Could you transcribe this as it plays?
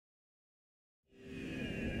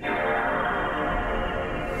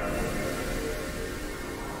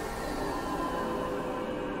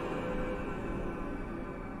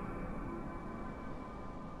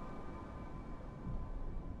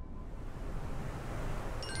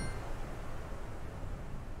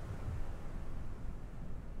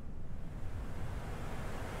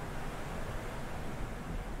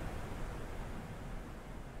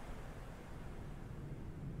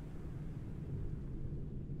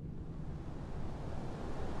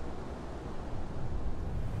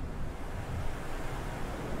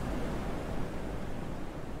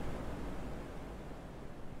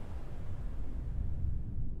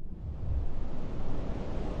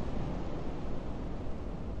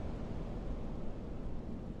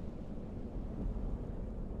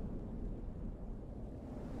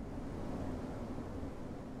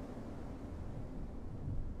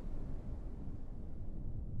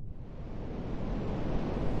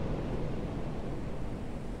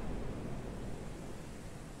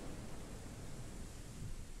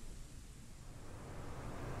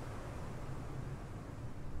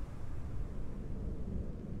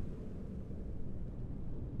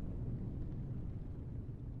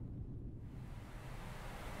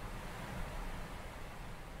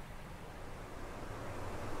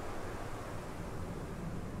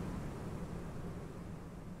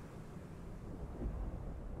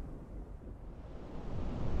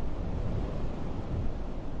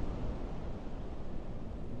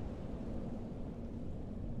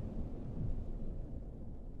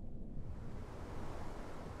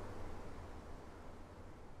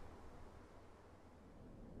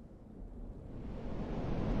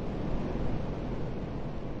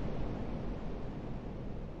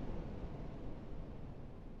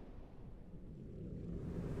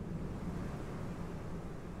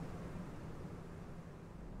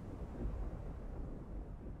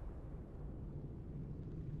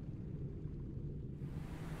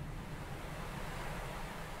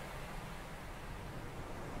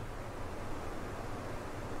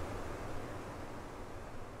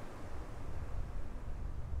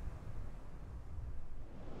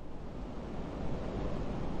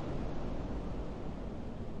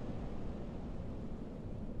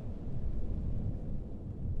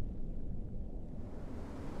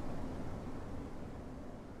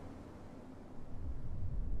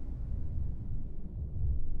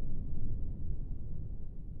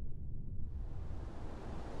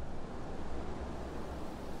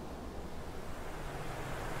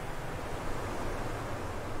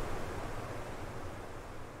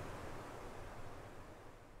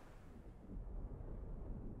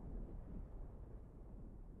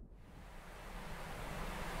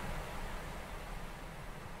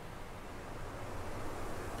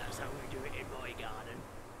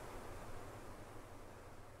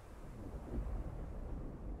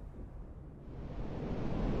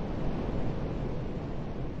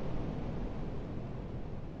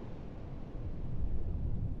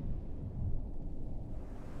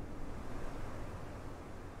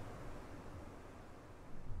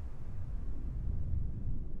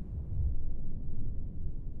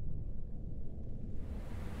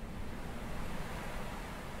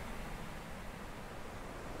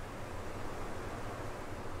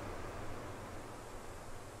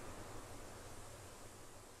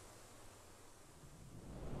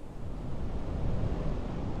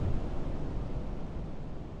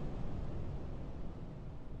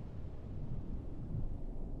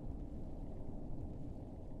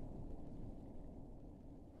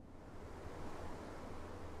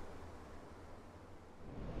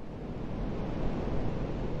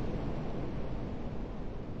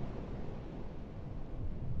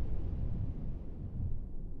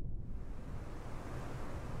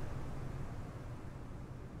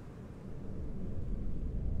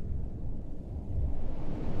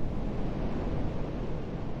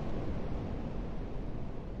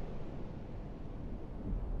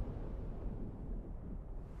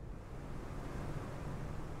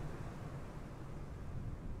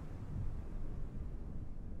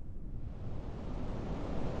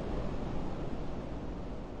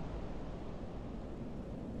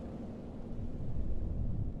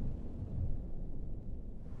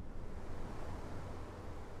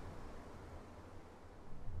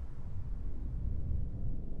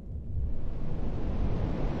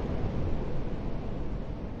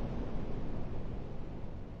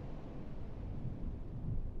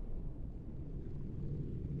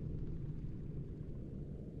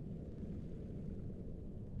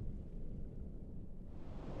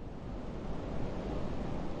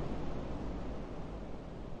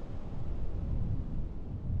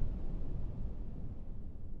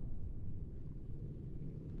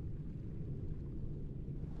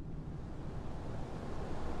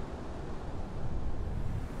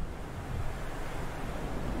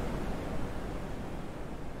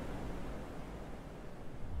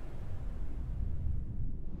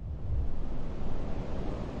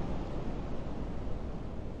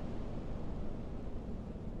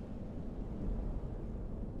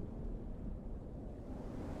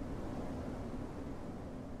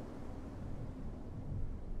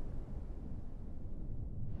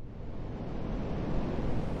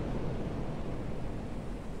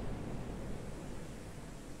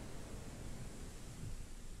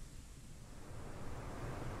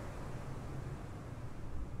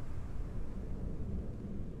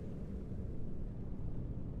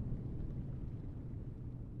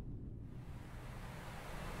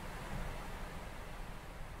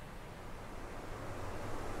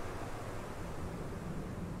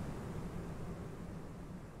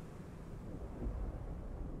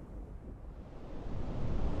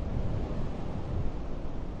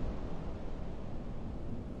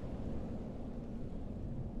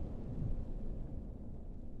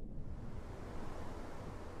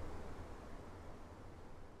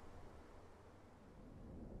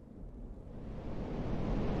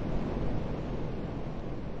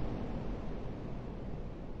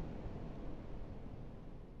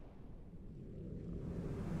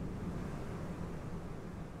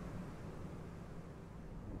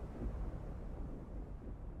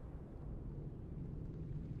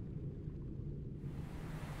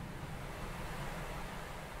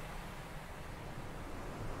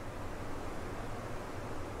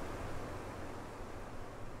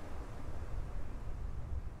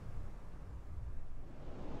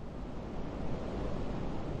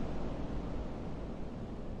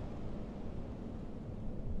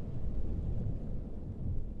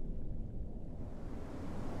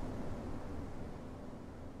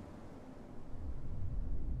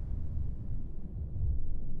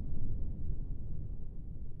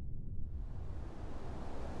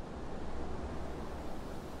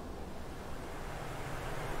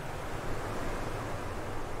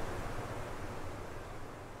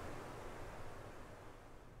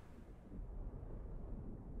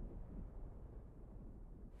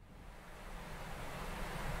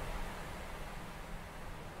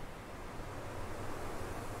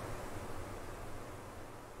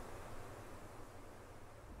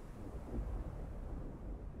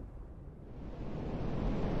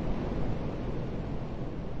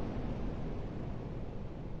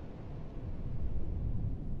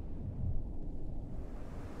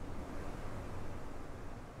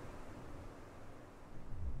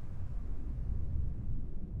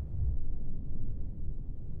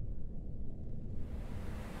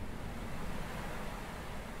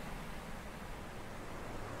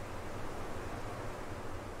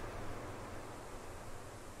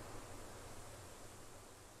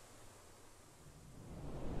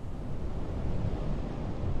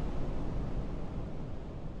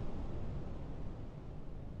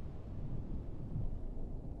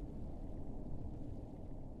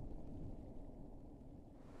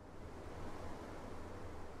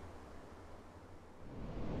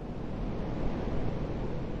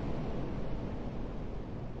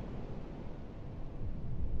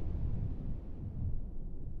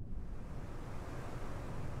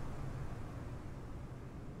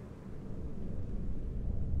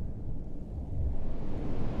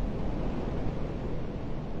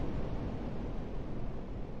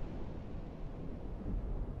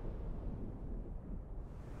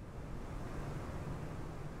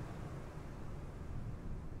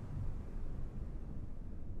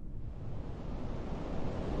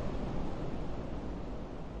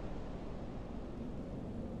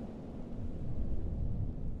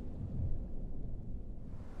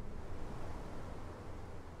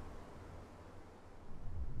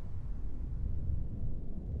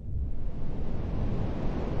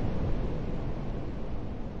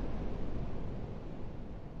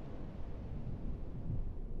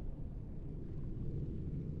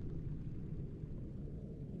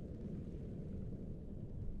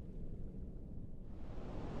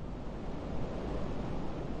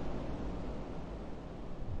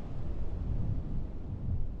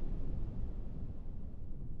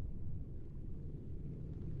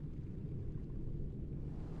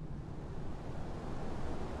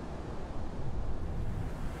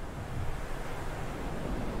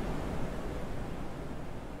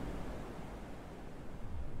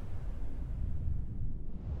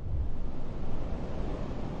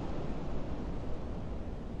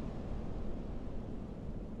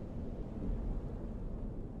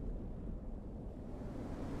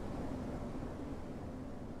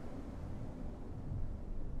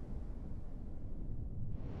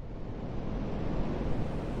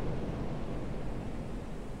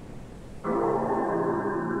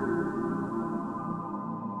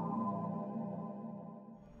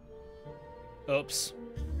Oops.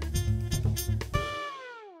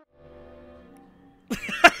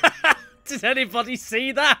 Did anybody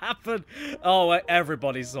see that happen? Oh,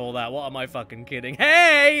 everybody saw that. What am I fucking kidding?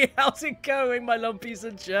 Hey, how's it going, my lumpies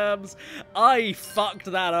and germs? I fucked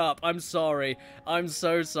that up. I'm sorry. I'm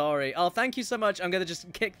so sorry. Oh, thank you so much. I'm going to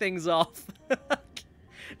just kick things off.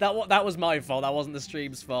 That was my fault. That wasn't the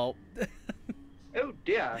stream's fault. Oh,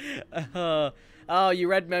 dear. Oh, you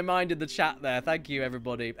read my mind in the chat there. Thank you,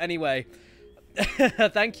 everybody. Anyway,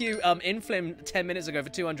 thank you, Inflim, 10 minutes ago for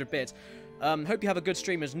 200 bits. Hope you have a good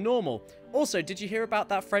stream as normal. Also, did you hear about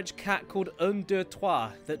that French cat called Un, deux, trois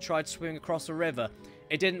that tried swimming across a river?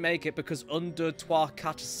 It didn't make it because un, deux, trois,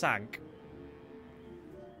 quatre, cinq.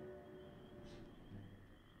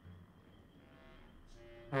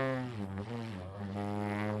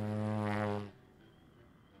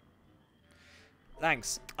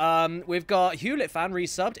 Thanks. We've got Hewlett fan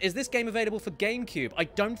resubbed. Is this game available for GameCube? I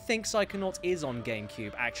don't think Psychonauts is on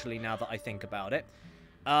GameCube, actually, now that I think about it.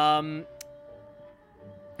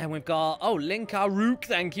 And we've got, oh, Linkarook,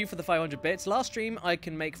 thank you for the 500 bits. Last stream I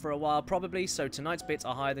can make for a while, probably, so tonight's bits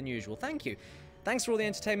are higher than usual. Thank you. Thanks for all the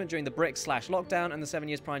entertainment during the brick/lockdown and the 7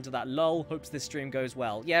 years prior to that, lol. Hopes this stream goes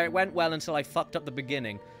well. Yeah, it went well until I fucked up the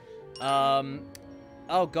beginning.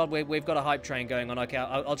 Oh, God, we've got a hype train going on. Okay,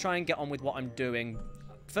 I'll try and get on with what I'm doing.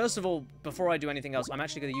 First of all, before I do anything else, I'm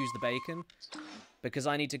actually going to use the bacon. Because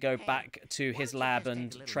I need to go back to his lab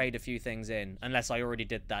and trade a few things in. Unless I already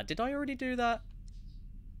did that. Did I already do that?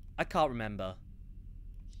 I can't remember.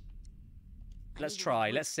 Let's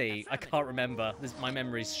try. Let's see. I can't remember. My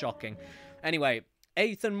memory's shocking. Anyway,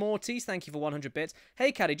 Ethan Mortis, thank you for 100 bits.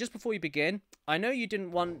 Hey, Caddy, just before you begin, I know you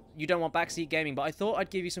don't want backseat gaming, but I thought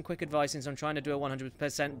I'd give you some quick advice since I'm trying to do a 100%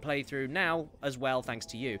 playthrough now as well, thanks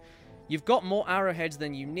to you. You've got more arrowheads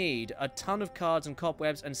than you need, a ton of cards and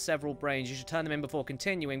cobwebs, and several brains. You should turn them in before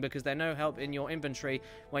continuing because they're no help in your inventory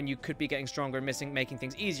when you could be getting stronger and making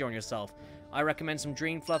things easier on yourself. I recommend some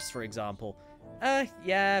dream fluffs, for example.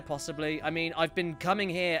 Yeah, possibly. I mean, I've been coming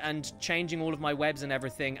here and changing all of my webs and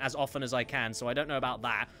everything as often as I can, so I don't know about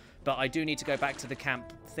that. But I do need to go back to the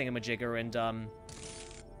camp thingamajigger and,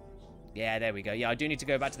 yeah, there we go. Yeah, I do need to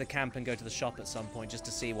go back to the camp and go to the shop at some point just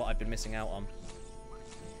to see what I've been missing out on.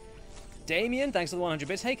 Damien, thanks for the 100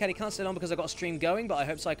 bits. Hey, Caddy, can't stay on because I got a stream going, but I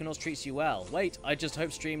hope Psychonauts treats you well. Wait, I just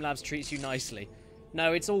hope Streamlabs treats you nicely.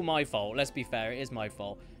 No, it's all my fault. Let's be fair, it is my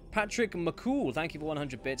fault. Patrick McCool, thank you for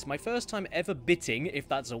 100 bits. My first time ever bitting, if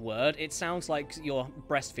that's a word. It sounds like you're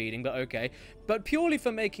breastfeeding, but okay. But purely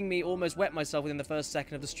for making me almost wet myself within the first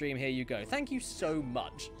second of the stream, here you go. Thank you so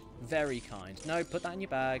much. Very kind. No, put that in your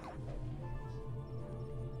bag.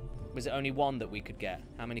 Was it only one that we could get?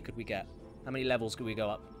 How many could we get? How many levels could we go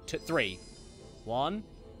up? 3. 1,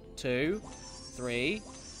 2, 3.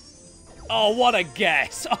 Oh, what a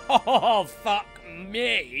guess! Oh, fuck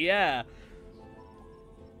me, yeah.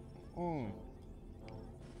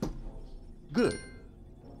 Good.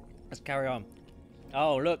 Let's carry on.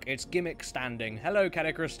 Oh, look, it's Gimmick standing. Hello,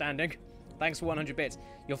 Cadicrus standing. Thanks for 100 bits.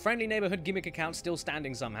 Your friendly neighborhood gimmick account still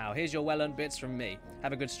standing somehow. Here's your well-earned bits from me.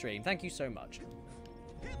 Have a good stream. Thank you so much.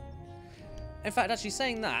 In fact, actually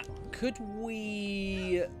saying that, could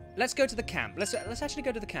we... Let's go to the camp. Let's actually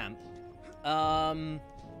go to the camp.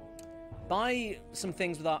 Buy some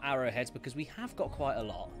things with our arrowheads because we have got quite a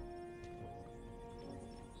lot.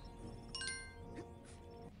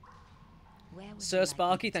 Sir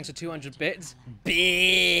Sparky, thanks for 200 bits.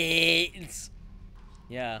 Bits!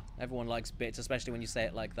 Yeah, everyone likes bits, especially when you say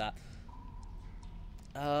it like that.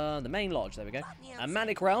 The main lodge, there we go.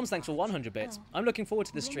 Manic Realms, thanks for 100 bits. I'm looking forward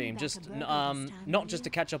to this stream, just, not just to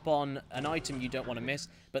catch up on an item you don't want to miss,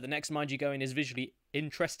 but the next Mind You Go In is visually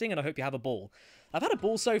interesting, and I hope you have a ball. I've had a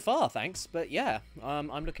ball so far, thanks, but yeah,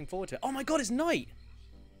 I'm looking forward to it. Oh my god, it's night!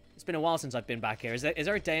 It's been a while since I've been back here. Is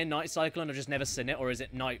there a day and night cycle and I've just never seen it, or is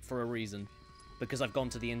it night for a reason? Because I've gone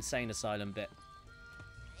to the insane asylum bit.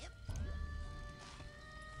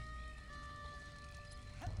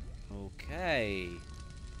 Okay.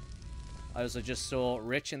 I also just saw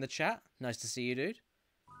Rich in the chat. Nice to see you, dude.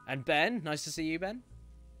 And Ben. Nice to see you, Ben.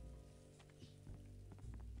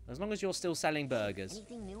 As long as you're still selling burgers.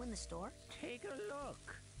 Anything new in the store? Take a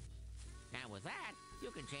look. Now with that, you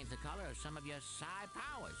can change the color of some of your psi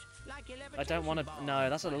powers. Like your I don't want to... No,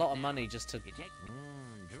 that's a lot of money just to... You take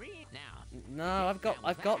dream now. No,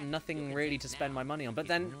 I've got nothing really to spend my money on. But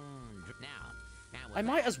then... Now I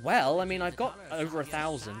might as well. I mean, I've got over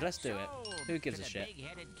 1,000. Let's do it. Who gives a shit?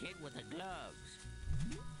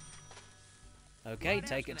 Okay,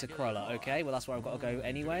 take it to Cruller. Okay, well, that's where I've got to go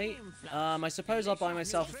anyway. I suppose I'll buy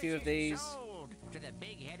myself a few of these. To the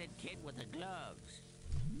big-headed kid with the gloves.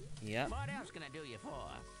 Yep. What else can I do you for?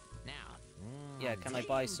 Now. Yeah, can I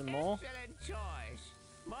buy some more? Excellent choice.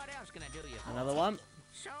 What else can I do you for? Another one.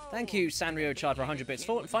 So, Thank you, Sanrio Chard, for 100 bits.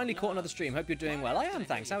 Finally caught another stream. Hope you're doing well. I am,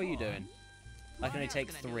 thanks. How are you doing? I can only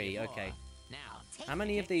take 3. Okay. Now, How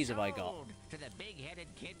many of these have I got? to the big-headed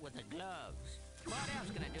kid with the gloves. What else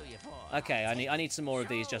can I do you for? Okay, I need some more of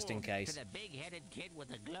these just in case. To the big-headed kid with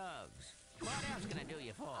the gloves. What else can I do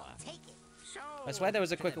you for? Take it. I swear there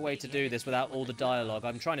was a quicker way to do this without all the dialogue.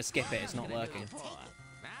 I'm trying to skip it. It's not working.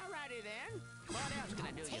 Alrighty then. What else can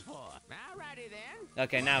I do you for? Alrighty then.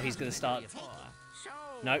 Okay, now he's gonna start.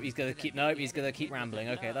 Nope, he's gonna keep. Nope, he's gonna keep rambling.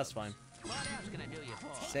 Okay, that's fine. What else can I do you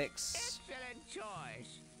for? 6. Excellent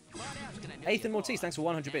choice. What else can I do Ethan Mortiz, thanks for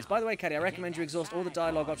 100 bits. By the way, Caddy, I recommend you exhaust all the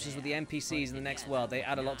dialogue options with the NPCs in the next world. They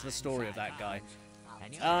add a lot to the story of that guy.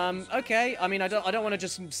 Okay. I mean, I don't want to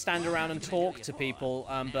just stand around and talk to people.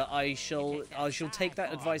 But I shall take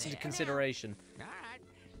that advice into consideration. Alright,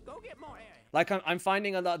 go get more air. Like, I'm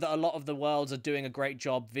finding that a lot of the worlds are doing a great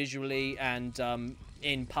job visually and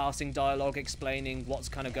in passing dialogue, explaining what's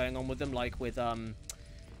kind of going on with them. Like with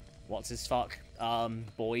what's his fuck,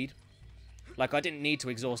 Boyd. Like, I didn't need to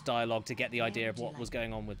exhaust dialogue to get the idea of what was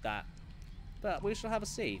going on with that. But we shall have a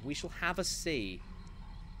see. We shall have a see.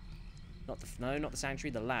 Not the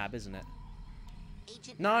sanctuary, the lab, isn't it?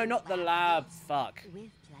 No, not the lab. Fuck.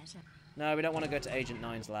 No, we don't want to go to Agent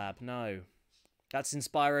 9's lab. No. That's in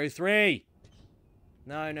Spyro 3.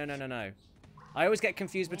 No. I always get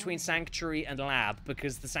confused between sanctuary and lab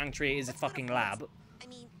because the sanctuary is a fucking lab. I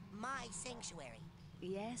mean, my sanctuary.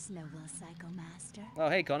 Yes, noble Psycho Master. Oh,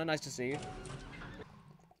 hey, Connor. Nice to see you.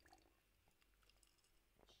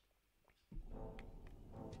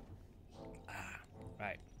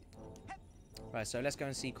 Right. Right, so let's go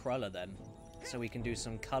and see Cruller then. So we can do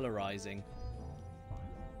some colorizing.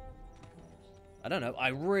 I don't know. I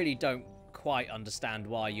really don't quite understand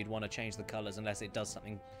why you'd want to change the colors unless it does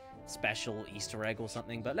something special, Easter egg or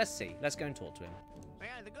something. But let's see. Let's go and talk to him. Well,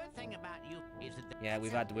 the good thing about you is that Yeah,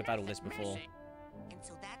 we've had all this before. And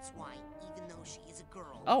so that's why, even though she is a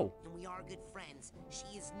girl, Oh. and we are good friends,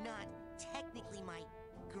 she is not technically my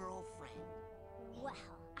girlfriend. Well,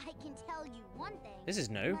 I can tell you one thing. This is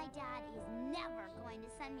new. My dad is never going to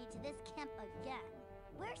send me to this camp again.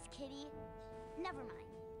 Where's Kitty? Never mind.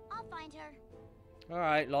 I'll find her.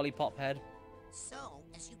 Alright, lollipop head. So,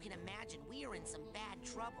 as you can imagine, we are in some bad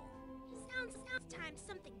trouble. Sounds time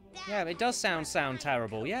something bad. Yeah, it does sound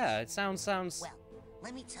terrible. Yeah, it sounds. Well,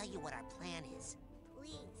 let me tell you what our plan is.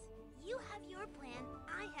 Please, you have your plan,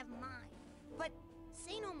 I have mine. But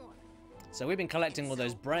say no more. So we've been collecting all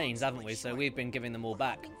those brains, haven't we? So we've been giving them all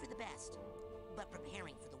back. Hoping for the best, but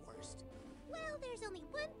preparing for the worst. Well, there's only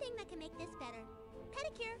one thing that can make this better.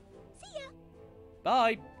 Pedicure. See ya.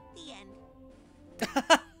 Bye. The end.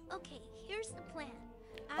 Okay, here's the plan.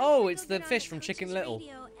 Oh, it's the fish from Chicken Little.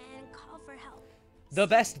 And call for help. The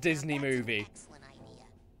best Disney movie. Excellent idea.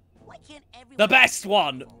 Why can't everyone... The best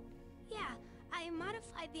one. Yeah, I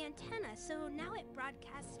modified the antenna, so now it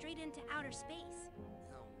broadcasts straight into outer space.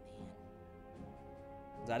 Oh, man.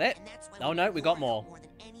 Is that it? And that's why Oh no, we got more. More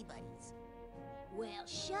than anybody's. Well,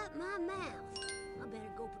 shut my mouth. I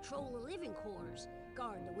better go patrol the living quarters,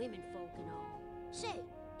 guard the women folk and all. Say,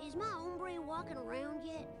 is my hombre walking around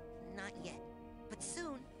yet? Not yet, but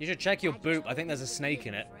soon. You should check your boot. I think there's a snake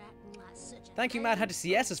in it. Thank you, Mad Had to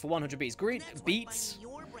CS's for 100 beats.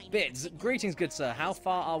 Bits. Greetings, good sir. How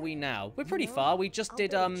far are we now? We're pretty far. We just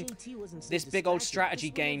did this big old strategy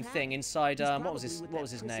game thing inside what was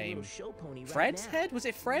his name? Fred's head? Was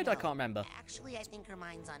it Fred? I can't remember. Actually, I think her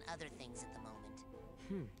mind's on other things at the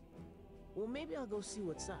moment. Well, maybe I'll go see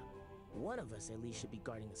what's up. One of us at least should be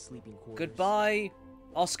guarding the sleeping quarters. Goodbye,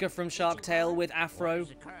 Oscar from Shark Tale with Afro. What is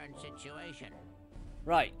the current situation?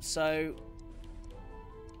 Right, so...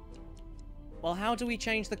 Well, how do we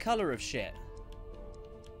change the color of shit?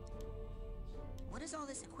 What is all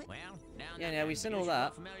this equipment? Well, down Yeah, that yeah, we've path, seen use all your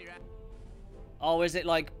that. familiar- Oh, is it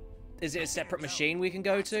like... Is it a separate machine we can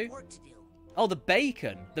go Lots of to? work to do. Oh, the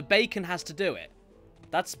bacon. The bacon has to do it.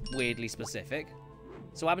 That's weirdly specific.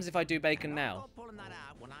 So what happens if I do bacon now? Go pulling that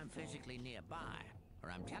out when I'm physically nearby,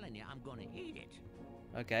 or I'm telling you, I'm gonna eat it.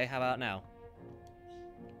 Okay, how about now?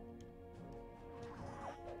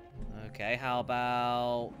 Okay, how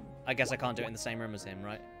about... I guess I can't do it in the same room as him,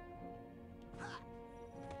 right?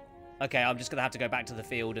 Okay, I'm just gonna have to go back to the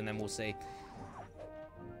field and then we'll see.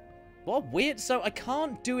 What weird... So I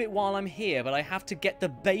can't do it while I'm here, but I have to get the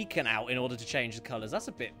bacon out in order to change the colours. That's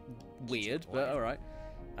a bit weird, but alright.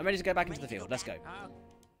 I'm ready to go back into the field. Let's go.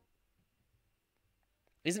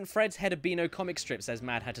 Isn't Fred's head a Beano comic strip, says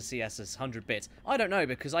Mad Hatter CS's 100 bits. I don't know,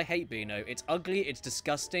 because I hate Beano. It's ugly, it's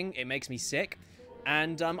disgusting, it makes me sick,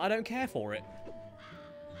 and I don't care for it.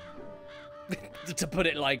 to put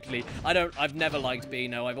it lightly. I've never liked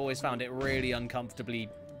Beano. I've always found it really uncomfortably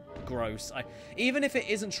gross. Even if it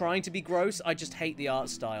isn't trying to be gross, I just hate the art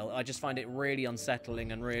style. I just find it really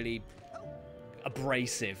unsettling and really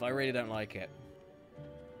abrasive. I really don't like it.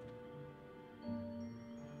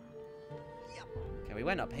 Okay, we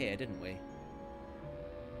went up here, didn't we?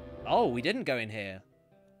 Oh, we didn't go in here.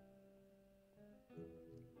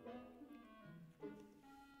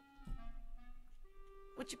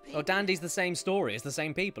 Oh, Dandy's the same story. It's the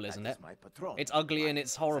same people, isn't it? It's ugly and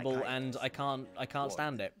it's horrible, and I can't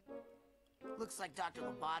stand it. Looks like Dr.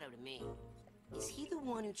 Lobato to me. Is he the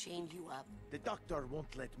one who chained you up? The doctor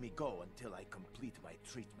won't let me go until I complete my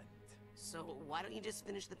treatment. So why don't you just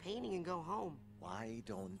finish the painting and go home? Why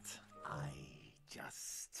don't I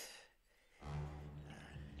just...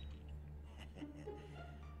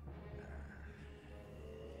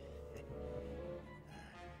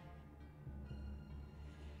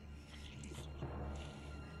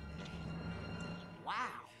 Wow.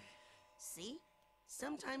 See?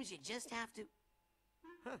 Sometimes you just have to...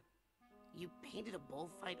 Huh. You painted a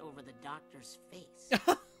bullfight over the doctor's face.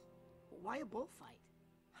 Why a bullfight?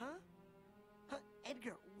 Huh? Huh?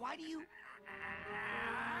 Edgar, why do you...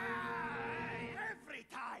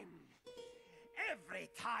 Every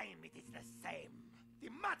time it is the same. The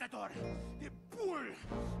matador, the bull.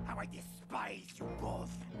 How I despise you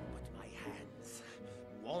both. But my hands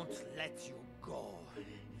won't let you go.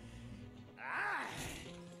 Ah!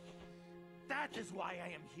 That is why I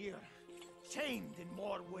am here. Chained in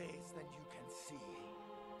more ways than you can see.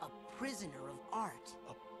 A prisoner of art.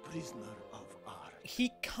 A prisoner of art.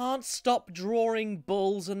 He can't stop drawing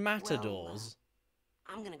bulls and matadors.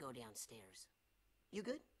 Well, I'm gonna go downstairs. You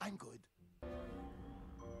good? I'm good.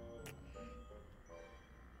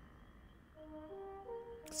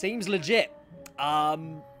 Seems legit.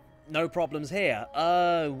 No problems here.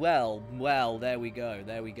 Well, there we go.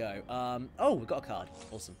 Oh, we've got a card.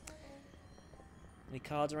 Awesome. Any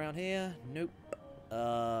cards around here? Nope.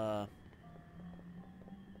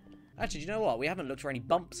 Actually, do you know what? We haven't looked for any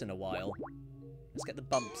bumps in a while. Let's get the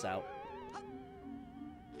bumps out.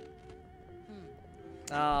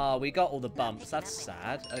 Ah, we got all the bumps. That's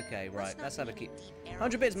sad. Okay, right. Let's have a keep.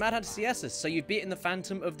 100 bits, Mad Hatter CS. So you've beaten the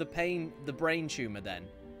Phantom of the brain tumor then?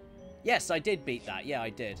 Yes, I did beat that. Yeah, I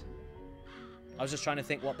did. I was just trying to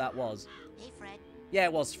think what that was. Hey, Fred. Yeah,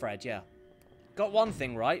 it was Fred, yeah. Got one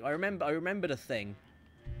thing right. I remembered a thing.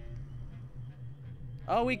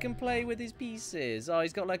 Oh, we can play with his pieces. Oh,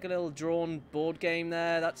 he's got like a little drawn board game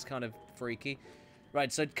there. That's kind of freaky.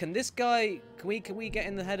 Right, so can this guy... Can we get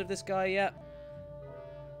in the head of this guy yet?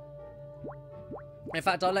 In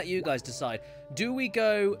fact, I'll let you guys decide. Do we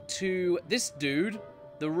go to this dude,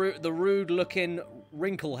 the rude-looking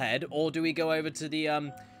wrinklehead, or do we go over to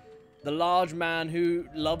the large man who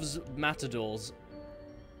loves matadors?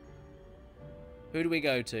 Who do we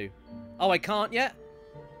go to? Oh, I can't yet?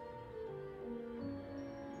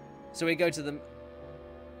 So we go to the...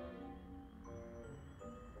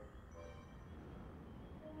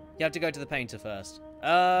 You have to go to the painter first.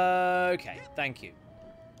 Okay, thank you.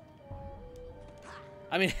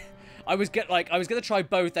 I mean, I was gonna try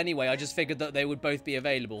both anyway. I just figured that they would both be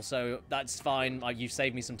available, so that's fine. You've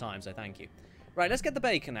saved me some time, so thank you. Right, let's get the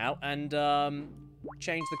bacon out and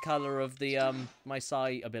change the color of the my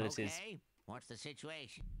psi abilities. Okay, what's the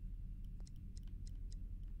situation?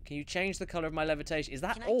 Can you change the color of my levitation? Is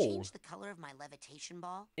that Can all? I change the color of my levitation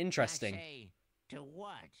ball? Interesting. I say, to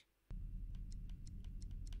what?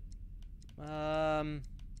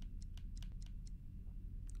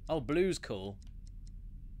 Oh, blue's cool.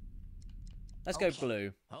 Let's go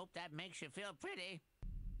blue. Hope that makes you feel pretty.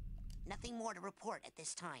 Nothing more to report at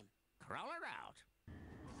this time. Crawl it out.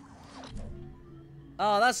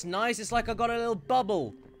 Oh, that's nice. It's like I got a little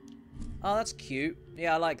bubble. Oh, that's cute.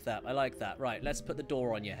 Yeah, I like that. I like that. Right, let's put the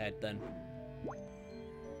door on your head then. Do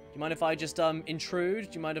you mind if I just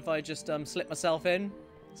intrude? Do you mind if I just slip myself in?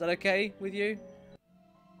 Is that okay with you?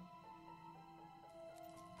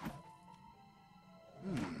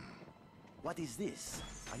 What is this?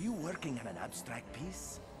 Are you working on an abstract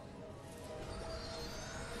piece?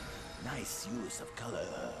 Nice use of color.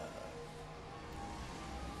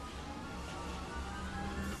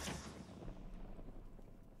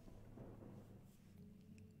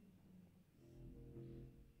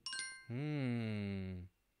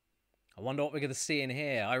 I wonder what we're going to see in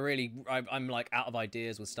here. I'm like out of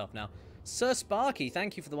ideas with stuff now. Sir Sparky,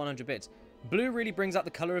 thank you for the 100 bits. Blue really brings out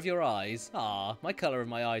the color of your eyes. Ah, my color of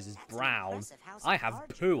my eyes is brown. I have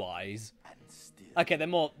poo eyes. Okay, they're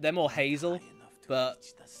more hazel, but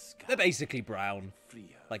they're basically brown.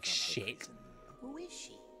 Like shit. Who is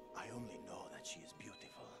she? I only know that she is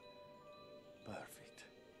beautiful.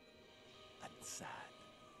 sad.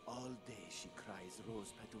 All day she cries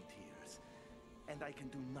rose petal tears, and I can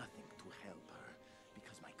do nothing to help her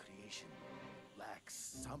because my creation lacks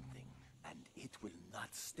something, and it will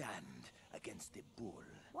not stand against the bull.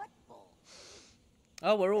 What bull?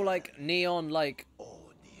 Oh, we're all like neon, like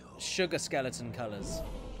sugar skeleton colors.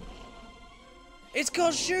 It's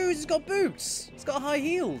got shoes, it's got boots, it's got high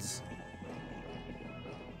heels.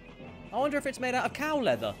 I wonder if it's made out of cow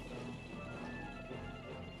leather.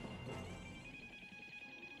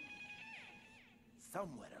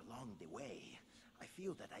 Somewhere along the way, I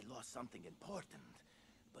feel that I lost something important,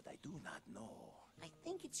 but I do not know. I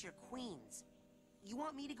think it's your queens. You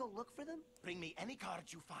want me to go look for them? Bring me any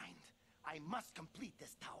cards you find. I must complete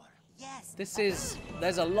this tower. Yes.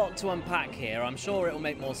 There's a lot to unpack here. I'm sure it'll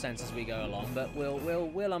make more sense as we go along, but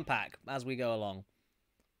we'll unpack as we go along.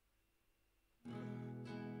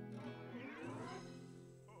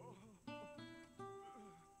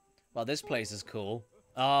 Well, this place is cool.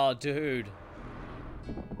 Oh, dude.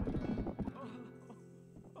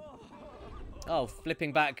 Oh,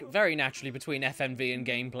 flipping back very naturally between FMV and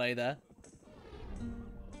gameplay there.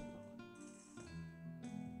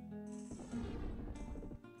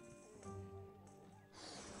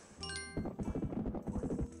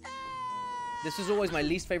 This was always my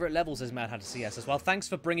least favourite level, says Mad Hatter CS as well. Thanks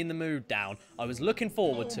for bringing the mood down. I was looking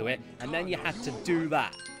forward to it, and then you had to do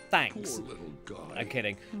that. Thanks. I'm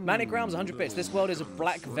kidding. Manic Realms, 100 bits. This world is a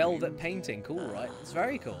black velvet painting. Cool, right? It's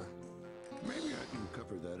very cool. Maybe I can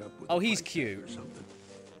cover that up with oh, he's cute.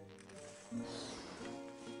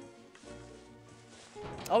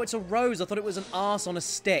 Oh, it's a rose. I thought it was an arse on a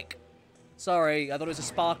stick. Sorry, I thought it was a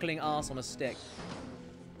sparkling arse on a stick.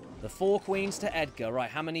 The 4 queens to Edgar. Right,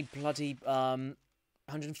 how many bloody...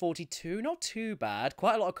 142? Not too bad.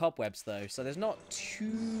 Quite a lot of cobwebs, though. So there's not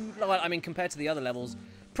too... Well, I mean, compared to the other levels.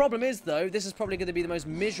 Problem is, though, this is probably going to be the most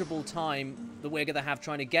miserable time that we're going to have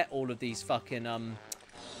trying to get all of these fucking...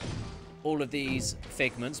 all of these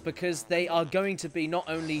figments, because they are going to be not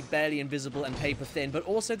only barely invisible and paper thin, but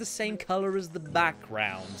also the same color as the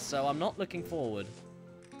background. So I'm not looking forward.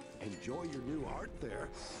 Enjoy your new art there.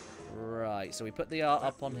 Right, so we put the art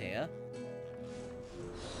up on here.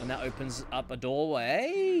 And that opens up a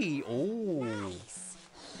doorway. Oh. Nice.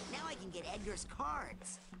 Now I can get Edgar's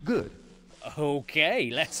cards. Good. Okay,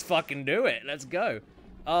 let's fucking do it. Let's go.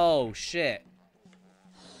 Oh, shit.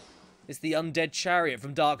 It's the undead chariot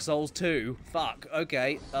from Dark Souls 2. Fuck,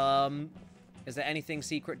 okay. Is there anything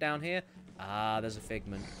secret down here? Ah, there's a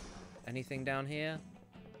figment. Anything down here?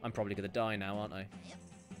 I'm probably gonna die now, aren't I?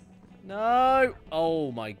 No!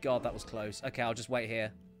 Oh my god, that was close. Okay, I'll just wait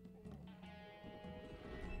here.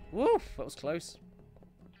 Woof, that was close.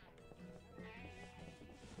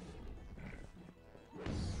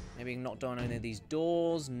 Maybe knock down any of these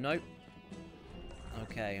doors. Nope.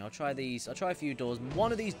 Okay, I'll try these. I'll try a few doors.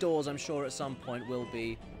 One of these doors, I'm sure, at some point will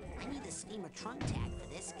be... I need the steamer trunk tag for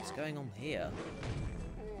this guy. What's going on here?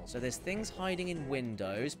 So there's things hiding in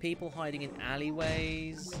windows, people hiding in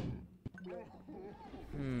alleyways.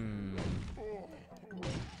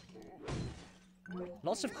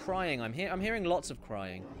 Lots of crying. I'm hearing lots of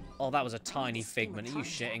crying. Oh, that was a tiny figment. Are you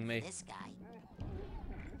shitting me? This guy.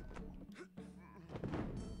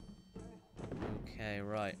 Okay,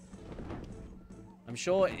 right. I'm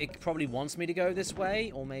sure it probably wants me to go this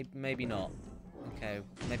way, or maybe not. Okay,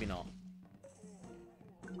 maybe not.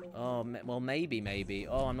 Oh, well, maybe.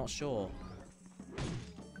 Oh, I'm not sure.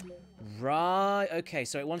 Right, okay,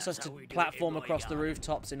 so it wants us to platform across the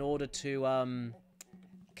rooftops in order to,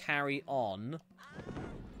 carry on.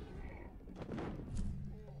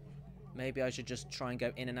 Maybe I should just try and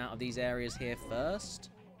go in and out of these areas here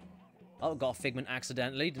first. Oh, got a figment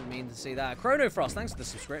accidentally. Didn't mean to see that. Chrono Frost, thanks for the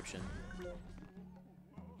subscription.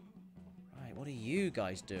 Right, what are you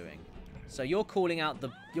guys doing? So you're calling out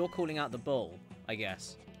the bull, I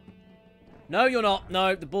guess. No, you're not.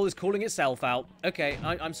 No, the bull is calling itself out. Okay,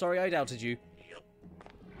 I'm sorry I doubted you.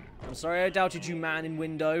 I'm sorry I doubted you, man in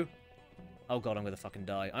window. Oh god, I'm gonna fucking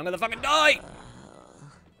die. I'm gonna fucking die!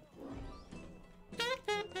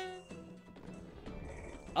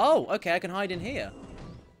 Oh, okay, I can hide in here.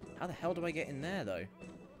 How the hell do I get in there, though?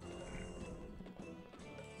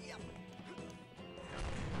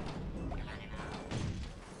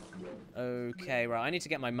 Okay, right, I need to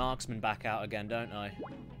get my marksman back out again, don't I?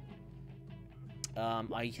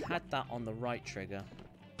 I had that on the right trigger.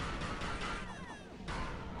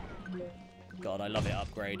 God, I love it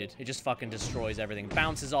upgraded. It just fucking destroys everything.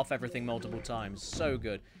 Bounces off everything multiple times. So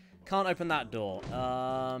good. Can't open that door.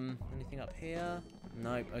 Anything up here?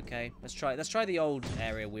 Nope, okay. Let's try the old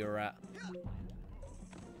area we were at.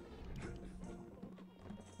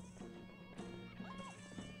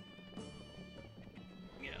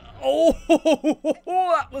 Oh,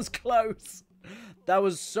 that was close. That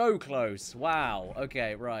was so close. Wow.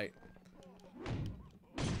 Okay, right.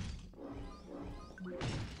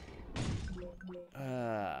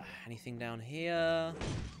 Anything down here?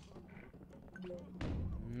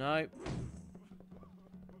 Nope.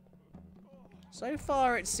 So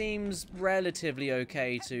far, it seems relatively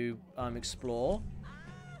okay to explore.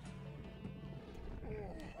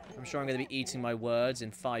 I'm sure I'm going to be eating my words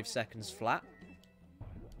in 5 seconds flat.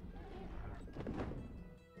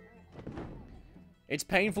 It's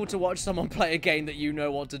painful to watch someone play a game that you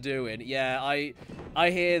know what to do in. Yeah, I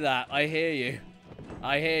hear that. I hear you.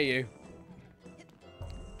 I hear you.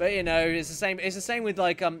 But you know, it's the same. It's the same with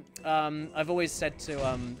like I've always said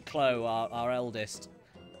to Chloe, our eldest.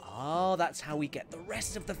 Oh, that's how we get the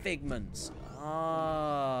rest of the figments.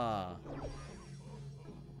 Ah.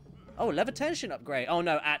 Oh, levitation upgrade. Oh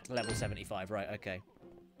no, at level 75. Right. Okay.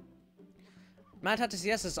 Mad Hatter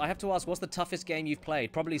Siestas, I have to ask, what's the toughest game you've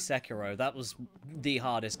played? Probably Sekiro. That was the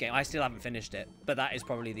hardest game. I still haven't finished it, but that is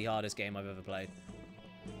probably the hardest game I've ever played.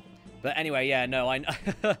 But anyway, yeah, no,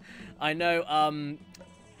 I know,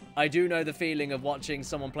 I do know the feeling of watching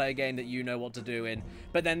someone play a game that you know what to do in.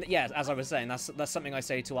 But then, yeah, as I was saying, that's something I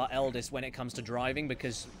say to our eldest when it comes to driving,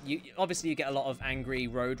 because obviously you get a lot of angry,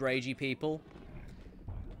 road ragey people.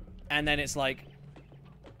 And then it's like,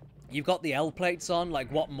 you've got the L plates on, like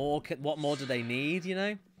what more do they need, you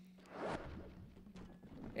know?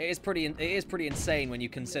 It is pretty insane when you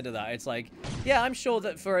consider that. It's like, yeah, I'm sure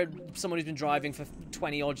that for someone who's been driving for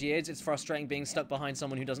 20 odd years, it's frustrating being stuck behind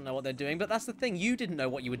someone who doesn't know what they're doing, but that's the thing, you didn't know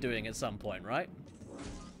what you were doing at some point, right?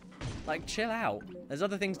 Like, chill out. There's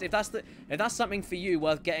other things. If that's something for you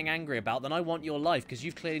worth getting angry about, then I want your life, because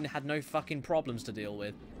you've clearly had no fucking problems to deal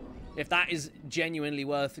with. If that is genuinely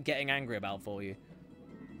worth getting angry about for you.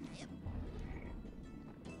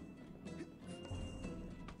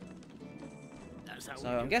 So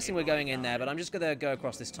I'm guessing we're going in there, but I'm just gonna go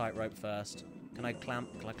across this tightrope first. Can I climb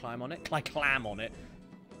on it? Can I clam on it?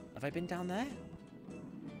 Have I been down there?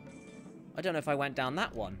 I don't know if I went down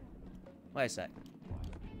that one. Wait a sec.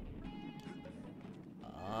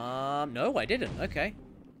 No, I didn't. Okay.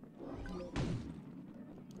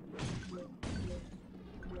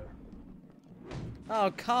 Oh,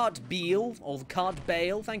 Cart Beal, or Cart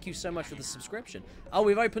Bale, thank you so much for the subscription. Oh,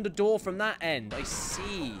 we've opened a door from that end. I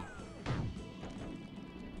see.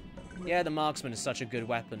 Yeah, the marksman is such a good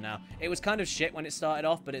weapon now. It was kind of shit when it started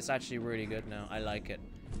off, but it's actually really good now. I like it.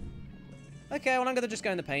 Okay, well, I'm going to just go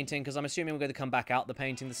in the painting, because I'm assuming we're going to come back out the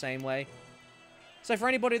painting the same way. So for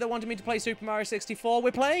anybody that wanted me to play Super Mario 64,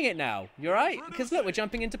 we're playing it now. You're right? Because look, we're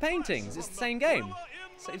jumping into paintings. It's the same game.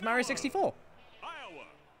 It's Mario 64.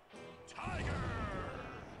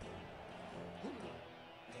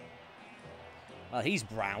 Well, he's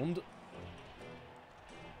browned.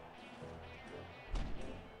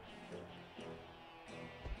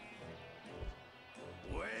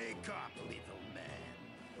 Wake up, little man.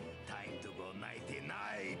 Time to go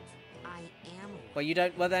nighty-night. I am. Well, you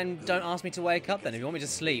don't. Well, then don't ask me to wake up. Then, if you want me to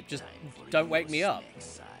sleep, just don't wake me up.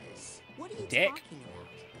 What are you Dick. talking about?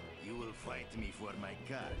 You will fight me for my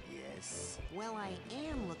card, yes? Well, I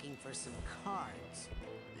am looking for some cards.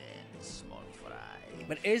 Then, small fry.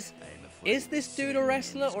 But is this dude a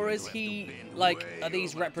wrestler, or is he like? Are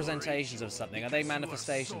these representations of something? Are they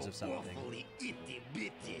manifestations of something?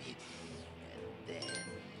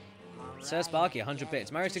 Sir Sparky, 100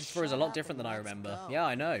 bits. Mario 64 is a lot different than I remember. Yeah,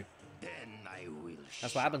 I know.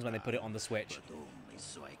 That's what happens when they put it on the Switch.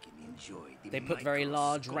 They put very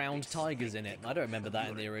large, round tigers in it. I don't remember that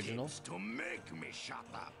in the original.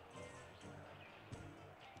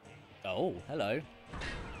 Oh, hello.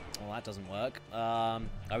 Well, that doesn't work.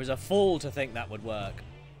 I was a fool to think that would work.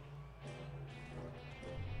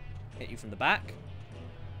 Hit you from the back.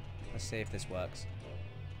 Let's see if this works.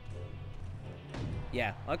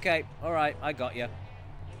 Yeah, okay. Alright, I got you.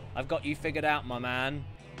 I've got you figured out, my man.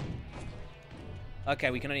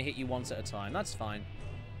 Okay, we can only hit you once at a time. That's fine.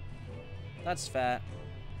 That's fair.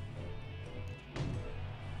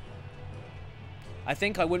 I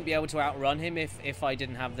think I wouldn't be able to outrun him if I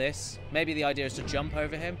didn't have this. Maybe the idea is to jump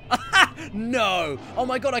over him. No! Oh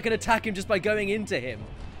my god, I can attack him just by going into him.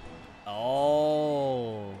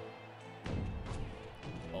 Oh.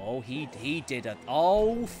 Oh, he did a...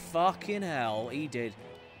 Oh, fucking hell. He did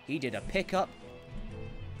a pickup.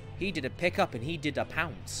 He did a pickup and he did a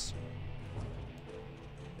pounce.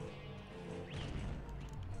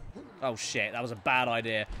 Oh, shit. That was a bad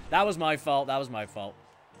idea. That was my fault. That was my fault.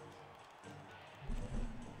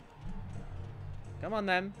 Come on,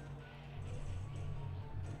 then.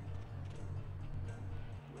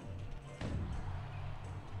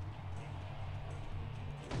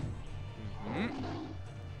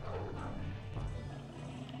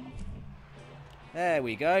 There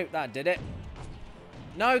we go. That did it.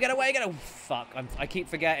 No, get away, get away. Fuck, I keep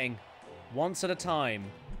forgetting. Once at a time.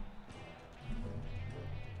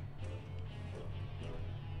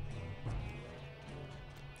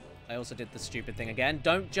 I also did the stupid thing again.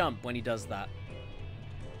 Don't jump when he does that.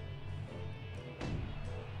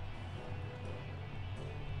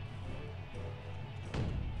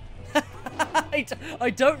 I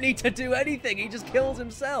don't need to do anything. He just kills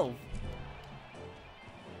himself.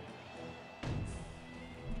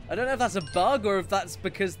 I don't know if that's a bug or if that's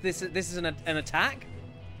because this is an attack.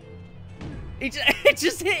 It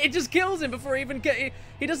just kills him before he even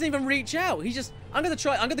he doesn't even reach out. I'm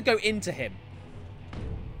gonna go into him.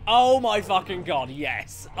 Oh my fucking god,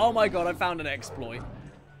 yes. Oh my god, I found an exploit.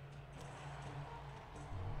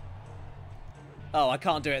 Oh, I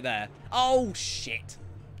can't do it there. Oh shit.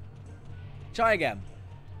 Try again.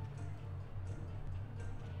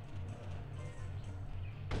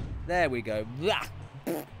 There we go.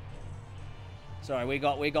 Sorry, we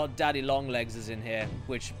got Daddy Longlegs is in here,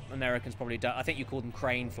 which Americans probably don't. I think you call them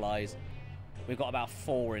crane flies. We've got about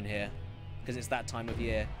 4 in here because it's that time of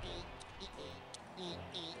year.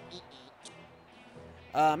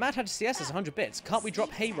 Mad Hatter CS is 100 bits. Can't we drop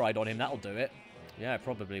Hayride on him? That'll do it. Yeah,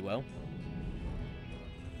 probably will.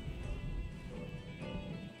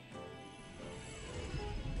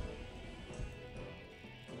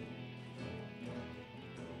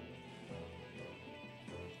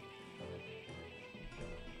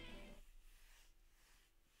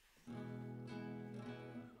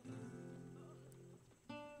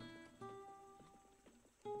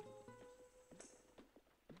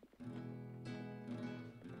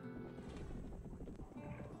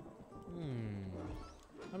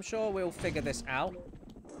 I'm sure we'll figure this out,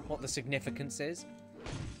 what the significance is.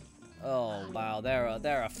 Oh, wow, there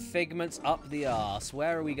are figments up the arse.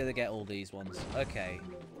 Where are we going to get all these ones? Okay.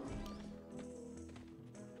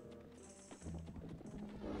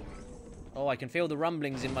 Oh, I can feel the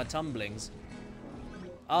rumblings in my tumblings.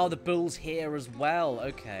 Oh, the bull's here as well.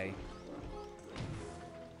 Okay.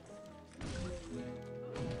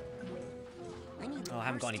 Oh, I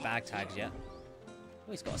haven't got any bag tags yet.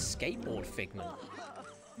 Oh, he's got a skateboard figment.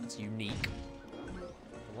 That's unique.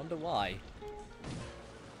 I wonder why.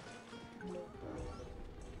 Oh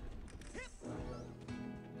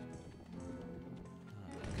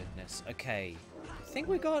my goodness. Okay. I think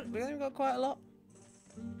we got quite a lot.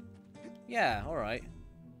 Yeah, alright.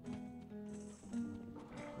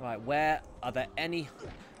 Right, where are there any?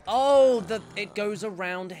 Oh, it goes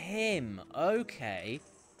around him. Okay.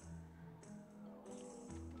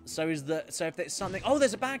 So if there's something, oh,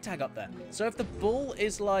 there's a bag tag up there. So if the bull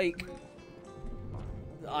is like,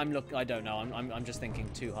 I don't know. I'm just thinking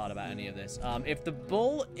too hard about any of this. If the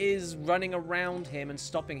bull is running around him and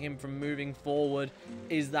stopping him from moving forward,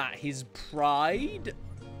 is that his pride?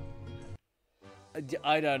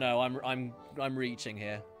 I don't know. I'm reaching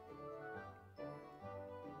here.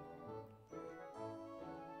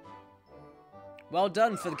 Well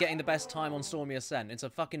done for getting the best time on Stormy Ascent. It's a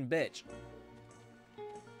fucking bitch.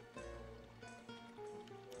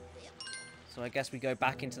 So I guess we go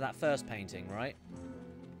back into that first painting, right?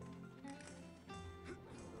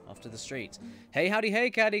 Off to the streets. Hey, howdy, hey,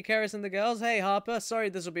 Caddy, Karis and the girls. Hey, Harper. Sorry,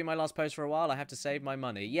 this will be my last post for a while. I have to save my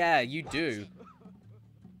money. Yeah, you do.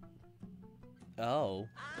 Oh.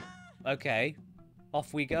 Okay.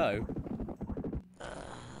 Off we go.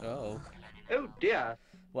 Oh. Oh, dear.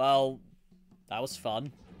 Well, that was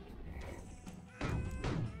fun.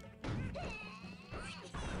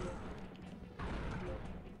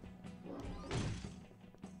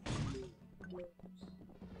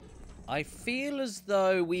 I feel as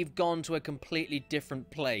though we've gone to a completely different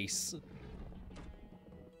place.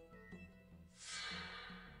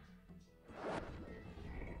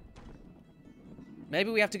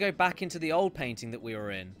 Maybe we have to go back into the old painting that we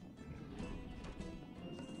were in.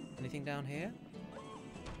 Anything down here?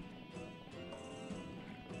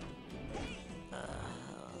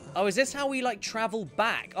 Oh, is this how we, like, travel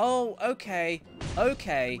back? Oh, okay.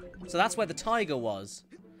 Okay. So that's where the tiger was.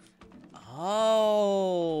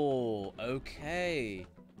 Oh, okay.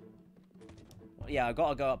 Yeah, I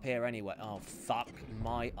gotta go up here anyway. Oh, fuck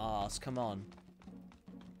my ass. Come on.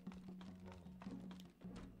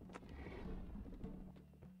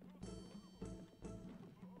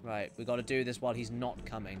 Right, we gotta do this while he's not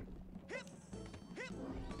coming.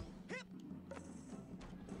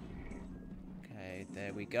 Okay,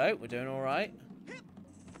 there we go. We're doing alright.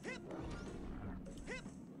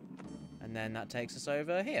 And then that takes us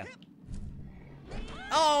over here.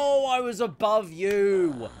 Oh, I was above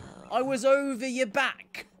you. I was over your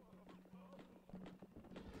back.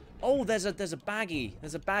 Oh, there's a baggie.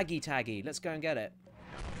 There's a baggie taggy. Let's go and get it.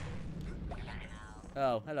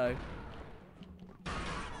 Oh, hello.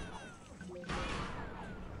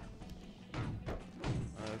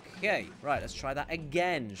 Okay, right, let's try that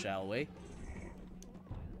again, shall we?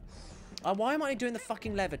 Why am I doing the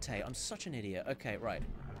fucking levitate? I'm such an idiot. Okay, right.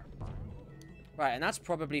 Right, and that's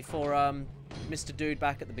probably for, Mr. Dude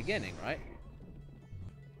back at the beginning, right?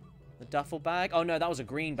 The duffel bag? Oh, no, that was a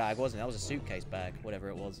green bag, wasn't it? That was a suitcase bag, whatever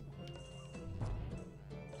it was.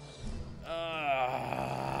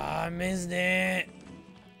 I missed it.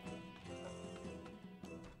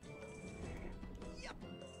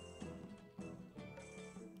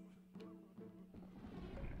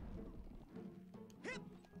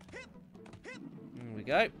 There we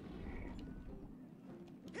go.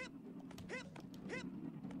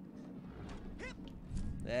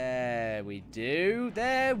 There we do.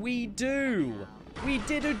 There we do. We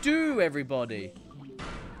did a do, everybody.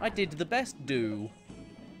 I did the best do.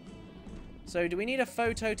 So, do we need a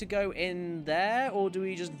photo to go in there, or do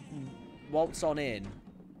we just waltz on in?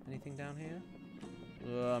 Anything down here?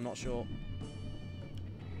 I'm not sure.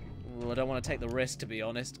 I don't want to take the risk, to be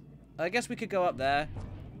honest. I guess we could go up there.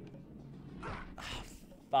 Oh,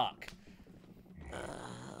 fuck.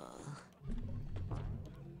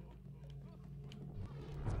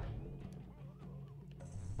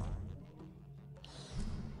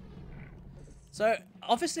 So,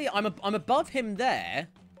 obviously, I'm above him there,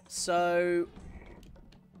 so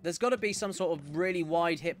there's got to be some sort of really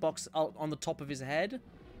wide hitbox on the top of his head.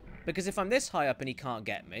 Because if I'm this high up and he can't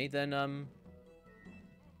get me, then,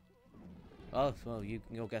 oh, well,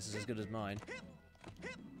 your guess is as good as mine.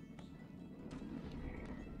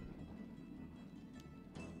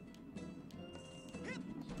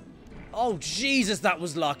 Oh, Jesus, that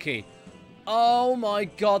was lucky. Oh, my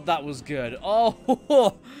God, that was good.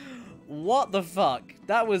 Oh, what the fuck?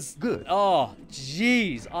 That was good. Oh,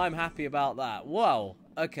 jeez. I'm happy about that. Whoa.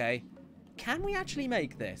 Okay. Can we actually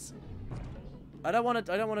make this? I don't want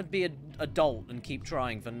to be an adult and keep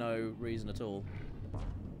trying for no reason at all.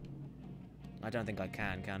 I don't think I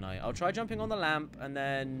can I? I'll try jumping on the lamp and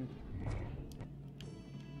then...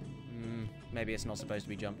 maybe it's not supposed to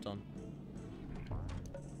be jumped on.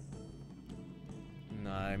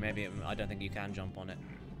 No, maybe I don't think you can jump on it.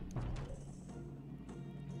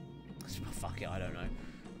 Fuck it, I don't know.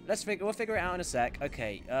 We'll figure it out in a sec.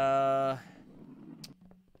 Okay, so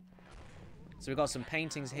we've got some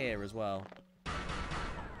paintings here as well.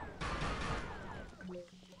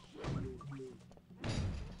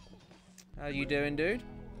 How you doing, dude?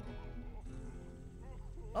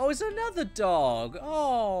 Oh, it's another dog.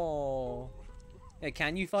 Oh. Hey,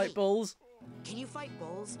 can you fight bulls? Can you fight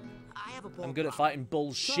bulls? I have a bull. I'm good at fighting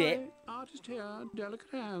bullshit. Sorry, artist here, delicate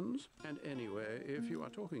hands. And anyway, if you are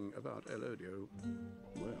talking about Elodio,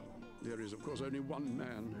 well, there is of course only one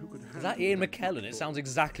man who could handle... Is that Ian McKellen? It sounds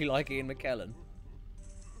exactly like Ian McKellen.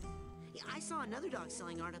 Yeah, I saw another dog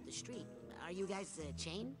selling art up the street. Are you guys a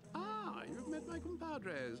chain? Ah, you've met my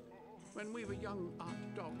compadres. When we were young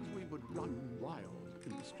art dogs, we would run wild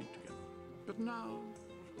in the street together. But now...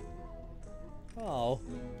 Oh.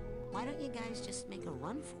 Why don't you guys just make a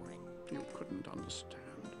run for it? You couldn't understand.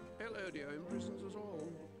 Elodio imprisons us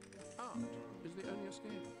all. Art is the only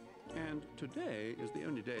escape. And today is the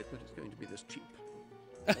only day that it's going to be this cheap.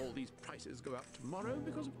 All these prices go up tomorrow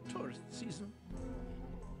because of tourist season.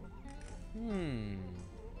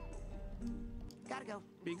 Gotta go.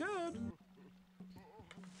 Be good.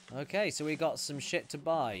 Okay, so we got some shit to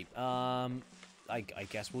buy. I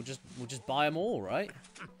guess we'll just buy them all, right?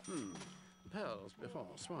 Pearls before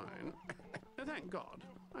swine. Thank God.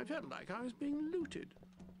 I felt like I was being looted.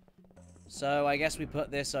 So I guess we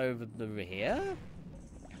put this over here?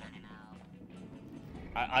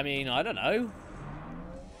 I mean, I don't know.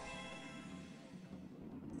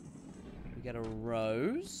 We get a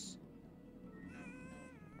rose.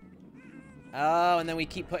 Oh, and then we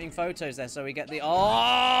keep putting photos there, so we get the...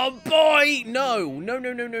 Oh, boy! No! No,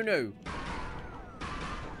 no, no, no, no.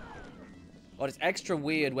 Oh, it's extra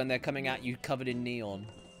weird when they're coming at you covered in neon.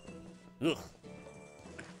 Ugh.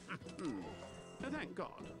 Thank God.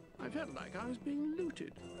 I felt like I was being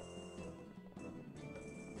looted.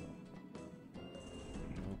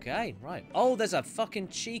 Okay, right. Oh, there's a fucking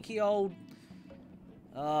cheeky old...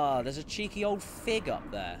 there's a cheeky old fig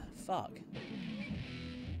up there. Fuck.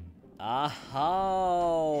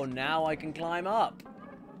 Oh, now I can climb up.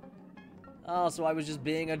 Oh, so I was just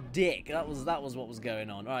being a dick. That was what was going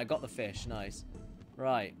on. All right, got the fish. Nice.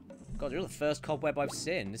 Right. God, you're the first cobweb I've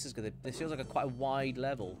seen. This feels like a quite a wide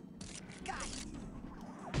level.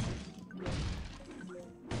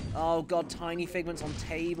 Oh God, tiny figments on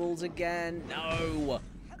tables again. No.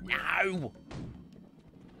 Ow!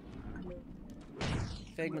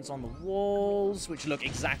 Figments on the walls, which look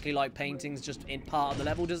exactly like paintings, just in part of the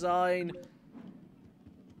level design.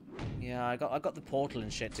 Yeah, I got the portal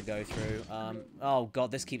and shit to go through. Oh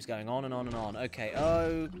god, this keeps going on and on and on. Okay,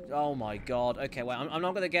 oh my god. Okay, wait, I'm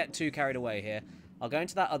not gonna get too carried away here. I'll go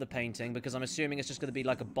into that other painting because I'm assuming it's just gonna be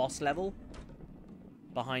like a boss level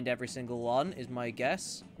behind every single one, is my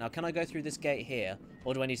guess. Now, can I go through this gate here,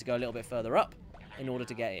 or do I need to go a little bit further up in order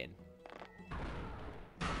to get in?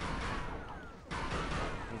 I'm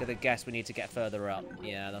gonna guess we need to get further up.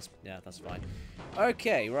 Yeah, that's fine.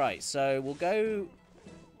 Okay, right. So we'll go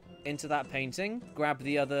into that painting, grab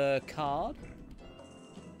the other card.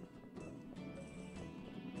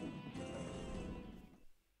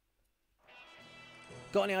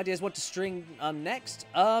 Got any ideas what to string next?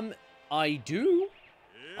 I do.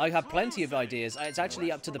 I have plenty of ideas. It's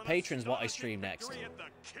actually up to the patrons what I stream next.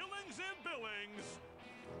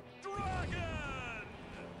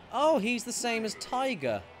 Oh, he's the same as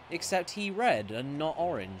Tiger, except he red and not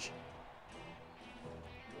orange.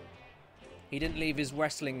 He didn't leave his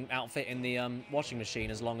wrestling outfit in the washing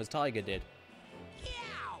machine as long as Tiger did. Ew!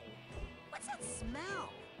 What's that smell?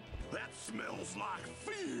 That smells like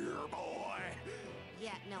fear, boy.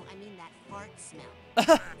 Yeah, no, I mean that fart smell.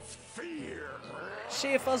 That's fear.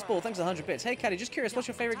 Sheer Fuzzball, thanks 100 bits. Hey, Caddy, just curious, what's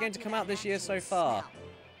your favorite game to come out this year so far?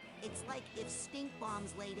 It's like if stink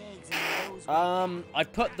bombs laid eggs and those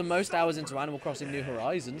I've put the most hours into Animal Crossing New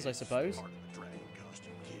Horizons, I suppose.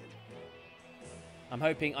 I'm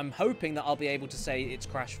hoping that I'll be able to say it's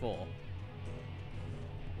Crash 4.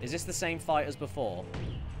 Is this the same fight as before?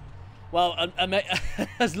 Well,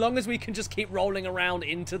 as long as we can just keep rolling around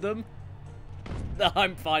into them,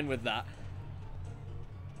 I'm fine with that.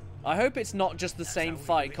 I hope it's not just the same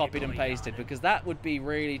fight copied and pasted, because that would be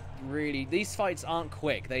really, really... These fights aren't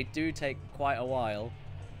quick. They do take quite a while.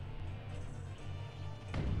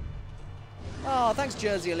 Oh, thanks,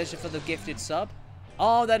 Jersey Alicia, for the gifted sub.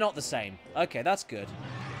 Oh, they're not the same. Okay, that's good.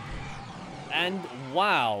 And,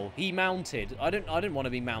 wow, he mounted. I didn't want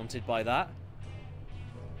to be mounted by that.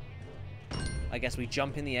 I guess we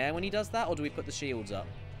jump in the air when he does that, or do we put the shields up?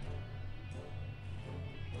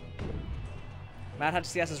 Mad Hatter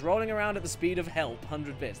CS is rolling around at the speed of help.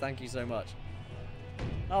 100 bits. Thank you so much.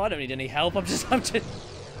 Oh, I don't need any help. I'm just...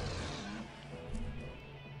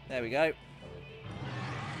 There we go.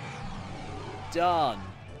 Done.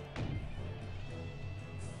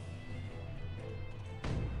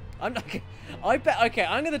 I bet. Okay,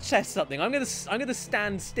 I'm gonna test something. I'm gonna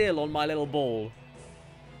stand still on my little ball.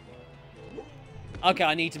 Okay,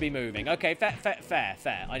 I need to be moving. Okay, fair.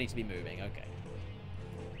 I need to be moving. Okay.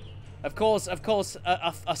 Of course,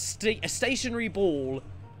 a stationary ball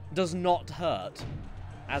does not hurt,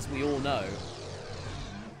 as we all know.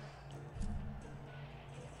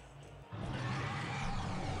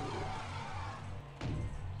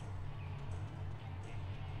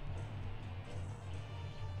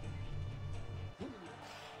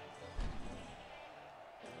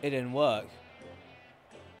 It didn't work.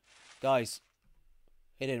 Guys,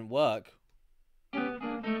 it didn't work.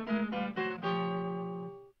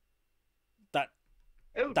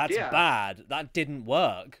 That's bad. That didn't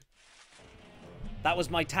work. That was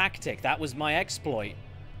my tactic. That was my exploit.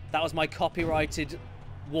 That was my copyrighted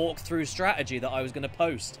walkthrough strategy that I was going to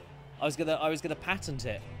post. I was gonna patent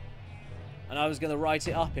it. And I was going to write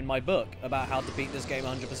it up in my book about how to beat this game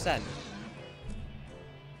 100%.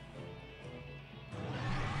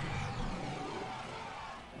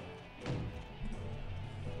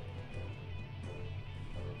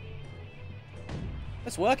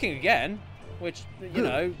 It's working again, which, you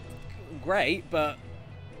know, great, but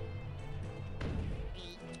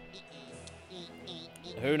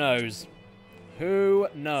who knows? Who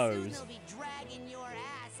knows? Soon they'll be dragging your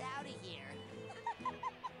ass out of here.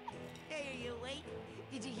 Hey, are you awake?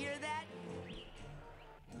 Did you hear that?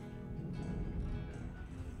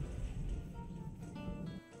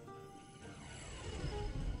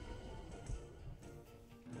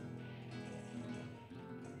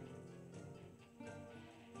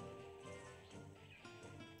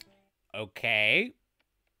 Okay.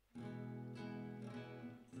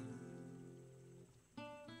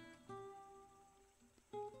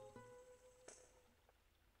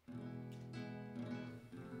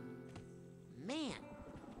 Man,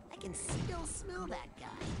 I can still smell that guy.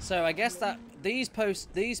 So I guess that these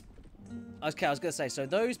okay, I was gonna say, so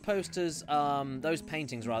those posters, those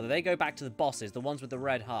paintings rather, they go back to the bosses, the ones with the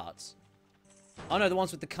red hearts. Oh no, the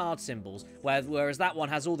ones with the card symbols. Whereas that one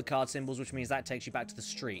has all the card symbols, which means that takes you back to the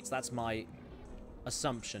streets. That's my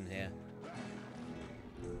assumption here.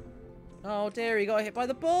 Oh dear, he got hit by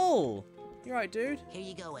the ball. You right, dude? Here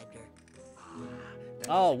you go, Edgar.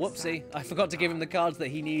 Oh, whoopsie. I forgot to give him the cards that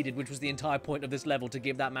he needed, which was the entire point of this level, to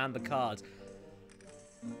give that man the cards.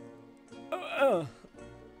 I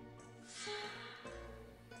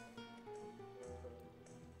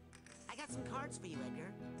got some cards for you,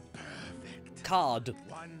 Edgar. Perfect. Card.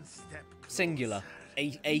 One step Singular.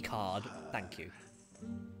 A card. Thank you.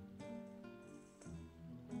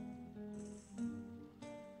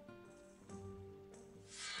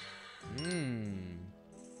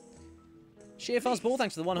 Sheer Fuzzball,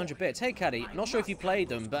 thanks for the 100 bits. Hey, Caddy, I'm not sure if you played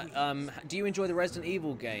them, but do you enjoy the Resident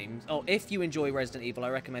Evil games? Oh, if you enjoy Resident Evil, I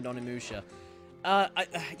recommend Onimusha.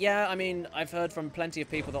 Yeah, I mean, I've heard from plenty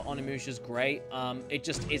of people that Onimusha's great. It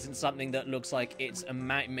just isn't something that looks like it's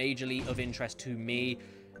majorly of interest to me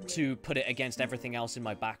to put it against everything else in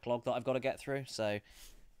my backlog that I've got to get through, so...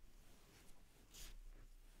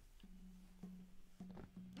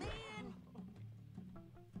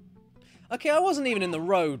 Okay, I wasn't even in the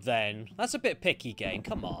road then. That's a bit picky, game.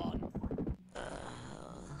 Come on.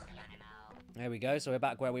 There we go. So we're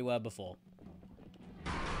back where we were before.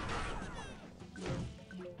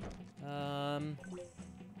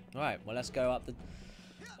 Alright, well, let's go up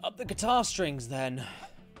the guitar strings then.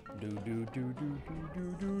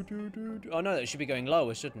 Oh no, that should be going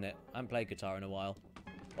lower, shouldn't it? I haven't played guitar in a while.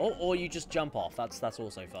 Or you just jump off. That's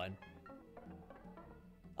also fine.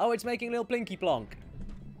 Oh, it's making a little plinky plonk.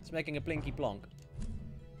 It's making a plinky plonk.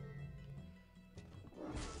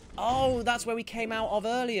 Oh, that's where we came out of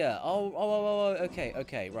earlier. Oh,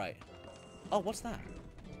 okay, right. Oh, what's that?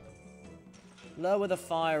 Lower the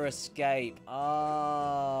fire escape.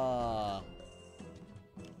 Ah.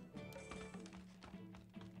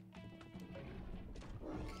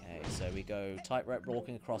 Okay, so we go tightrope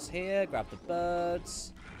walking across here, grab the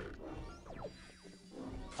birds.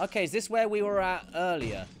 Okay, is this where we were at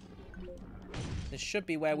earlier? This should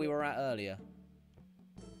be where we were at earlier.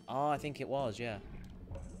 Oh, I think it was, yeah.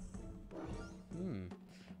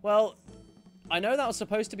 Well, I know that was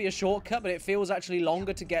supposed to be a shortcut, but it feels actually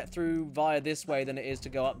longer to get through via this way than it is to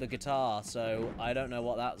go up the guitar, so I don't know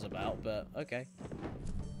what that's about, but okay.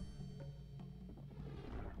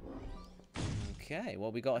 Okay,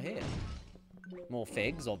 what we got here? More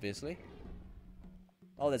figs, obviously.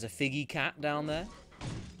 Oh, there's a figgy cat down there.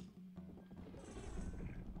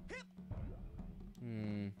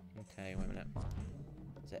 Okay, wait a minute.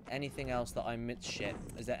 Is there anything else that I missed? Shit.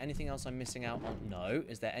 Is there anything else I'm missing out on? No.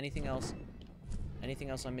 Is there anything else? Anything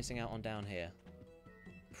else I'm missing out on down here?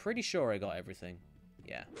 Pretty sure I got everything.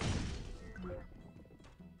 Yeah.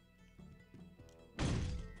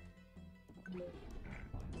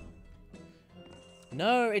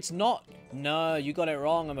 No, it's not. No, you got it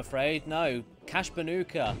wrong, I'm afraid. No. Cash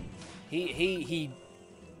Banuka. He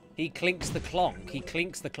clinks the clonk. He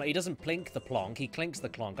clinks the clonk. He doesn't plink the plonk. He clinks the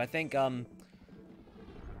clonk. I think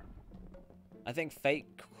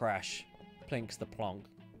Fake Crash plinks the plonk.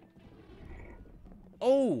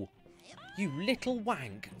 Oh! You little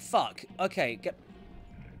wank. Fuck. Okay,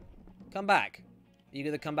 come back. Are you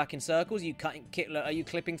gonna come back in circles? Are you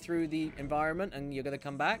clipping through the environment and you're gonna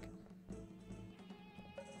come back?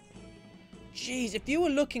 Jeez, if you were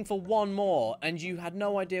looking for one more and you had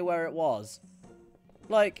no idea where it was,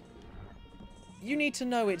 like, you need to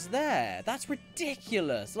know it's there. That's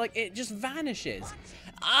ridiculous. Like, it just vanishes.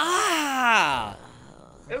 Ah!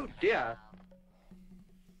 Oh dear.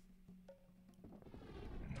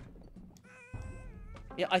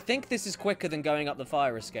 Yeah, I think this is quicker than going up the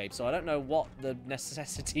fire escape, so I don't know what the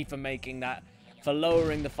necessity for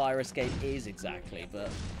lowering the fire escape is exactly, but...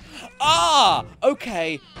 Ah!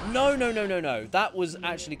 Okay. No. That was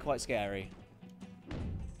actually quite scary.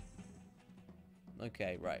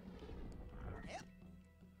 Okay, right.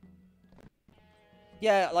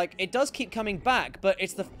 Yeah, like, it does keep coming back, but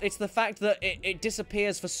it's the fact that it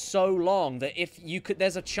disappears for so long that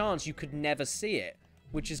there's a chance you could never see it,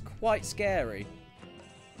 which is quite scary.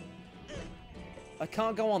 I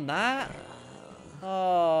can't go on that?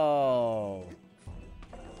 Oh.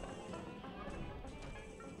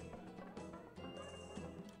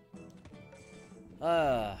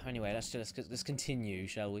 Anyway, let's continue,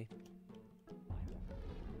 shall we?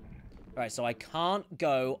 Right, so I can't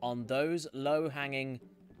go on those low-hanging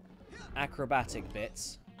acrobatic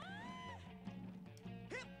bits.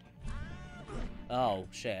 Oh,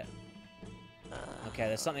 shit. Okay,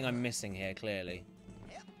 there's something I'm missing here, clearly.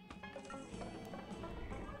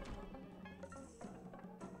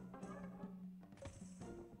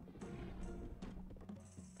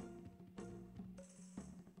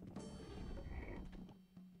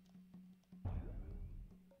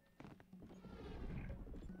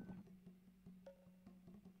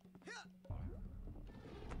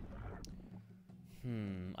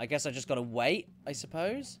 I guess I just gotta wait, I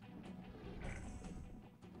suppose.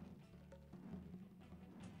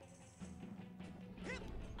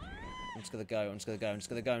 I'm just gonna go, I'm just gonna go, I'm just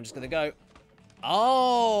gonna go, I'm just gonna go.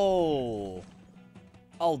 Oh!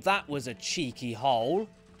 Oh, that was a cheeky hole.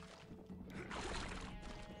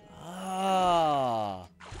 Ah.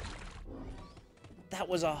 That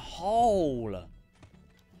was a hole.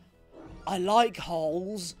 I like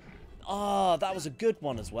holes. Ah, that was a good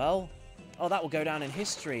one as well. Oh, that will go down in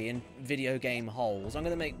history in video game holes. I'm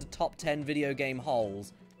going to make the top 10 video game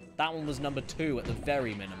holes. That one was number 2 at the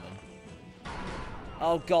very minimum.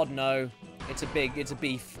 Oh, God, no. It's a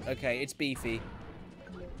beef. Okay, it's beefy.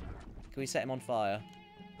 Can we set him on fire?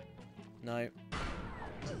 No.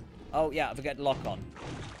 Oh, yeah, I forget lock on.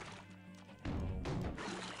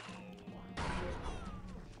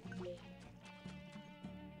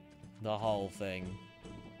 The whole thing.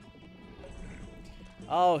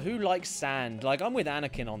 Oh, who likes sand? Like, I'm with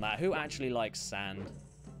Anakin on that. Who actually likes sand?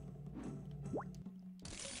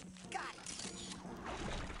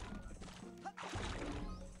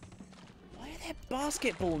 Why are there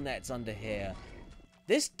basketball nets under here?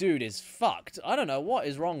 This dude is fucked. I don't know what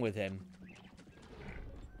is wrong with him.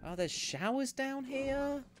 Oh, there's showers down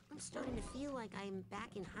here? I'm starting to feel like I'm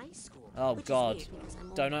back in high school. Oh, God.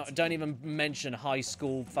 Don't even mention high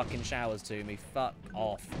school fucking showers to me. Fuck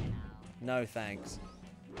off. No, thanks.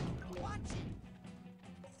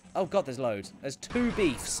 Oh, God, there's loads. There's 2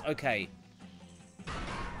 beefs. Okay.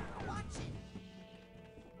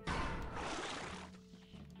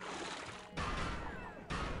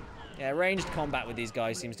 Yeah, ranged combat with these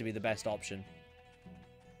guys seems to be the best option.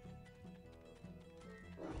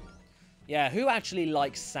 Yeah, who actually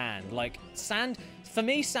likes sand? Like, sand... For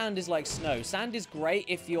me, sand is like snow. Sand is great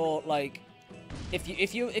if you're, like...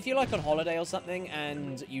 If you're like on holiday or something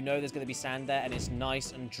and you know there's going to be sand there and it's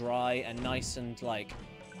nice and dry and nice and, like...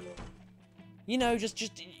 You know, just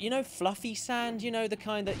you know, fluffy sand, you know, the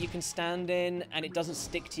kind that you can stand in and it doesn't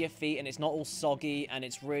stick to your feet and it's not all soggy and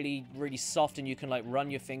it's really, really soft and you can, like, run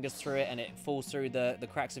your fingers through it and it falls through the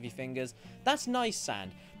cracks of your fingers. That's nice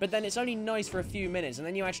sand. But then it's only nice for a few minutes and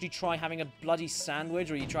then you actually try having a bloody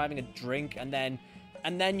sandwich or you try having a drink and then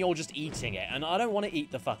you're just eating it. And I don't want to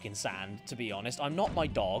eat the fucking sand, to be honest. I'm not my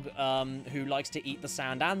dog, who likes to eat the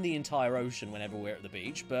sand and the entire ocean whenever we're at the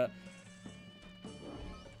beach, but...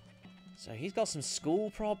 So he's got some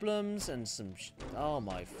school problems and some... Oh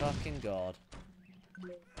my fucking God.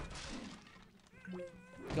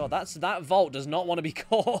 God, that vault does not want to be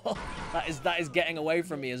caught. that is getting away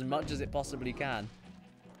from me as much as it possibly can.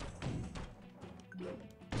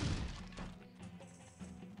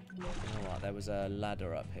 Alright, there was a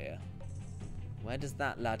ladder up here. Where does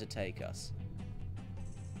that ladder take us?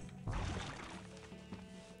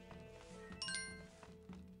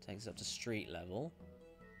 Takes us up to street level.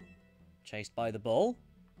 Chased by the bull?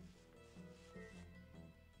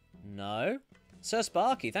 No. Sir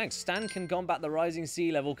Sparky, thanks. Stan can combat the rising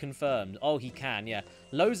sea level confirmed. Oh, he can, yeah.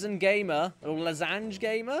 Lozen Gamer, or Lazange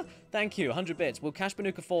Gamer, thank you, 100 bits. Will Cash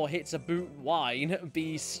Banuka 4 Hits a Boot Wine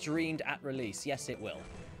be streamed at release? Yes, it will.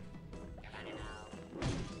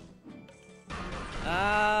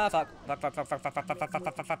 Ah, fuck.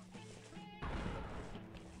 Fuck.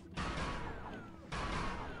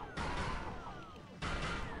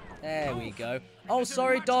 There we go. Oh,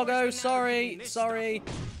 sorry, doggo. Sorry.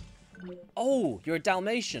 Oh, you're a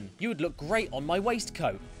Dalmatian. You would look great on my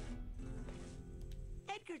waistcoat.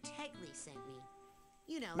 Edgar Tegley sent me.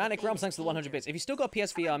 You know, Manic Realms, thanks for the 100 bits. If you still got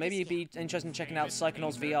PSVR, maybe you'd be interested in checking out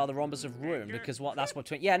Psychonauts VR, The Rhombus of Ruin, because that's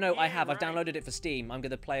what... Yeah, no, I have. I've downloaded it for Steam. I'm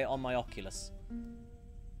going to play it on my Oculus.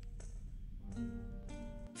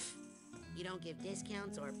 You don't give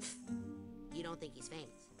discounts or you don't think he's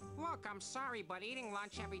famous? Look, I'm sorry, but eating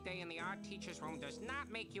lunch every day in the art teacher's room does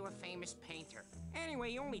not make you a famous painter.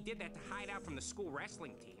 Anyway, you only did that to hide out from the school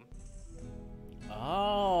wrestling team.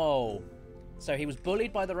 Oh. So he was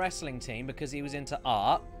bullied by the wrestling team because he was into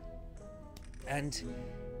art. And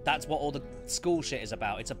that's what all the school shit is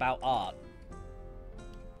about. It's about art.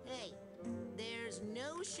 Hey, there's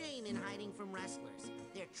no shame in hiding from wrestlers.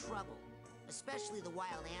 They're trouble. Especially the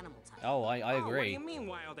wild animal type. Oh, I agree. What do you mean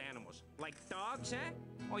wild animals? Like dogs, huh?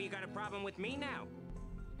 Or you got a problem with me now?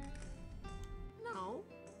 No.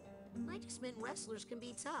 I just meant wrestlers can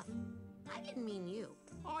be tough. I didn't mean you.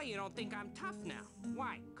 Oh, you don't think I'm tough now?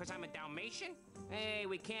 Why? Because I'm a Dalmatian? Hey,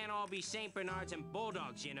 we can't all be St. Bernards and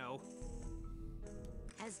Bulldogs, you know.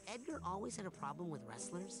 Has Edgar always had a problem with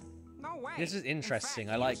wrestlers? No way. This is interesting.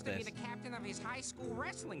 In fact, I like he this. used to be the captain of his high school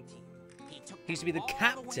wrestling team. He used to be the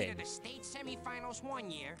captain. All the way to the state semifinals one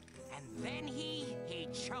year, and then he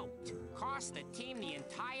choked. Cost the team the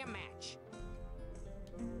entire match.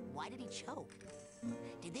 Why did he choke?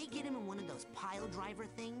 Did they get him in one of those pile driver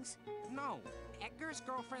things? No. Edgar's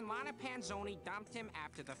girlfriend, Lana Panzoni, dumped him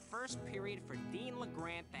after the first period for Dean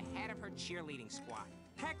LeGrant, the head of her cheerleading squad.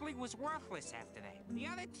 Heckley was worthless after that. The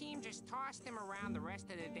other team just tossed him around the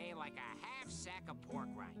rest of the day like a half sack of pork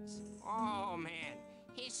rinds. Oh, man.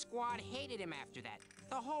 His squad hated him after that.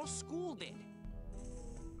 The whole school did.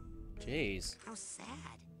 Jeez. How sad.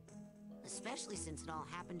 Especially since it all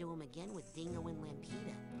happened to him again with Dingo and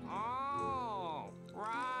Lampita. Oh,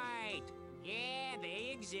 right. Yeah,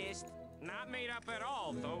 they exist. Not made up at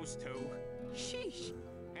all, those two. Sheesh.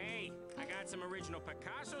 Hey, I got some original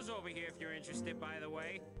Picassos over here if you're interested, by the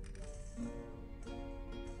way.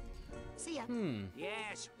 See ya.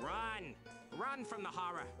 Yes, run. Run from the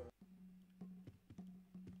horror.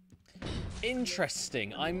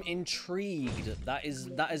 Interesting. I'm intrigued. That is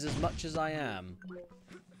as much as I am.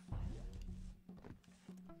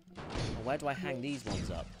 Where do I hang these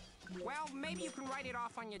ones up? Well, maybe you can write it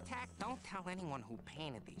off on your tack. Don't tell anyone who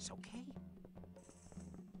painted these, okay?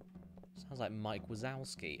 Sounds like Mike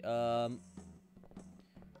Wazowski. Well,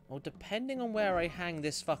 depending on where I hang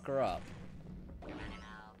this fucker up.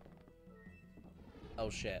 Oh,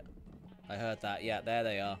 shit. I heard that. Yeah, there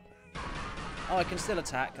they are. Oh, I can still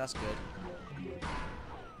attack. That's good.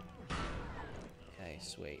 Okay,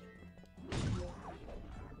 sweet.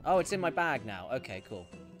 Oh, it's in my bag now. Okay, cool.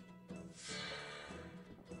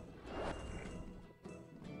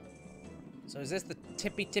 So is this the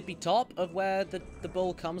tippy top of where the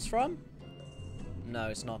ball comes from? No,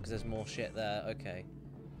 it's not, because there's more shit there. Okay.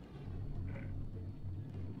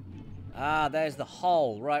 Ah, there's the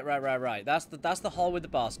hole. Right. That's the hole with the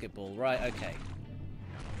basketball. Right, okay.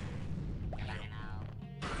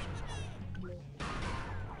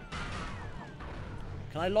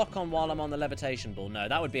 Can I lock on while I'm on the levitation ball? No,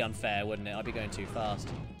 that would be unfair, wouldn't it? I'd be going too fast.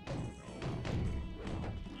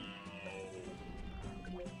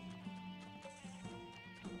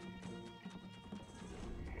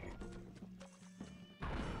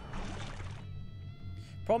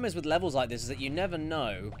 Problem is with levels like this is that you never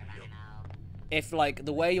know if, like,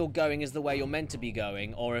 the way you're going is the way you're meant to be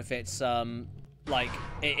going, or if it's like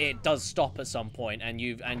it does stop at some point and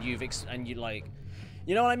you like,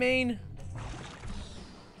 you know what I mean?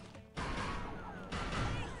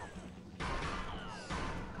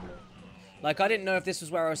 Like, I didn't know if this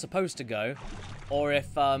was where I was supposed to go, or if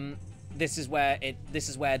this is where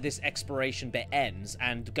this exploration bit ends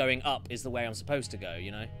and going up is the way I'm supposed to go,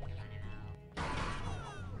 you know?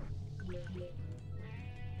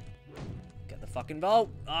 Fucking vault.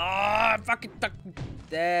 Ah, fucking.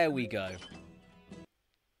 There we go.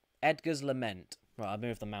 Edgar's Lament. Right, I'll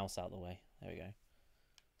move the mouse out of the way. There we go.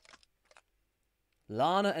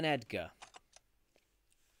 Lana and Edgar.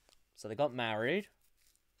 So they got married.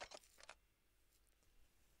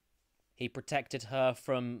 He protected her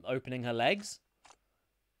from opening her legs.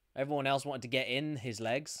 Everyone else wanted to get in his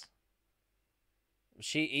legs.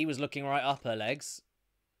 He was looking right up her legs.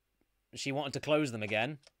 She wanted to close them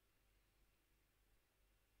again.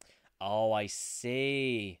 Oh, I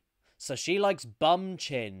see. So she likes bum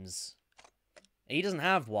chins. He doesn't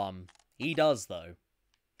have one. He does, though.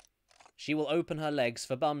 She will open her legs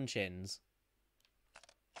for bum chins.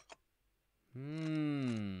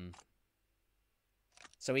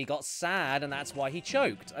 So he got sad, and that's why he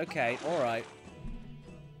choked. Okay, alright.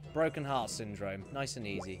 Broken heart syndrome. Nice and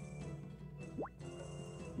easy.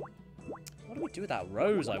 What do we do with that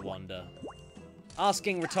rose, I wonder?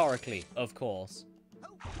 Asking rhetorically, of course.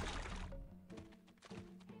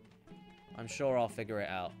 I'm sure I'll figure it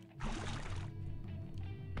out.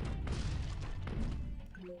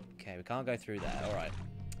 Okay, we can't go through there. Alright.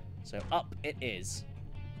 So up it is.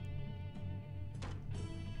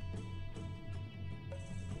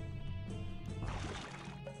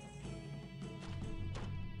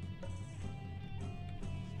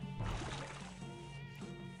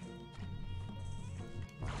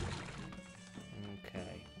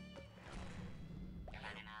 Okay.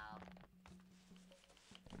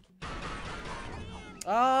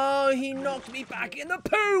 Oh, he knocked me back in the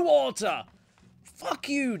poo water! Fuck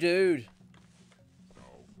you, dude.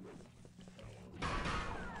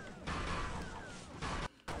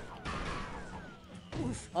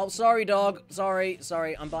 Oh, sorry, dog. Sorry.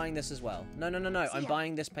 I'm buying this as well. No. I'm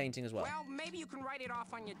buying this painting as well. Well, maybe you can write it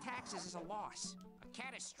off on your taxes as a loss. A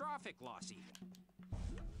catastrophic loss, even.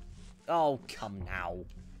 Oh, come now.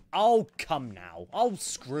 Oh,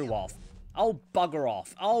 screw off. Oh, bugger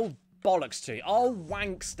off. Oh, bollocks to you. Oh,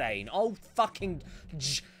 wank stain. Oh, fucking...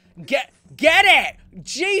 Get it!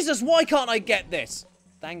 Jesus, why can't I get this?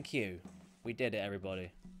 Thank you. We did it,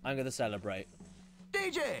 everybody. I'm going to celebrate.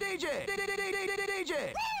 DJ! DJ!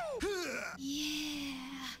 DJ! Yeah.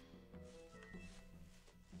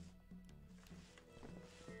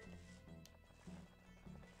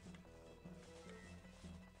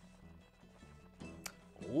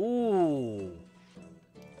 Ooh.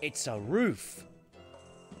 It's a roof.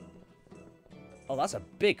 Oh, that's a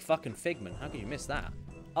big fucking figment. How can you miss that?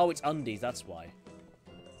 Oh, it's undies, that's why.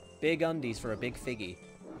 Big undies for a big figgy.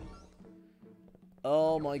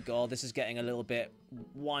 Oh my god, this is getting a little bit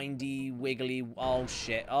windy, wiggly. Oh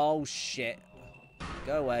shit, oh shit.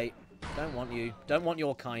 Go away. Don't want you. Don't want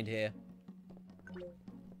your kind here.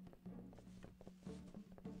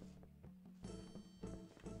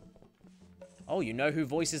 Oh, you know who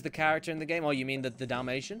voices the character in the game? Oh, you mean the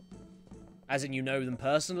Dalmatian? As in you know them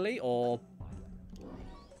personally, or...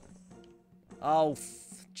 Oh,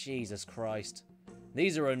 Jesus Christ.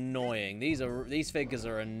 These are annoying. These figures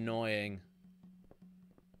are annoying.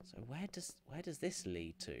 So where does this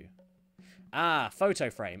lead to? Ah, photo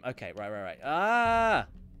frame. Okay, right. Ah!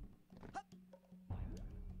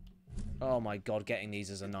 Oh my god, getting these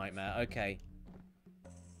is a nightmare. Okay.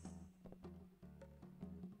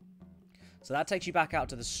 So that takes you back out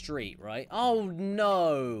to the street, right? Oh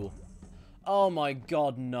no! Oh my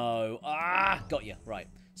god, no. Ah! Got you. Right.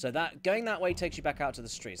 So that going that way takes you back out to the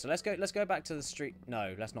street. So let's go back to the street.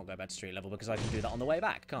 No, let's not go back to street level because I can do that on the way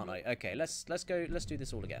back, can't I? Okay, let's do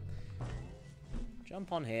this all again.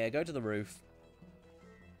 Jump on here, go to the roof.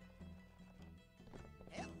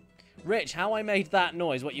 Rich, how I made that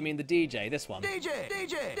noise? What, you mean the DJ? This one? DJ!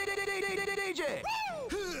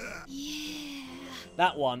 Yeah.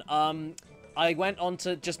 That one. I went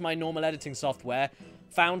onto just my normal editing software,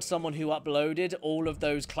 found someone who uploaded all of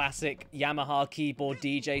those classic Yamaha keyboard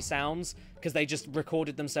DJ sounds, because they just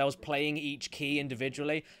recorded themselves playing each key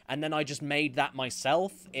individually, and then I just made that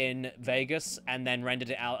myself in Vegas, and then rendered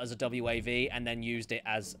it out as a WAV, and then used it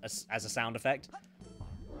as a sound effect.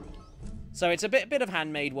 So it's a bit of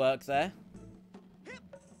handmade work there.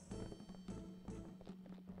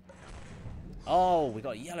 Oh, we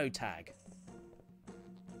got a yellow tag.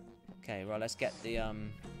 Okay, right, let's get the,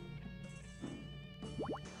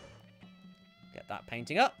 get that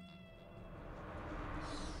painting up.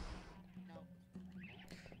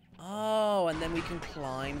 Oh, and then we can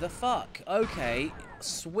climb the fuck. Okay,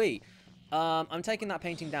 sweet. I'm taking that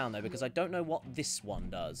painting down, though, because I don't know what this one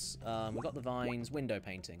does. We've got the vines, window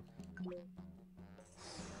painting.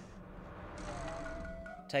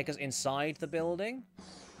 Take us inside the building.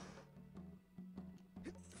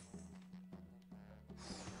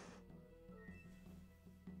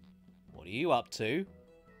 What are you up to?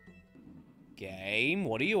 Game,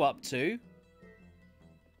 what are you up to?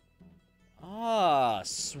 Ah,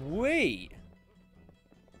 sweet.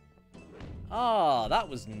 Ah, that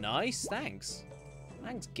was nice. Thanks.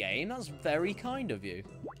 Thanks, game. That's very kind of you.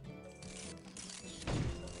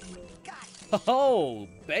 Oh,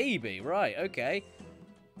 baby. Right, okay.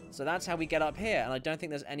 So that's how we get up here. And I don't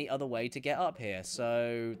think there's any other way to get up here.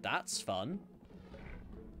 So that's fun.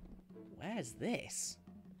 Where's this?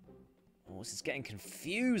 Oh, this is getting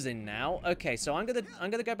confusing now. Okay, so I'm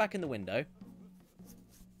gonna go back in the window.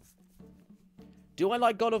 Do I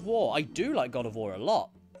like God of War? I do like God of War a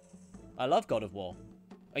lot. I love God of War.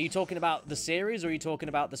 Are you talking about the series, or are you talking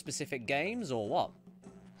about the specific games, or what?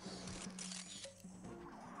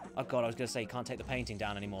 Oh god, I was gonna say you can't take the painting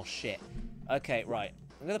down anymore. Shit. Okay, right.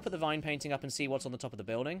 I'm gonna put the vine painting up and see what's on the top of the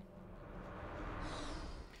building.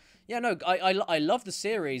 Yeah, no, I love the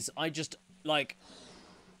series. I just, like...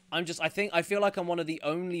 I feel like I'm one of the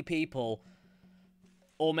only people,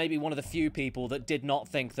 or maybe one of the few people, that did not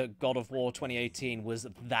think that God of War 2018 was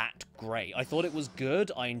that great. I thought it was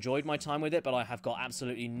good, I enjoyed my time with it, but I have got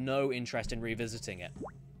absolutely no interest in revisiting it.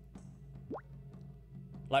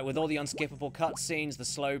 Like, with all the unskippable cutscenes, the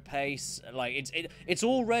slow pace, like, it's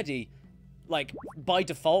already, like, by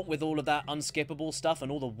default, with all of that unskippable stuff,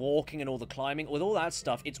 and all the walking and all the climbing, with all that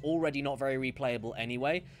stuff, it's already not very replayable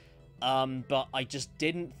anyway. But I just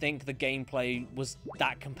didn't think the gameplay was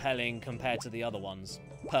that compelling compared to the other ones,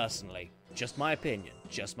 personally. Just my opinion.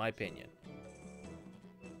 Just my opinion.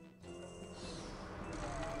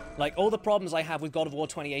 Like, all the problems I have with God of War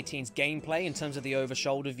 2018's gameplay, in terms of the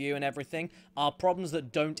over-shoulder view and everything, are problems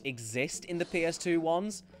that don't exist in the PS2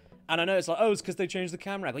 ones. And I know it's like, oh, it's because they changed the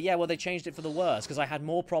camera angle. Yeah, well, they changed it for the worse, because I had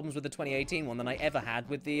more problems with the 2018 one than I ever had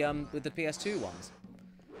with the PS2 ones.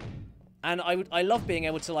 And I love being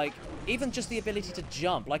able to, like, even just the ability to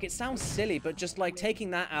jump. Like, it sounds silly, but just, like,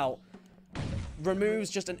 taking that out removes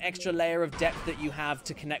just an extra layer of depth that you have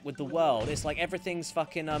to connect with the world. It's like everything's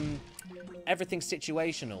fucking, everything's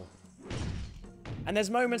situational. And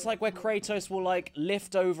there's moments like where Kratos will like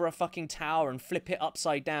lift over a fucking tower and flip it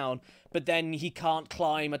upside down, but then he can't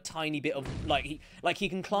climb a tiny bit of he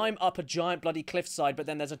can climb up a giant bloody cliffside, but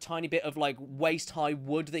then there's a tiny bit of like waist-high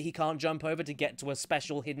wood that he can't jump over to get to a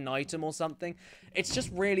special hidden item or something. It's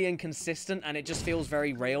just really inconsistent, and it just feels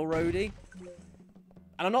very railroady.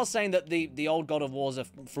 And I'm not saying that the old God of Wars are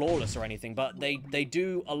flawless or anything, but they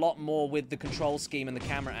do a lot more with the control scheme and the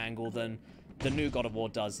camera angle than the new God of War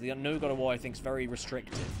does. The new God of War, I think, is very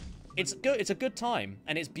restrictive. It's good. It's a good time,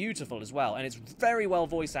 and it's beautiful as well, and it's very well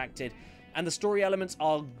voice acted, and the story elements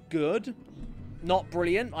are good. Not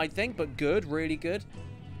brilliant, I think, but good, really good.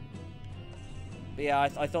 But yeah,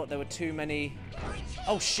 I thought there were too many...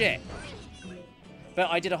 Oh, shit!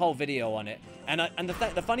 But I did a whole video on it. And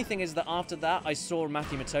the funny thing is that after that, I saw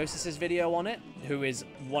Matthew Matosis' video on it, who is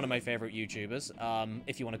one of my favorite YouTubers,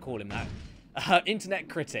 if you want to call him that. Internet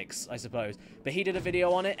critics, I suppose. But he did a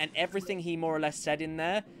video on it, and everything he more or less said in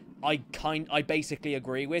there, I basically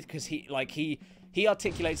agree with, because he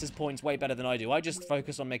articulates his points way better than I do. I just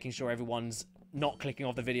focus on making sure everyone's not clicking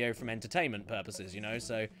off the video from entertainment purposes, you know,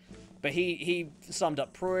 so... But he summed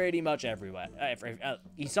up pretty much everywhere.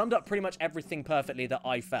 He summed up pretty much everything perfectly that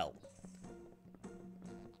I felt.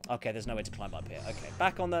 Okay, there's no way to climb up here. Okay,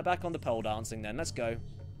 back on the pole dancing then. Let's go.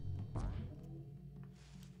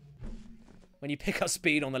 When you pick up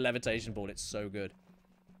speed on the levitation board, it's so good.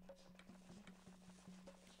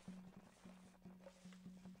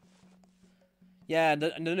 Yeah,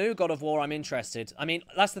 the new God of War, I'm interested. I mean,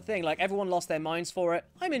 that's the thing. Like, everyone lost their minds for it.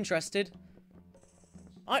 I'm interested.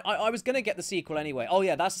 I was going to get the sequel anyway. Oh,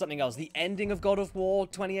 yeah, that's something else. The ending of God of War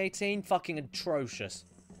 2018, fucking atrocious.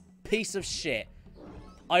 Piece of shit.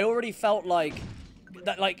 I already felt like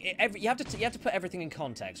that. Like you have to put everything in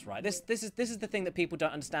context, right? This is the thing that people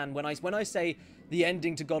don't understand. When I say the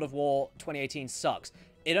ending to God of War 2018 sucks,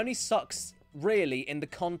 it only sucks really in the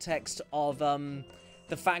context of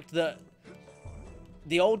the fact that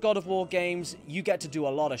the old God of War games, you get to do a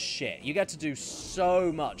lot of shit. You get to do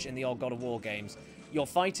so much in the old God of War games. You're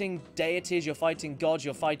fighting deities, you're fighting gods,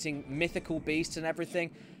 you're fighting mythical beasts and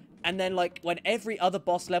everything. And then, like, when every other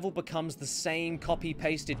boss level becomes the same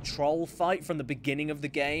copy-pasted troll fight from the beginning of the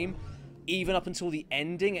game, even up until the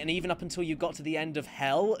ending, and even up until you got to the end of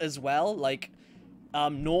Hell as well, like,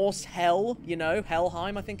 Norse Hell, you know,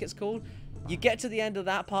 Helheim, I think it's called. You get to the end of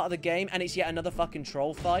that part of the game, and it's yet another fucking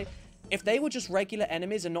troll fight. If they were just regular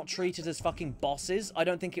enemies and not treated as fucking bosses, I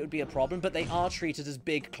don't think it would be a problem, but they are treated as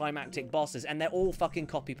big climactic bosses, and they're all fucking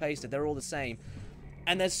copy-pasted. They're all the same.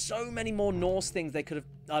 And there's so many more Norse things they could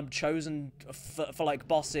have chosen for like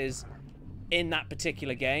bosses in that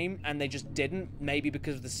particular game, and they just didn't. Maybe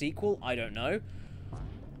because of the sequel, I don't know.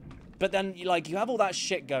 But then, like, you have all that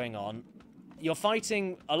shit going on. You're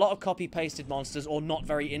fighting a lot of copy-pasted monsters or not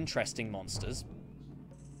very interesting monsters.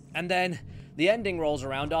 And then the ending rolls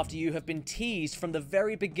around after you have been teased from the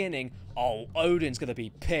very beginning. Oh, Odin's gonna be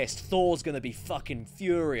pissed. Thor's gonna be fucking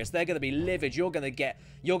furious. They're gonna be livid. You're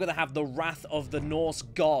gonna have the wrath of the Norse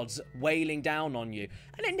gods wailing down on you.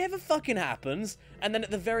 And it never fucking happens. And then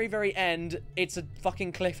at the very, very end, it's a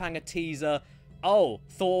fucking cliffhanger teaser. Oh,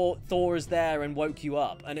 Thor is there and woke you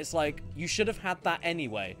up. And it's like, you should have had that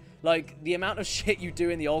anyway. Like, the amount of shit you do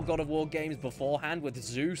in the old God of War games beforehand with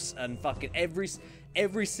Zeus and fucking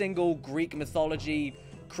every single Greek mythology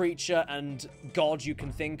creature and god you can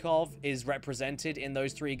think of is represented in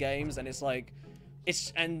those 3 games, and it's like,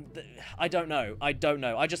 I don't know. I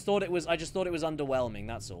just thought it was underwhelming,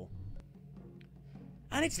 that's all.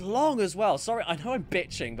 And it's long as well. Sorry, I know I'm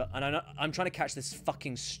bitching, but I'm trying to catch this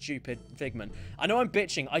fucking stupid Figment. I know I'm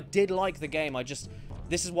bitching. I did like the game.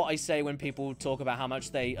 This is what I say when people talk about how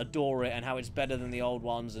much they adore it and how it's better than the old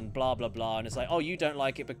ones and blah, blah, blah. And it's like, oh, you don't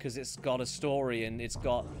like it because it's got a story and it's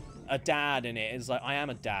got a dad in it. It's like, I am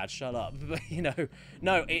a dad, shut up. But, you know,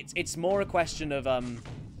 no, it's more a question of,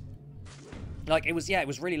 like, it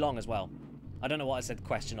was really long as well. I don't know what I said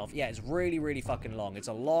question of. Yeah, it's really, really fucking long. It's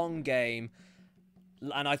a long game.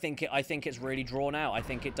 And I think it's really drawn out. I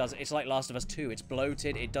think it's like Last of Us 2. It's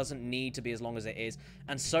bloated. It doesn't need to be as long as it is.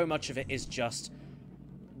 And so much of it is just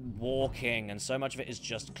walking, and so much of it is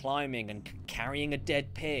just climbing and carrying a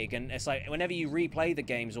dead pig. And it's like, whenever you replay the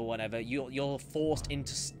games or whatever, you're forced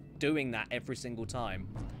into doing that every single time.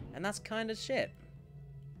 And that's kind of shit.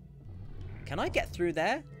 Can I get through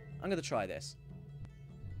there? I'm going to try this.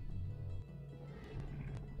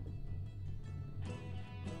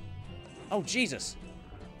 Oh, Jesus.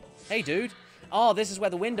 Hey, dude. Oh, this is where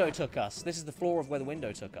the window took us. This is the floor of where the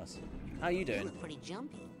window took us. How you doing? You look pretty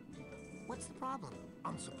jumpy. What's the problem?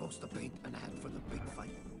 I'm supposed to paint an ad for the big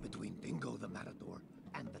fight between Dingo the Matador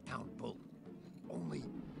and the town bull. Only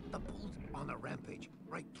the bull's on a rampage,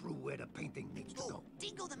 right through where the painting needs to go.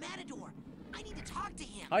 Dingo the Matador. I need to talk to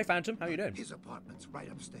him. Hi, Phantom. How you doing? His apartment's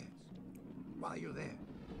right upstairs. While you're there,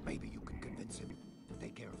 maybe you can convince him to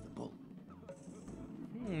take care of the bull.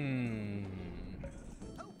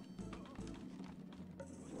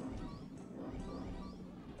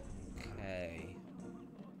 Okay.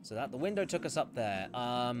 So that the window took us up there.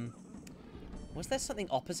 Was there something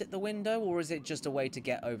opposite the window, or is it just a way to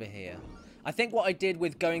get over here? I think what I did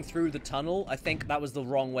with going through the tunnel, I think that was the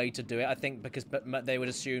wrong way to do it. I think because they would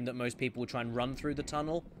assume that most people would try and run through the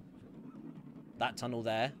tunnel. That tunnel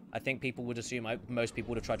there. I think people would assume most people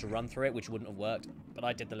would have tried to run through it, which wouldn't have worked. But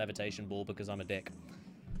I did the levitation ball because I'm a dick.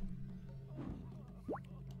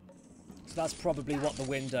 So that's probably what the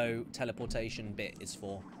window teleportation bit is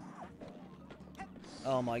for.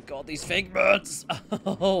 Oh my god, these figments!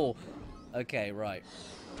 Oh! Okay, right.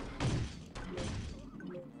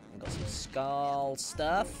 Got some skull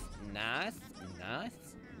stuff. Nice.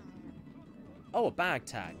 Nice. Oh, a bag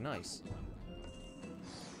tag. Nice.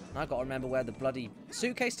 Now I've got to remember where the bloody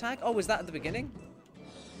suitcase tag... Oh, was that at the beginning?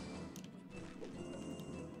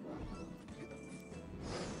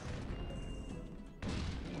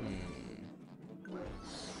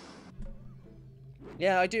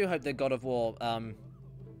 Yeah, I do hope that God of War...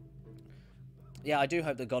 Yeah, I do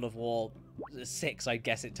hope that God of War 6, I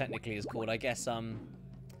guess it technically is called. I guess,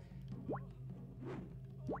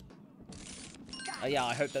 yeah,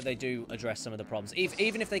 I hope that they do address some of the problems.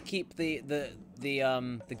 Even if they keep the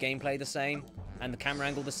gameplay the same and the camera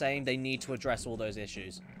angle the same, they need to address all those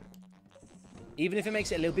issues. Even if it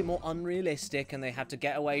makes it a little bit more unrealistic and they have to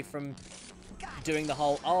get away from doing the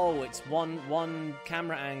whole, oh, it's one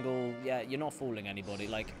camera angle. Yeah, you're not fooling anybody.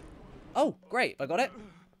 Like, oh, great, I got it.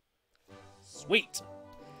 Sweet.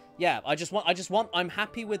 Yeah, I'm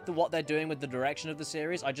happy with what they're doing with the direction of the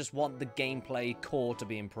series. I just want the gameplay core to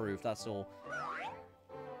be improved. That's all.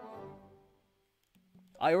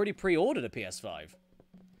 I already pre-ordered a PS5.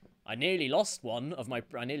 I nearly lost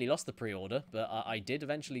I nearly lost the pre-order, but I did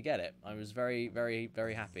eventually get it. I was very, very,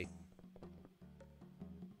 very happy.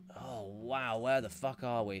 Oh, wow, where the fuck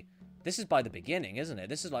are we? This is by the beginning, isn't it?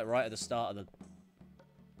 This is like right at the start of the...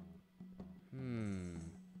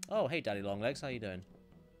 Oh, hey, Daddy Longlegs, how you doing?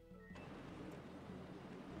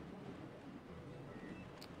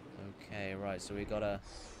 Okay, right, so we gotta...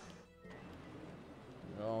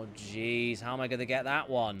 Oh, jeez, how am I gonna get that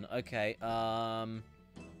one? Okay, okay,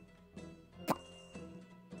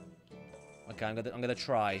 I'm gonna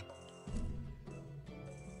try.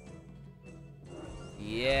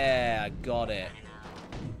 Yeah, I got it.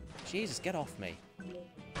 Jesus, get off me.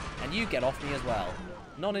 And you get off me as well.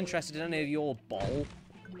 Not interested in any of your ball.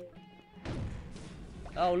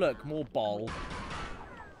 Oh, look, more ball.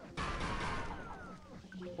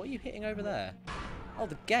 What are you hitting over there? Oh,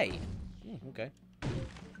 the gate. Okay.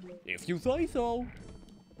 If you say so.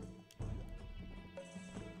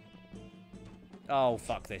 Oh,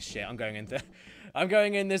 fuck this shit. I'm going in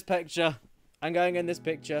this picture. I'm going in this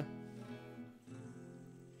picture.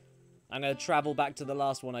 I'm going to travel back to the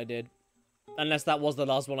last one I did. Unless that was the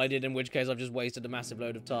last one I did, in which case I've just wasted a massive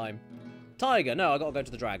load of time. Tiger. No, I got to go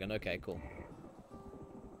to the dragon. Okay, cool.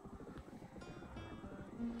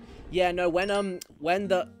 Yeah, no, when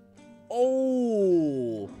the...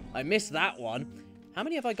 Oh! I missed that one. How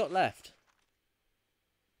many have I got left?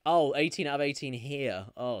 Oh, 18 out of 18 here.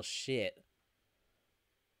 Oh, shit.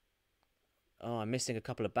 Oh, I'm missing a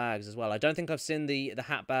couple of bags as well. I don't think I've seen the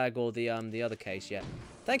hat bag or the other case yet.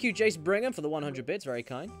 Thank you, Jace Brigham, for the 100 bits. Very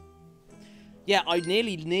kind. Yeah, I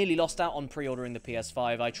nearly lost out on pre-ordering the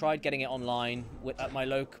PS5. I tried getting it online at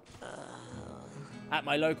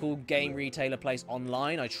my local game retailer place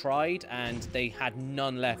online. I tried, and they had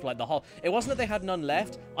none left. Like, it wasn't that they had none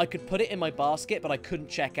left. I could put it in my basket, but I couldn't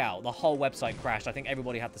check out. The whole website crashed. I think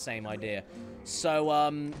everybody had the same idea. So,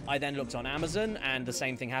 I then looked on Amazon, and the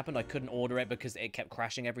same thing happened. I couldn't order it because it kept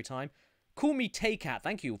crashing every time. Call me Tay-Cat.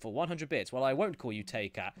 Thank you for 100 bits. Well, I won't call you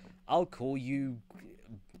Tay-Cat. I'll call you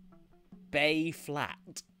Bay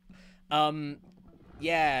Flat.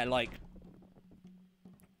 Yeah, like...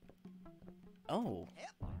 Oh.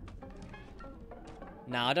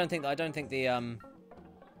 Nah, I don't think the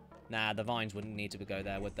nah, the vines wouldn't need to go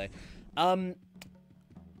there, would they?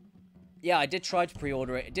 Yeah, I did try to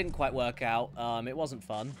pre-order it. It didn't quite work out. It wasn't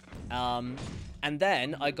fun. And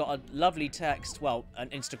then I got a lovely text, well, an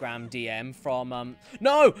Instagram DM from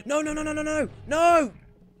No!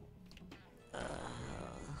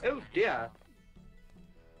 Oh dear.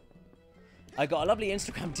 I got a lovely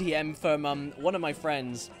Instagram DM from one of my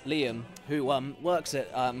friends, Liam, who works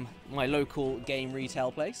at my local game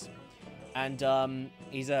retail place, and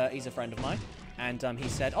he's a friend of mine. and he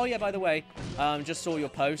said, "Oh yeah, by the way, just saw your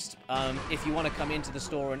post. If you want to come into the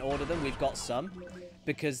store and order them, we've got some."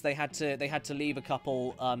 Because they had to leave a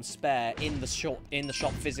couple spare in the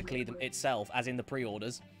shop physically itself, as in the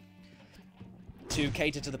pre-orders, to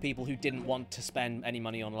cater to the people who didn't want to spend any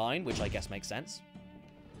money online, which I guess makes sense.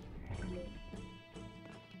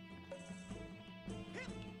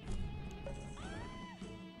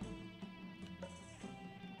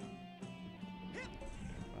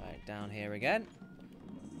 Right, down here again.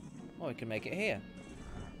 Oh, we can make it here.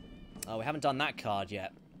 Oh, we haven't done that card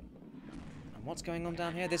yet. What's going on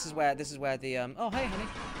down here? This is where the oh hey honey.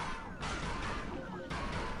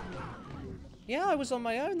 Yeah, I was on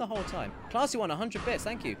my own the whole time. Classy one, 100 bits,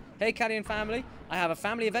 thank you. Hey Caddy and family. I have a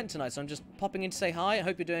family event tonight, so I'm just popping in to say hi. I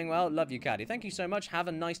hope you're doing well. Love you, Caddy. Thank you so much. Have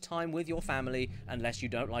a nice time with your family, unless you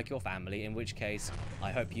don't like your family, in which case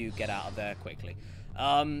I hope you get out of there quickly.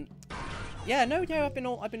 Yeah, no, I've been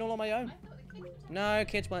all on my own. No,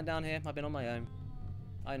 kids weren't down here. I've been on my own.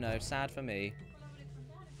 I know, sad for me.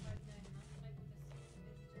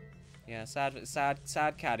 Yeah,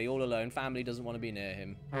 sad Caddy, all alone. Family doesn't want to be near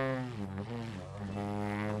him.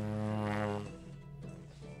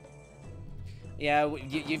 Yeah,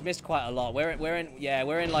 you've missed quite a lot. We're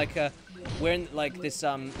in like this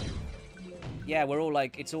yeah, we're all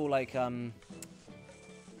like, it's all like I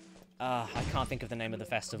can't think of the name of the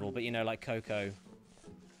festival, but you know, like Coco.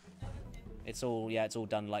 It's all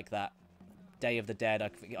done like that. Day of the Dead.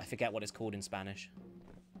 I forget what it's called in Spanish.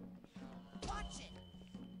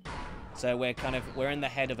 So we're in the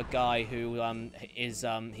head of a guy who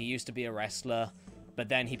he used to be a wrestler, but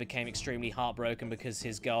then he became extremely heartbroken because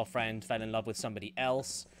his girlfriend fell in love with somebody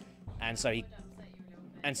else, and so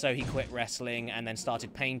he quit wrestling and then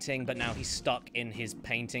started painting, but now he's stuck in his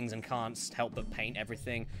paintings and can't help but paint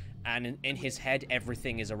everything, and in his head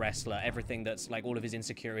everything is a wrestler, everything that's like all of his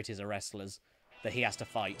insecurities are wrestlers that he has to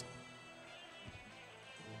fight.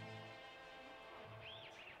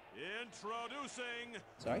 Introducing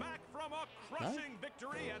Sorry? back from a crushing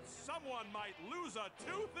victory, and someone might lose a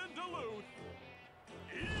tooth in Duluth.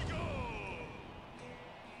 Eagle.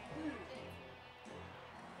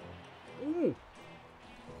 Ooh.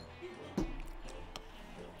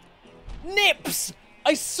 Nips!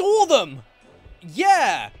 I saw them!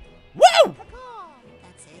 Yeah! Woo!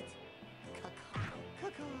 That's it.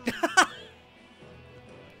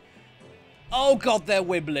 Oh god, they're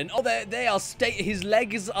wibbling. Oh, they are his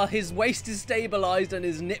legs are, his waist is stabilized and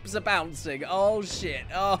his nips are bouncing. Oh shit.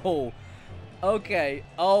 Oh. Okay.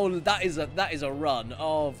 Oh, that is a run.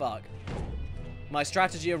 Oh fuck. My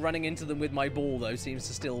strategy of running into them with my ball though seems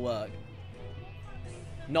to still work.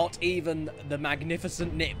 Not even the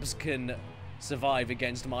magnificent nips can survive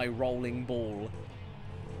against my rolling ball.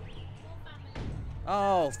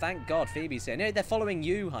 Oh, thank God Phoebe's here. No, they're following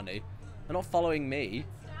you, honey. They're not following me.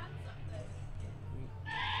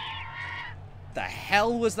 The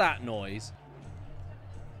hell was that noise?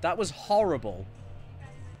 That was horrible.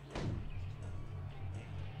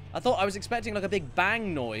 I was expecting like a big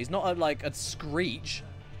bang noise, not like a screech.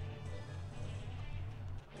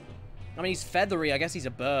 I mean, he's feathery. I guess he's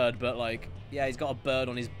a bird, but like, yeah, he's got a bird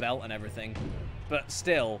on his belt and everything. But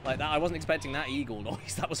still, like that, I wasn't expecting that eagle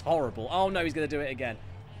noise. That was horrible. Oh no, he's gonna do it again.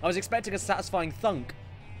 I was expecting a satisfying thunk,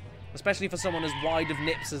 especially for someone as wide of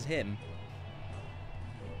nips as him.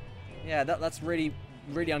 Yeah, that's really,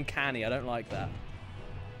 really uncanny. I don't like that.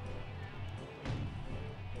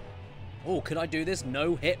 Oh, could I do this?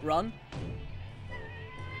 No hit run?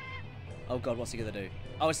 Oh god, what's he gonna do?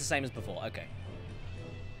 Oh, it's the same as before. Okay.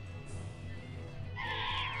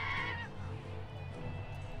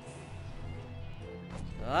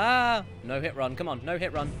 Ah! No hit run. Come on, no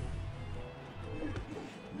hit run.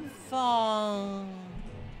 Fun.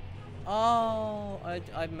 Oh,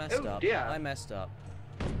 I messed up. Dear. I messed up.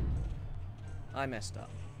 I messed up.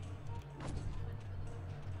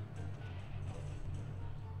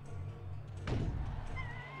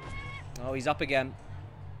 Oh, he's up again.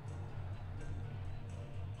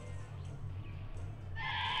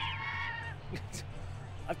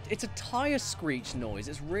 It's a tire screech noise.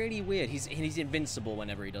 It's really weird. He's invincible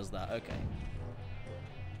whenever he does that. Okay.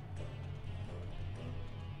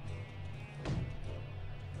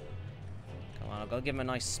 Come on, I've got to give him a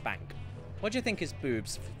nice spank. What do you think his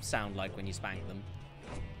boobs sound like when you spank them?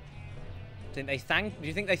 Do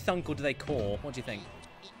you think they thunk or do they caw? What do you think?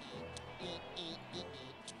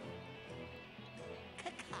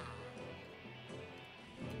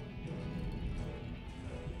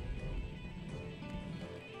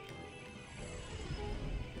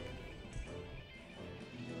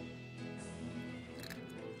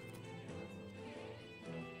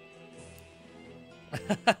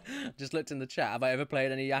 just looked in the chat. Have I ever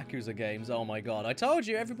played any Yakuza games? Oh my god. I told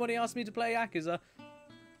you, everybody asked me to play Yakuza.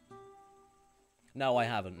 No, I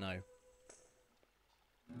haven't, no.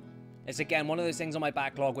 It's again one of those things on my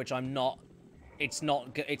backlog which I'm not... It's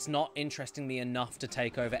not interesting me enough to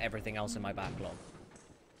take over everything else in my backlog.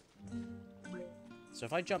 So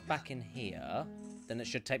if I jump back in here, then it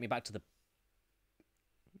should take me back to the...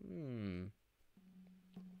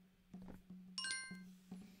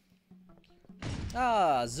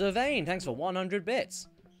 Ah, Zervain, thanks for 100 bits.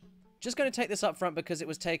 Just going to take this up front because it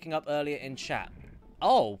was taken up earlier in chat.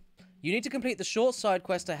 Oh, you need to complete the short side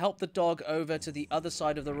quest to help the dog over to the other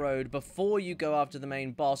side of the road before you go after the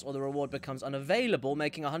main boss, or the reward becomes unavailable,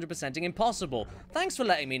 making 100%ing impossible. Thanks for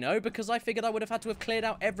letting me know, because I figured I would have had to have cleared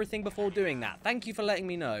out everything before doing that. Thank you for letting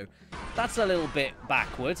me know. That's a little bit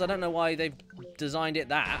backwards. I don't know why they've designed it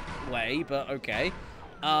that way, but okay.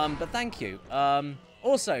 But thank you.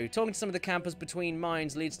 Also, talking to some of the campers between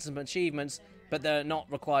mines leads to some achievements, but they're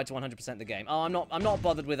not required to 100% the game. Oh, I'm not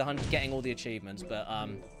bothered with getting all the achievements, but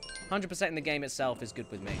 100% in the game itself is good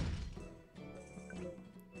with me.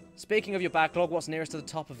 Speaking of your backlog, what's nearest to the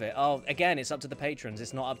top of it? Oh, again, it's up to the patrons.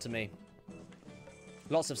 It's not up to me.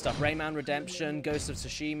 Lots of stuff. Rayman Redemption, Ghost of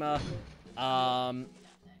Tsushima.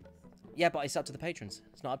 Yeah, but it's up to the patrons.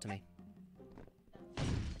 It's not up to me.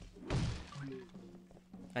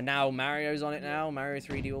 And now Mario's on it now. Mario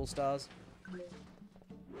 3D All-Stars.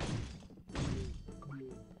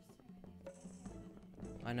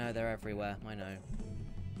 I know, they're everywhere. I know.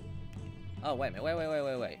 Oh, wait a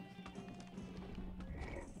minute. Wait.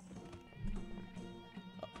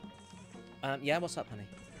 Yeah, what's up, honey?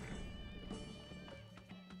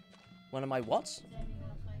 One of my what?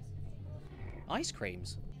 Ice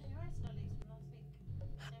creams?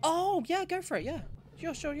 Oh, yeah, go for it, yeah.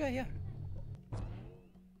 Sure, yeah.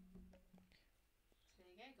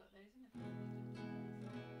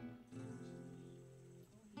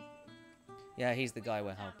 Yeah, he's the guy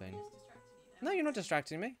we're helping. No, you're not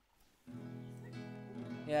distracting me.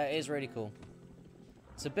 Yeah, it is really cool.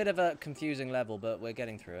 It's a bit of a confusing level, but we're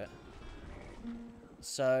getting through it.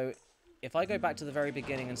 So, if I go back to the very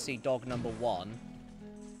beginning and see dog number 1.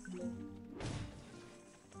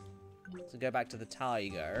 So go back to the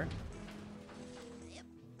tiger.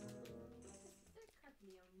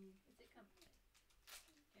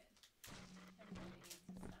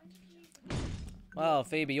 Well,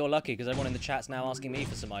 Phoebe, you're lucky because everyone in the chat's now asking me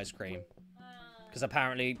for some ice cream. Because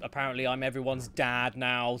apparently I'm everyone's dad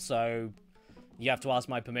now, so you have to ask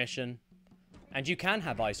my permission. And you can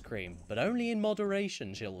have ice cream, but only in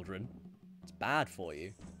moderation, children. It's bad for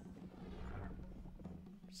you.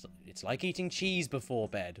 It's like eating cheese before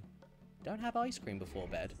bed. Don't have ice cream before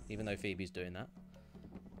bed, even though Phoebe's doing that.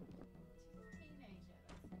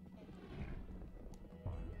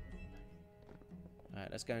 Alright,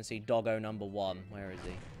 let's go and see doggo number 1. Where is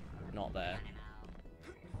he? Not there.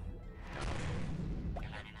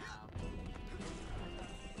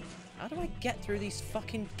 How do I get through these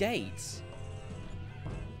fucking gates?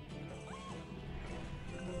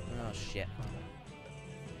 Oh, shit.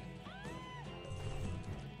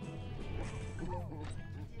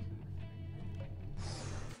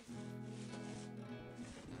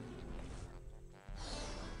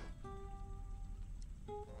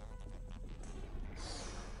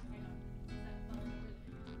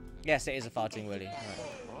 Yes, it is a farting Willy. Right.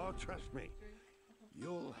 Oh, trust me.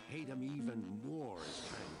 You'll hate him even more as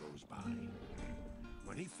time goes by.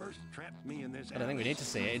 When he first trapped me in this I don't think we need to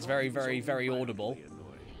see it. It's very, very, very audible.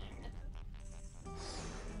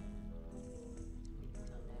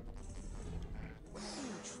 What's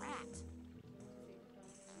being trapped?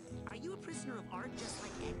 Are you a prisoner of art just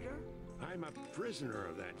like Edgar? I'm a prisoner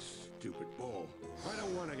of that stupid bull. I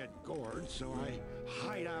don't want to get gored, so I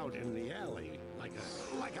hide out in the alley like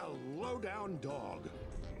a low-down dog.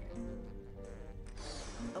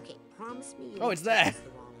 Okay, promise me you Oh, it's there.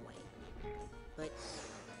 the wrong way. But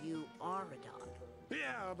you are a dog.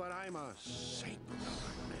 Yeah, but I'm a saint,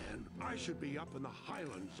 man. I should be up in the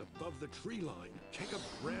highlands above the tree line. Take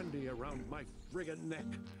a brandy around my friggin' neck.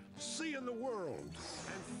 Seeing the world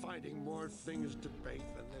and finding more things to bait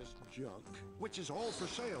than this junk. Which is all for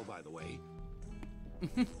sale, by the way.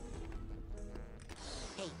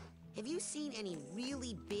 Hey, have you seen any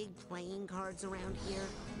really big playing cards around here?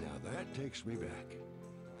 Now that takes me back.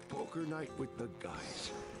 Poker night with the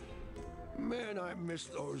guys. Man, I miss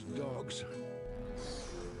those dogs.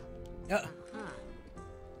 Huh.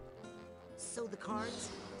 So the cards,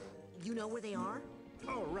 you know where they are?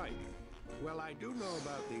 Oh, right. Well, I do know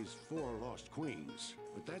about these 4 lost queens,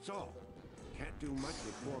 but that's all. Can't do much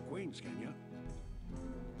with 4 queens, can you?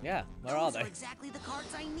 Yeah, where are Those they? are exactly the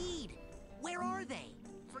cards I need. Where are they?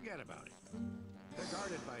 Forget about it. They're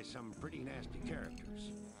guarded by some pretty nasty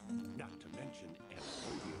characters. Not to mention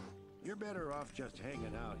Elodio. You're better off just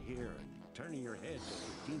hanging out here and turning your head just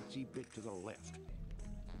a teensy bit to the left.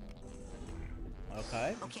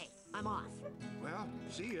 Okay. Okay, I'm off. Well,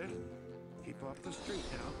 see ya. Keep off the street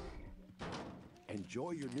now. Enjoy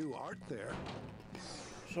your new art there.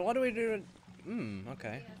 So what do we do?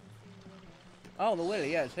 Okay. Oh, the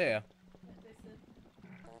Willy, yeah, it's here.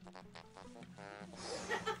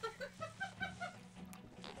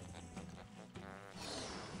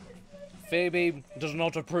 Phoebe does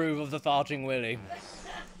not approve of the farting Willy.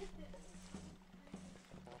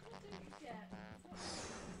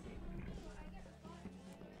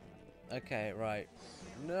 Okay, right.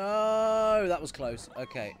 No, that was close.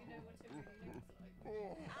 Okay.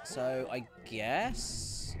 So, I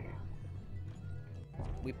guess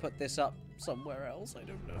we put this up somewhere else. I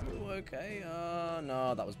don't know. Okay.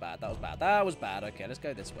 No, that was bad. That was bad. That was bad. Okay, let's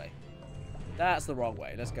go this way. That's the wrong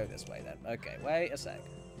way. Let's go this way then. Okay, wait a sec.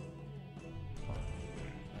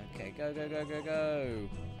 Okay, go, go, go, go, go.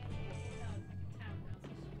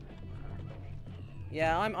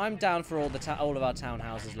 Yeah, I'm down for all of our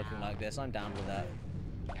townhouses looking like this. I'm down with that.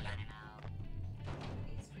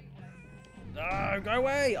 No, go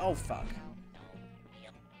away! Oh fuck.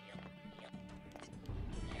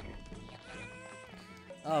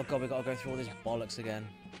 Oh god, we gotta go through all this bollocks again.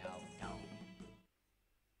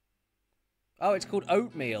 Oh, it's called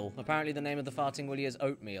Oatmeal. Apparently the name of the farting Willy is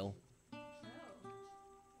Oatmeal.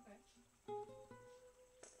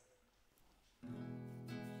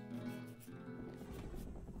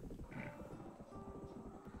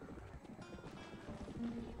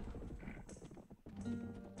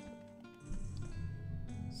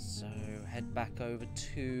 So, head back over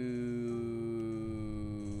to...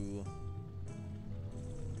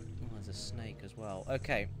 Oh, there's a snake as well.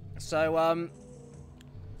 Okay, so,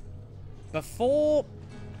 before...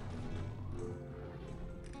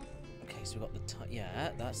 Okay, so we've got the...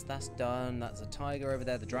 Yeah, that's done. That's a tiger over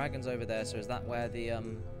there. The dragon's over there. So is that where the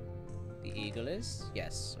eagle is?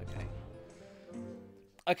 Yes, okay.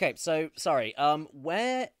 Okay, so, sorry.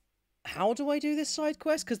 Where... How do I do this side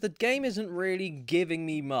quest? Because the game isn't really giving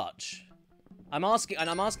me much. I'm asking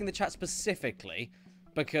the chat specifically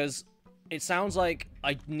because it sounds like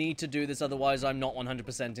I need to do this, otherwise I'm not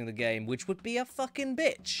 100%ing the game, which would be a fucking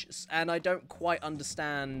bitch. And I don't quite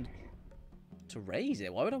understand to raise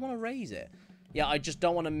it. Why would I want to raise it? Yeah, I just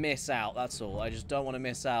don't want to miss out, that's all. I just don't want to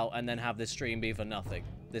miss out and then have this stream be for nothing.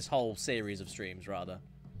 This whole series of streams, rather.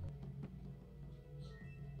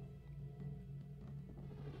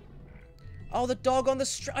 Oh, the dog on the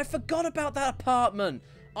street. I forgot about that apartment.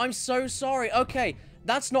 I'm so sorry. Okay,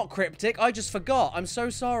 that's not cryptic. I just forgot. I'm so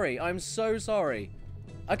sorry. I'm so sorry.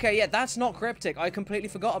 Okay, yeah, that's not cryptic. I completely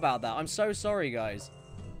forgot about that. I'm so sorry, guys.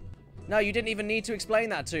 No, you didn't even need to explain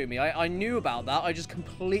that to me. I knew about that. I just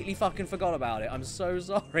completely fucking forgot about it. I'm so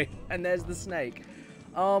sorry. And there's the snake.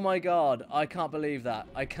 Oh my god. I can't believe that.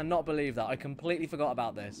 I cannot believe that. I completely forgot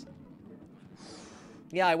about this.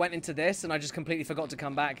 Yeah, I went into this and I just completely forgot to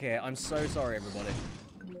come back here. I'm so sorry, everybody.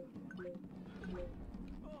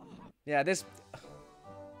 Yeah, this...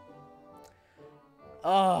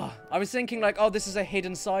 Oh, I was thinking like, oh, this is a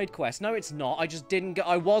hidden side quest. No, it's not. I just didn't go...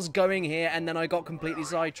 I was going here and then I got completely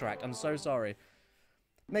sidetracked. I'm so sorry.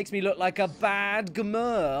 Makes me look like a bad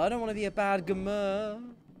gamer. I don't want to be a bad gamer.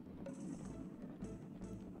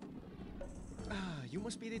 Ah, you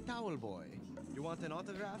must be the towel boy. You want an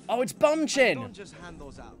autograph? Oh, it's Bunchin! Don't just hand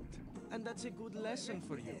those out. And that's a good lesson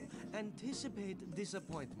for you. Anticipate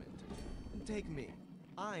disappointment. Take me.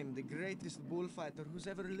 I'm the greatest bullfighter who's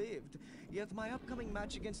ever lived. Yet my upcoming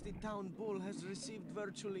match against the town bull has received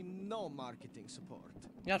virtually no marketing support.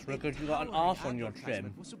 Yes, because you got an arse on your chin.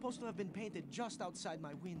 It was supposed to have been painted just outside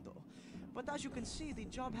my window. But as you can see, the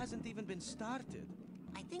job hasn't even been started.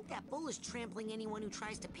 I think that bull is trampling anyone who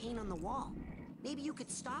tries to paint on the wall. Maybe you could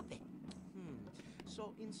stop it.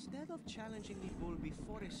 So instead of challenging the bull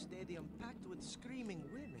before a stadium packed with screaming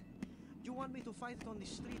women, you want me to fight it on the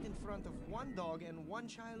street in front of one dog and one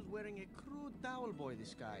child wearing a crude towel boy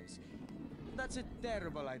disguise? That's a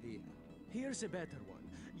terrible idea. Here's a better one.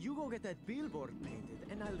 You go get that billboard painted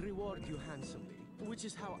and I'll reward you handsomely, which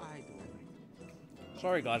is how I do it.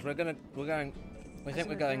 Sorry guys, we think we're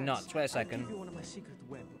going nuts. Wait a second. I'll give you one of my secret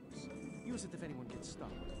weapons. Use it if anyone gets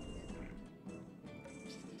stuck.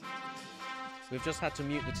 We've just had to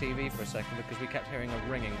mute the TV for a second because we kept hearing a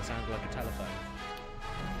ringing that sounded like a telephone.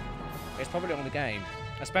 It's probably on the game,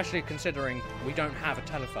 especially considering we don't have a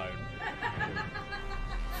telephone.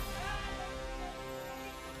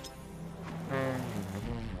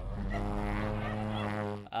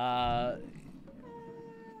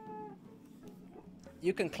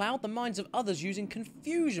 You can cloud the minds of others using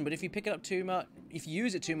confusion, but if you pick it up too much, if you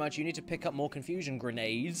use it too much, you need to pick up more confusion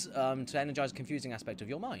grenades to energize the confusing aspect of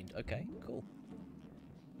your mind. Okay, cool.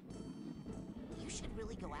 You should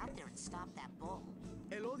really go out there and stop that bull.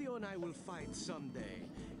 Elodio and I will fight someday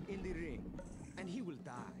in the ring, and he will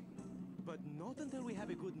die. But not until we have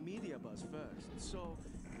a good media buzz first. So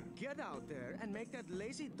get out there and make that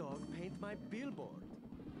lazy dog paint my billboard.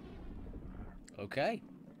 Okay,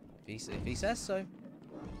 if he says so.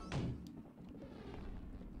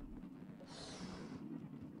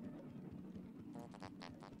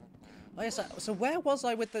 Oh yes, so where was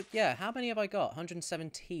I with the... Yeah, how many have I got?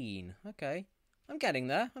 117. Okay. I'm getting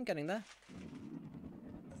there. I'm getting there.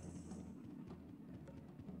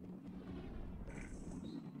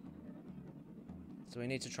 So we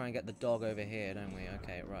need to try and get the dog over here, don't we?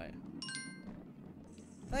 Okay, right.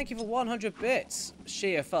 Thank you for 100 bits,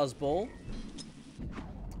 Sheer Fuzzball.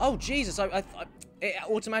 Oh, Jesus. It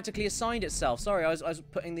automatically assigned itself. Sorry, I was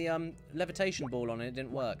putting the levitation ball on it. It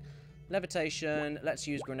didn't work. Levitation. Let's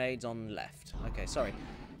use grenades on left. Okay, sorry.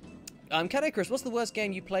 Caddy Chris, what's the worst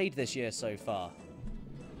game you played this year so far?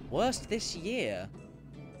 Worst this year?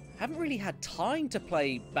 Haven't really had time to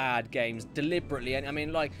play bad games deliberately. I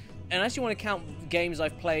mean, like, unless you want to count games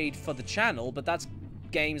I've played for the channel, but that's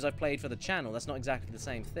games I've played for the channel. That's not exactly the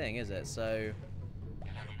same thing, is it? So...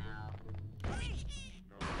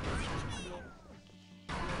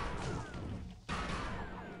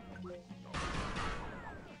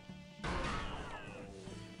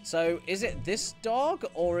 So, is it this dog,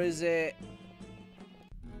 or is it...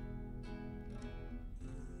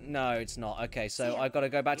 No, it's not. Okay, so I've got to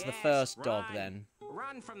go back to the first dog, then.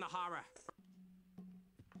 Run from the horror.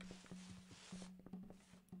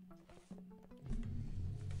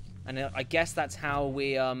 And I guess that's how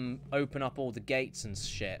we, open up all the gates and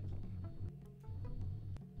shit.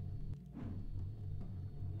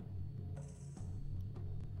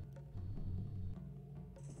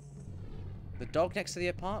 The dog next to the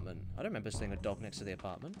apartment. I don't remember seeing a dog next to the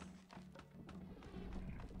apartment.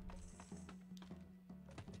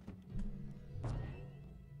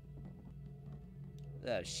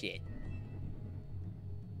 Oh, shit.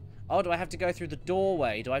 Oh, do I have to go through the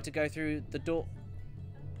doorway? Do I have to go through the door?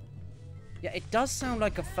 Yeah, it does sound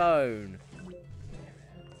like a phone.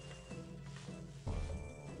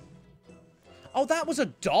 Oh, that was a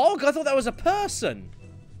dog? I thought that was a person.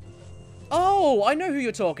 Oh, I know who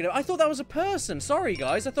you're talking about. I thought that was a person. Sorry,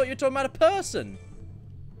 guys. I thought you were talking about a person.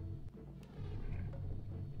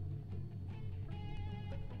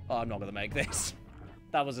 Oh, I'm not going to make this.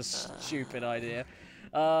 That was a stupid idea.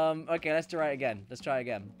 Okay, let's try it again. Let's try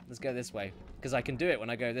again. Let's go this way. Because I can do it when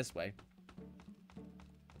I go this way.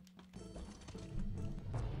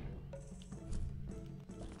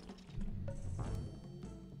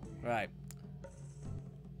 Right.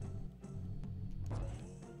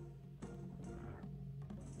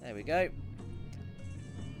 There we go.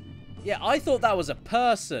 Yeah, I thought that was a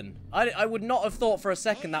person. I would not have thought for a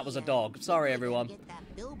second that was a dog. Sorry, everyone.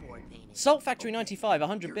 Salt Factory 95,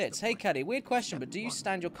 100 bits. Hey, Caddy, weird question, but do you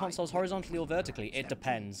stand your consoles horizontally or vertically? It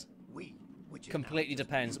depends. Completely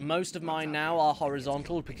depends. Most of mine now are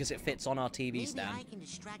horizontal because it fits on our TV stand. Maybe I can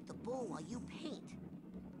distract the bull while you paint.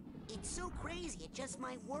 It's so crazy, it just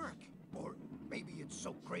might work. Or maybe it's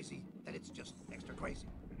so crazy that it's just extra crazy.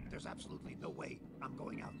 There's absolutely no way I'm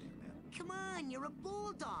going out there, man. Come on, you're a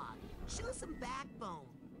bulldog. Show some backbone.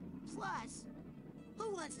 Plus,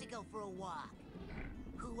 who wants to go for a walk?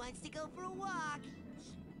 Who wants to go for a walk?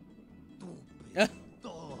 Stupid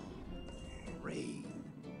dog. Rain.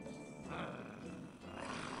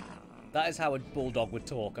 That is how a bulldog would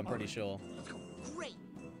talk, I'm pretty sure. Great.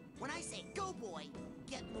 When I say go, boy,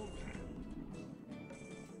 get moving.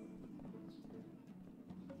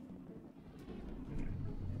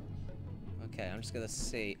 Okay, I'm just gonna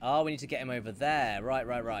see. Oh, we need to get him over there.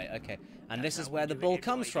 Right. Okay. And this is where the bull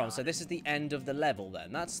comes from. So this is the end of the level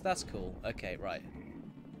then. That's cool. Okay, right.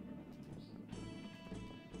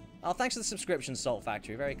 Oh, thanks for the subscription, Salt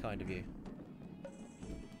Factory. Very kind of you.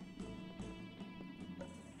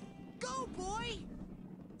 Go, boy!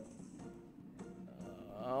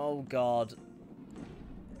 Oh, God.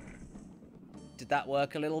 Did that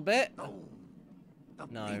work a little bit?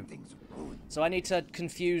 No. So I need to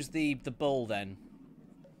confuse the bull then.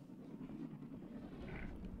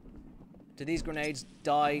 Do these grenades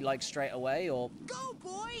die like straight away or? Go,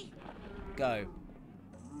 boy! Go.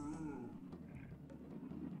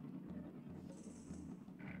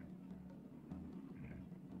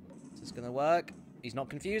 Is this gonna work? He's not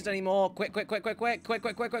confused anymore. Quick. Nesquik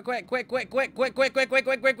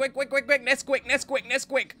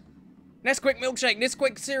milkshake,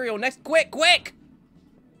 Nesquik cereal, Nesquik, quick!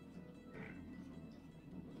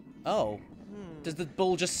 Oh. Does the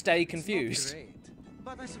bull just stay confused? It's not great,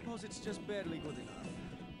 but I suppose it's just barely good enough.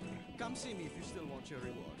 Come see me if you still want your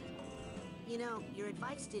reward. You know, your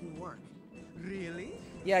advice didn't work. Really?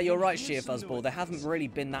 Yeah, you're right, Sheer Fuzzball. There haven't really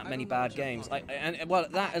been that many bad games. Well,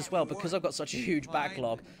 that as well, because I've got such a huge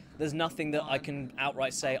backlog, there's nothing that I can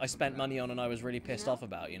outright say I spent money on and I was really pissed off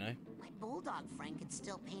about, you know? My bulldog friend could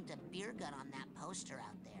still paint a beer gut on that poster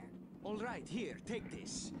out there. All right, here, take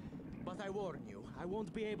this. But I warn you, I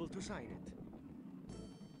won't be able to sign it.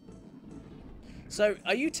 So,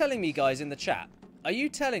 are you telling me, guys, in the chat, are you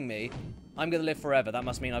telling me I'm going to live forever? That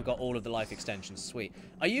must mean I've got all of the life extensions. Sweet.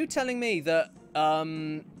 Are you telling me that,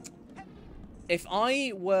 if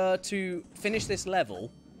I were to finish this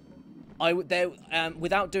level, I would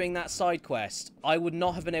without doing that side quest, I would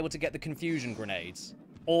not have been able to get the confusion grenades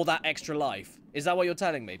or that extra life? Is that what you're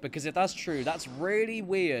telling me? Because if that's true, that's really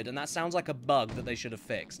weird, and that sounds like a bug that they should have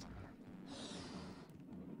fixed.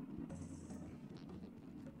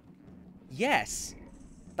 Yes.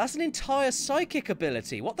 That's an entire psychic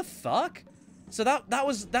ability. What the fuck? So that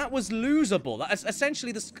was losable. That's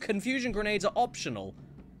essentially, the confusion grenades are optional.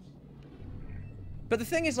 But the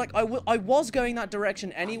thing is, like, I was going that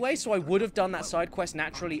direction anyway, so I would have done that side quest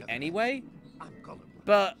naturally anyway.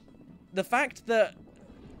 But the fact that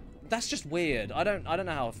that's just weird. I don't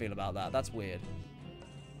know how I feel about that. That's weird.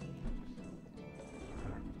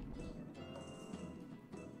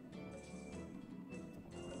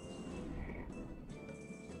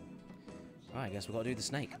 Alright, I guess we've got to do the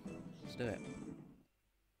snake. Let's do it.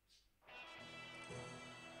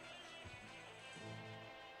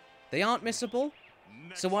 They aren't missable?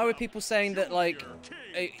 So why were people saying that, like,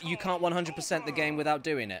 you can't 100% the game without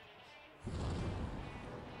doing it?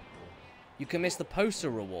 You can miss the poster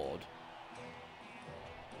reward.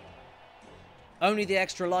 Only the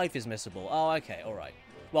extra life is missable. Oh, okay, alright.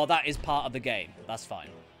 Well, that is part of the game. That's fine.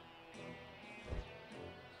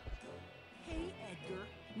 Hey, Edgar.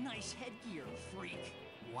 Nice headgear, freak.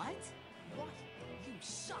 What? What? You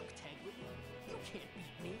suck, Tegley. You can't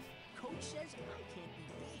beat me. Coach says I can't be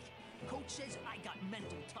beat. Coach says I got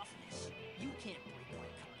mental toughness. You can't break my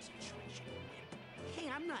concentration, wimp. Hey,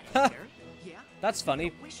 I'm not here. Yeah? That's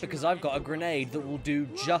funny, because I've got a grenade that will do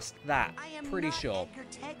just that. I am Pretty not sure. Edgar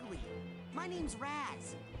Tegley. My name's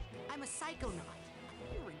Raz. I'm a psychonaut.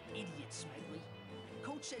 You're an idiot, Smedley.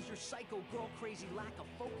 Coach says your psycho girl crazy lack of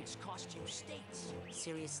focus cost you states.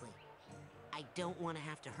 Seriously, I don't want to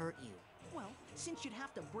have to hurt you. Well, since you'd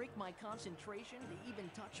have to break my concentration to even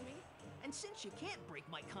touch me, and since you can't break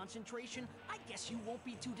my concentration, I guess you won't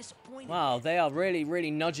be too disappointed. Wow, they are really, really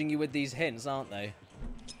nudging you with these hints, aren't they?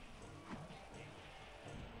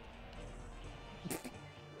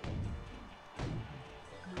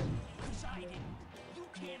 Because I didn't. You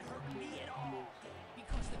can't hurt me at all.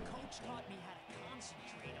 Because the coach taught me how to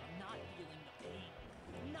concentrate on not feeling the pain.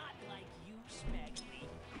 Not like you, Smedley.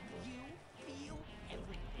 You feel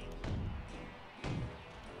everything.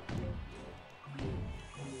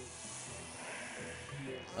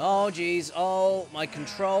 Oh, jeez. Oh, my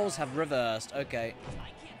controls have reversed. Okay.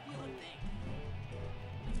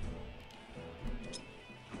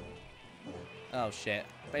 Oh, shit.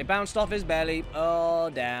 It bounced off his belly. Oh,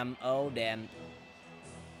 damn. Oh, damn.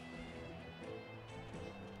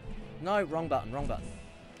 No, wrong button. Wrong button.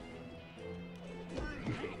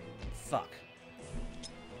 Fuck.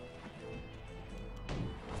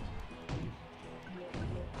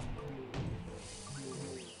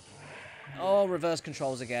 Oh, reverse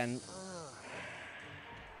controls again.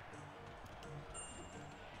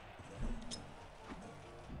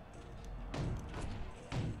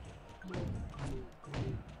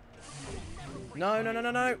 No, no, no, no,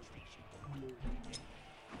 no.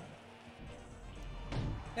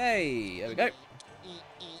 Hey, there we go.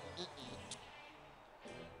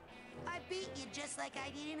 I beat you just like I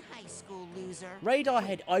did in high school, loser. Radar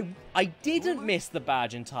head, I didn't miss the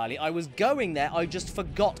badge entirely. I was going there, I just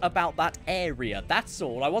forgot about that area. That's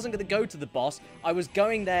all. I wasn't going to go to the boss. I was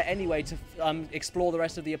going there anyway to explore the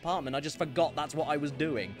rest of the apartment. I just forgot that's what I was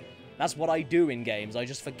doing. That's what I do in games. I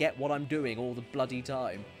just forget what I'm doing all the bloody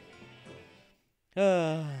time.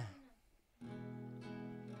 So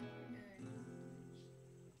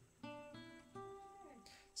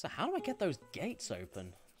how do I get those gates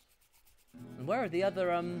open? And where are the other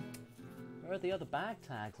bag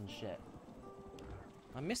tags and shit?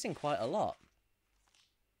 I'm missing quite a lot.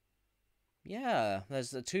 Yeah, there's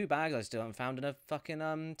the 2 bags I still haven't found and a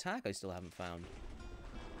fucking tag I still haven't found.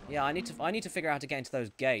 Yeah, I need to figure out how to get into those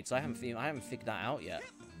gates. I haven't figured that out yet.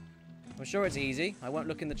 I'm sure it's easy. I won't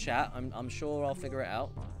look in the chat. I'm sure I'll figure it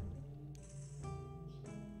out.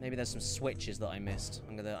 Maybe there's some switches that I missed.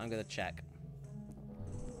 I'm gonna check.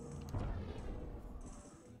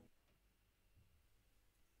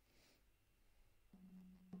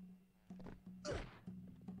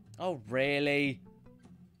 Oh, really?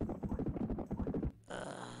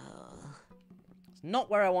 It's not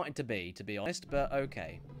where I wanted to be honest, but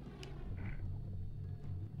okay.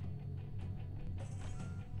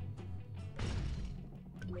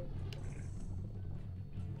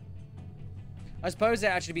 I suppose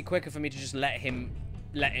it'd actually be quicker for me to just let him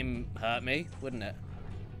hurt me, wouldn't it?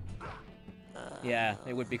 Yeah,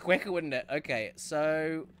 it would be quicker, wouldn't it? Okay,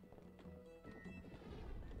 so...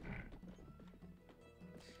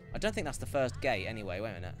 I don't think that's the first gate anyway. Wait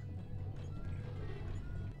a minute.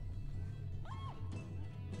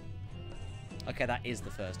 Okay, that is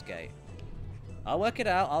the first gate. I'll work it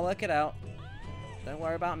out. I'll work it out. Don't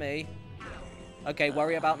worry about me. Okay,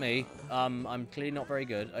 worry about me. I'm clearly not very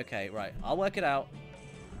good. Okay, right. I'll work it out.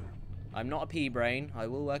 I'm not a pea brain. I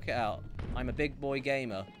will work it out. I'm a big boy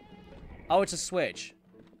gamer. Oh, it's a switch.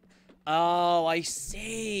 Oh, I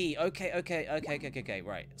see. Okay.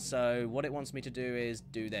 Right. So what it wants me to do is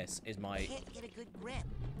do this. Is my... Can't get a good grip.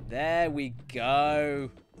 There we go.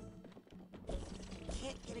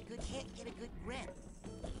 Can't get a good grip.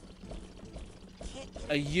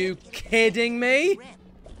 Are you kidding me? Can't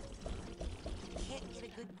get a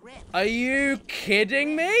good grip. Are you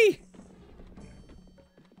kidding me?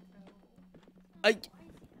 I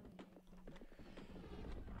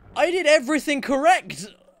did everything correct.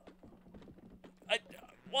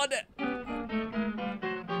 What?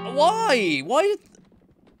 Why? Why?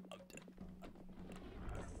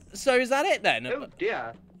 So is that it then? Oh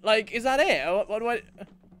dear. Like, is that it? What do I...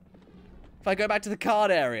 If I go back to the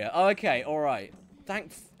card area. Oh, okay, alright.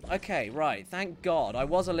 Okay, right. Thank God. I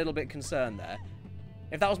was a little bit concerned there.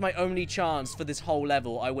 If that was my only chance for this whole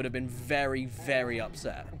level, I would have been very, very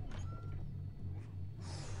upset.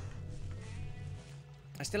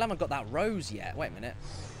 I still haven't got that rose yet. Wait a minute.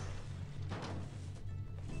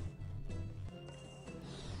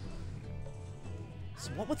 So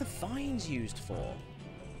what were the vines used for?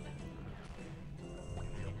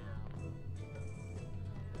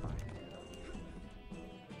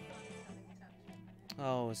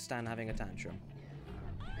 Oh, is Stan having a tantrum?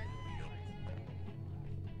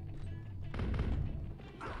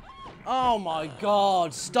 Oh my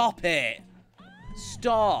God, stop it!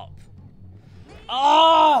 Stop!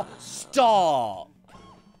 Ah! Stop!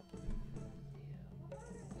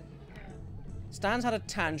 Stan's had a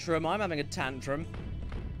tantrum, I'm having a tantrum.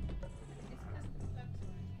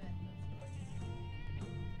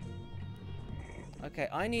 Okay,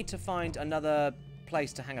 I need to find another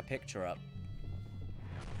place to hang a picture up.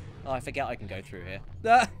 Oh, I forget I can go through here.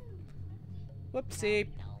 Ah! Whoopsie.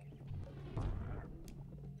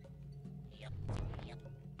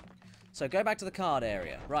 So go back to the card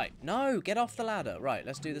area. Right. No, get off the ladder. Right,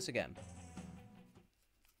 let's do this again.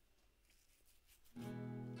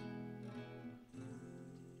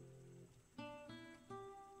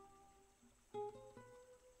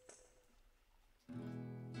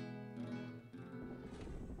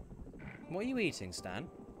 What are you eating, Stan?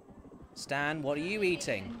 Stan, what are you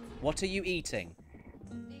eating? What are you eating?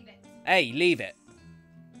 Leave it. Hey, leave it.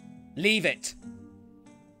 Leave it.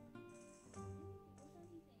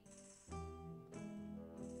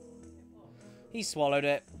 He swallowed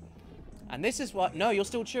it. And this is what... No, you're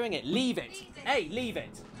still chewing it. Leave it. Hey, leave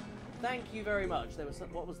it. Thank you very much. There was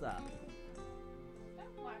some... What was that?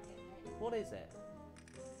 What is it?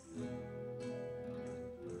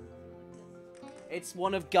 It's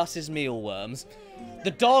one of Gus's mealworms.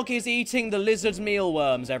 The dog is eating the lizard's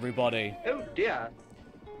mealworms, everybody. Oh dear.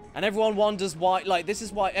 And everyone wonders why, like, this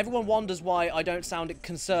is why, everyone wonders why I don't sound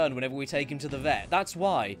concerned whenever we take him to the vet. That's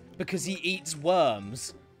why. Because he eats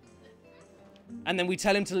worms. And then we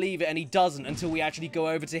tell him to leave it and he doesn't until we actually go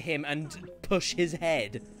over to him and push his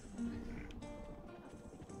head.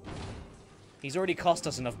 He's already cost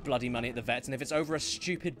us enough bloody money at the vets, and if it's over a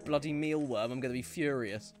stupid bloody mealworm, I'm going to be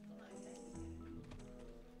furious.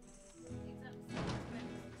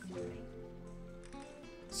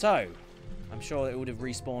 So, I'm sure it would have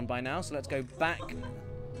respawned by now, so let's go back.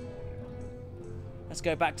 Let's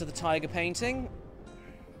go back to the tiger painting.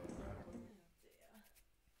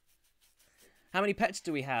 How many pets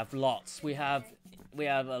do we have? Lots. We have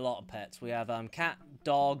a lot of pets. We have cat,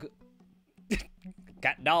 dog,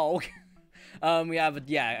 cat, dog. We have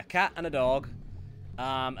a cat and a dog,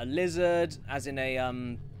 a lizard, as in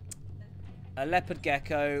a leopard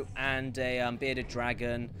gecko, and a bearded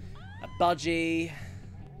dragon, a budgie,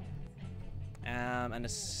 and a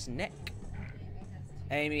snake.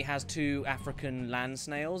 Amy has 2 African land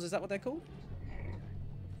snails. Is that what they're called?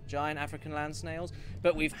 Giant African land snails.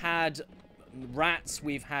 But we've had rats,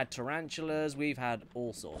 we've had tarantulas, we've had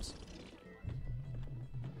all sorts.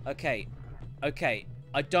 Okay. Okay.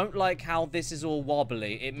 I don't like how this is all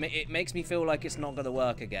wobbly. It makes me feel like it's not going to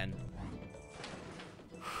work again.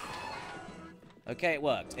 Okay, it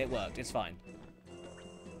worked. It worked. It's fine.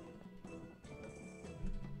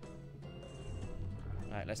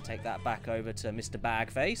 Alright, let's take that back over to Mr.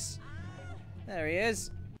 Bagface. There he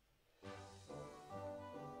is.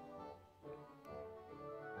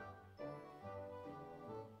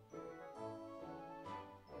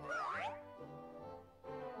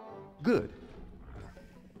 Good.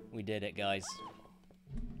 We did it, guys.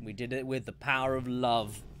 We did it with the power of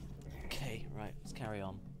love. Okay, right, let's carry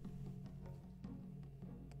on.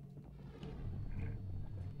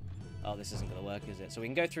 Oh, this isn't gonna work, is it? So we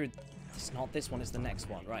can go through... It's not this one, it's the next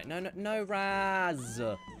one. Right, no, Raz!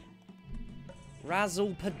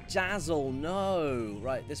 Razzle Padazzle, no!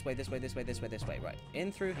 Right, this way. Right,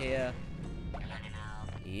 in through here.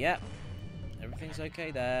 Yep. Everything's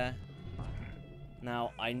okay there.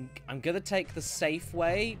 Now, I'm gonna take the safe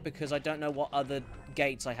way, because I don't know what other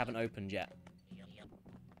gates I haven't opened yet.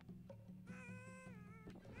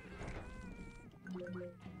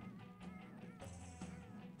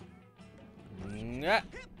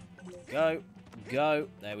 Go.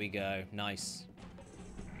 There we go. Nice.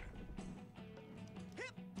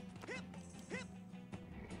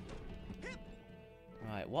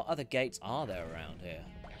 Right, what other gates are there around here?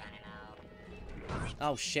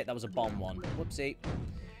 Oh shit, that was a bomb one. Whoopsie.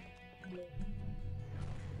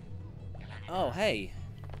 Oh, hey.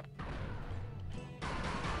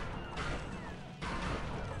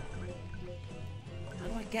 How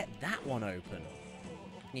do I get that one open?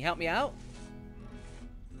 Can you help me out?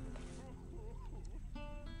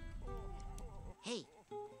 Hey,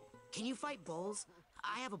 can you fight bulls?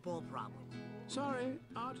 I have a bull problem. Sorry,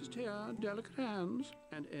 artist here, delicate hands.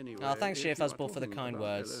 And anyway, Oh, thanks, Sheer Fuzzball, for the kind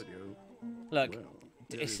words. Look,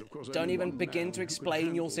 don't even begin to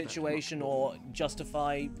explain your situation or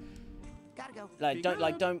justify. Gotta go.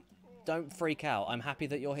 Like, don't freak out. I'm happy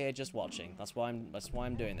that you're here just watching. That's why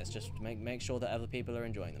I'm doing this. Just to make sure that other people are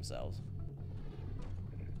enjoying themselves.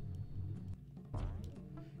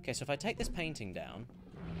 Okay, so if I take this painting down,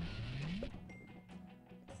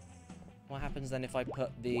 what happens then if I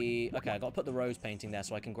put the... Okay, I got to put the rose painting there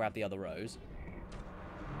so I can grab the other rose.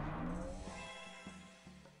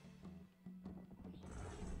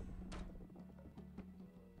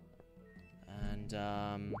 And,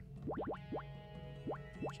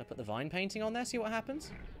 should I put the vine painting on there, see what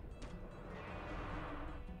happens?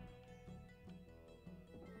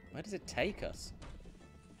 Where does it take us?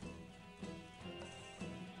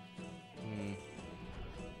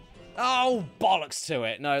 Oh, bollocks to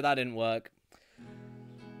it. No, that didn't work.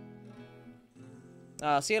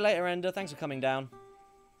 See you later, Ender. Thanks for coming down.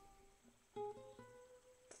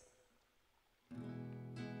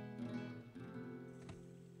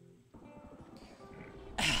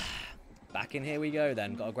 Back in here we go,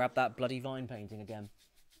 then. Gotta grab that bloody vine painting again.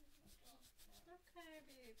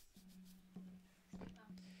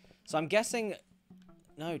 So I'm guessing...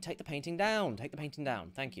 No, take the painting down. Take the painting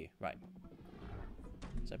down. Thank you. Right.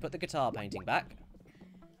 So put the guitar painting back.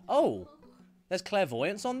 Oh! There's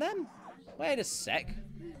clairvoyance on them? Wait a sec.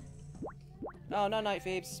 Oh, no, Night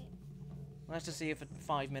Phoebes. Nice to see you for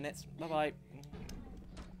 5 minutes. Bye-bye.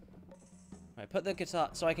 Right, put the guitar...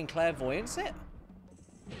 So I can clairvoyance it?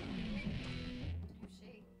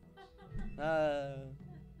 Okay,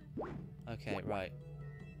 right.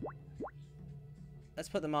 Let's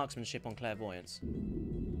put the marksmanship on clairvoyance.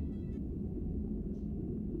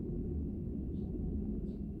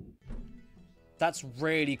 That's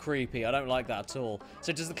really creepy. I don't like that at all.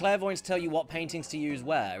 So does the clairvoyance tell you what paintings to use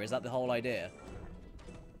where? Is that the whole idea?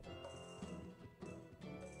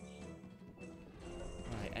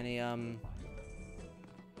 Right, any,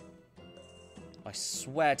 I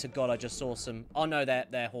swear to God I just saw some... Oh, no,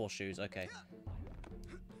 they're horseshoes. Okay.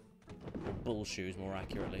 Or bull shoes, more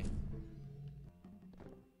accurately.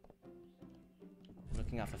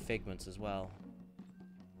 Looking out for figments as well.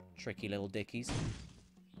 Tricky little dickies.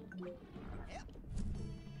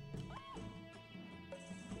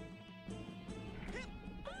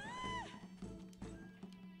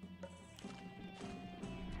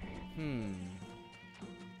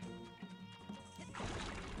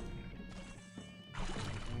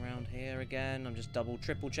 Around here again. I'm just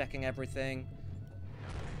triple checking everything.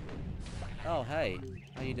 Oh, hey.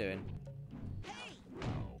 How you doing?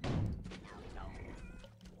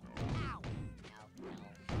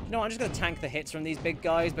 You know what, I'm just going to tank the hits from these big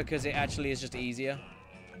guys because it actually is just easier.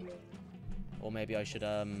 Or maybe I should,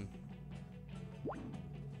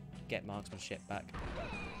 get marksmanship back.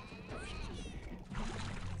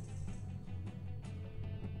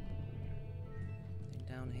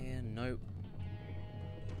 Down here, nope.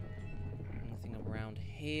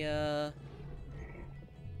 here.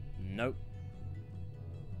 Nope.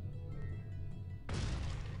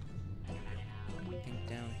 Anything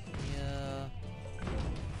down here?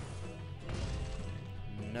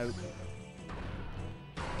 Nope.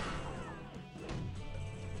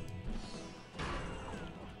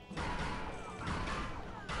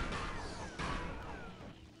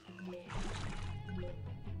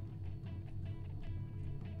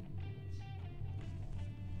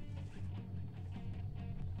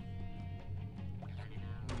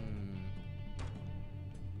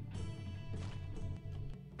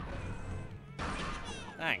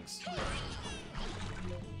 Thanks.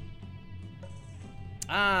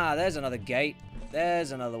 Ah, there's another gate.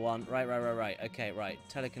 There's another one. Right. Okay, right.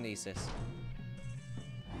 Telekinesis.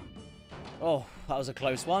 Oh, that was a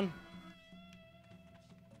close one.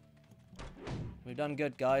 We've done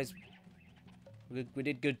good, guys. We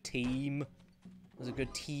did good team. It was a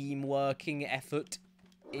good team working effort.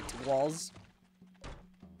 It was.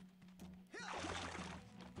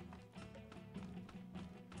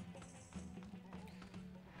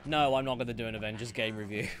 No, I'm not going to do an Avengers game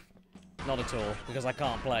review. Not at all, because I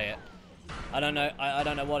can't play it. I don't know. I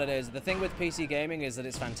don't know what it is. The thing with PC gaming is that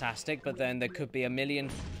it's fantastic, but then there could be a million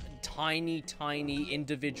tiny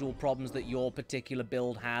individual problems that your particular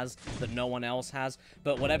build has that no one else has.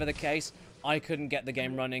 But whatever the case, I couldn't get the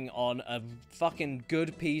game running on a fucking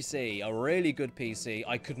good PC, a really good PC.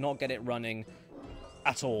 I could not get it running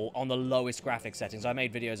at all on the lowest graphic settings. I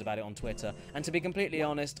made videos about it on Twitter, and to be completely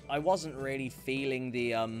honest, I wasn't really feeling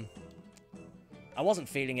the I wasn't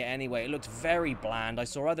feeling it anyway. It looked very bland. I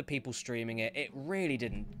saw other people streaming it. It really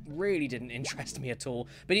didn't interest me at all.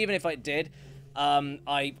 But even if it did, I'm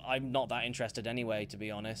not that interested anyway, to be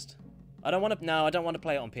honest. I don't want to. No, I don't want to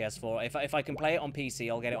play it on PS4. If I can play it on PC,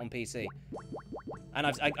 I'll get it on PC. And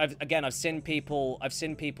I've seen people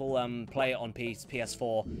play it on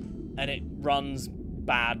PS4, and it runs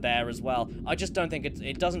bad there as well. I just don't think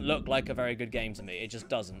it doesn't look like a very good game to me. It just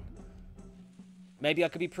doesn't. Maybe I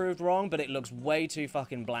could be proved wrong, but it looks way too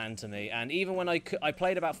fucking bland to me. And even when I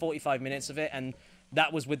played about 45 minutes of it, and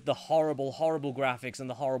that was with the horrible graphics and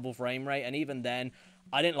the horrible frame rate, and even then,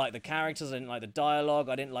 I didn't like the characters, I didn't like the dialogue,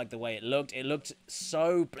 I didn't like the way it looked. It looked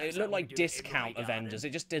like discount Avengers.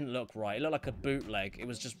 It just didn't look right. It looked like a bootleg. It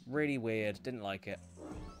was just really weird. Didn't like it.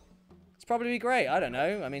 It's probably great. I don't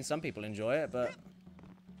know. I mean, some people enjoy it, but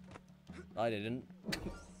I didn't.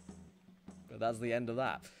 But that's the end of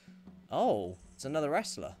that. Oh, it's another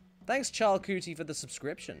wrestler. Thanks, Charles Cootie, for the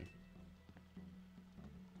subscription.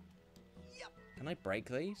 Can I break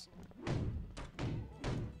these?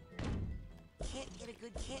 Can't get a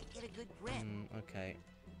good grip. Okay.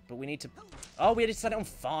 But we need to... Oh, we had to set it on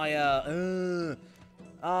fire.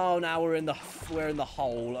 Oh, now we're in the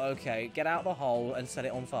hole. Okay, get out the hole and set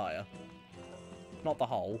it on fire. Not the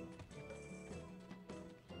hole.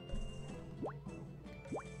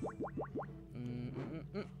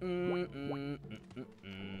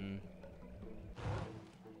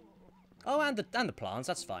 Oh, and the plants.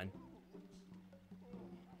 That's fine.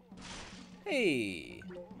 Hey.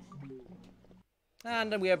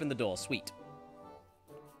 And then we open the door. Sweet.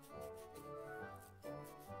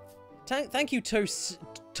 Thank you,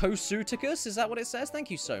 Tosuticus. Is that what it says?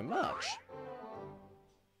 Thank you so much.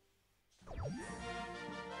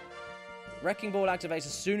 Wrecking ball activates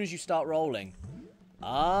as soon as you start rolling.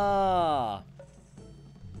 Ah.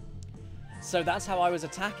 So that's how I was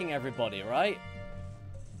attacking everybody, right?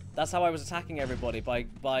 That's how I was attacking everybody,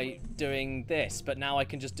 by doing this. But now I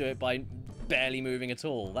can just do it by barely moving at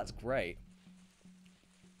all. That's great.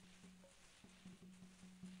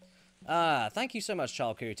 Thank you so much,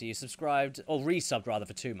 Charles Cootie. You subscribed, or resubbed rather,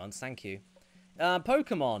 for 2 months. Thank you.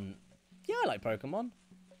 Pokemon. Yeah, I like Pokemon.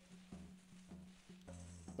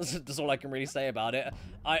 That's all I can really say about it.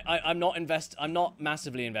 I'm not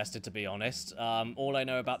massively invested, to be honest. All I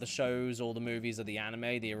know about the shows or the movies are the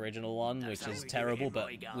anime, the original one, which is terrible, but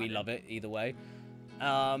we love it either way.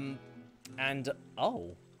 And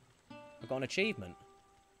oh, I got an achievement.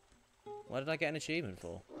 What did I get an achievement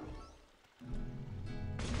for?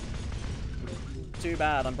 Too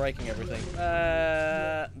bad, I'm breaking everything.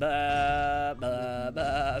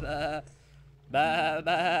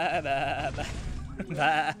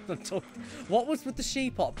 What was with the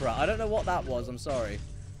sheep opera? I don't know what that was, I'm sorry.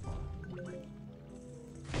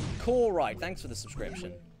 Core right, thanks for the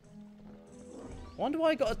subscription. I wonder why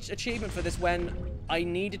I got an achievement for this when I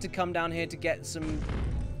needed to come down here to get some...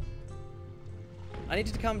 I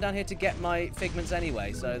needed to come down here to get my figments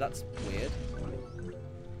anyway, so that's weird.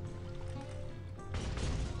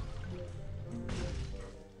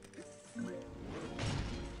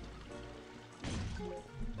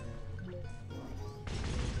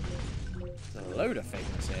 load of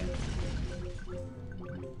figments here.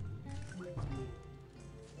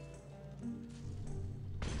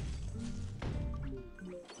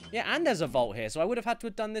 Yeah, and there's a vault here, so I would have had to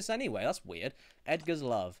have done this anyway. That's weird. Edgar's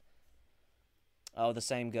love. Oh, the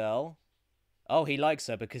same girl. Oh, he likes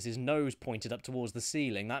her because his nose pointed up towards the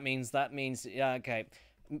ceiling. That means, yeah, okay.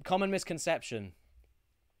 Common misconception.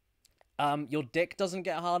 Your dick doesn't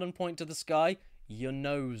get hard and point to the sky. Your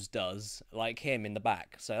nose does, like him in the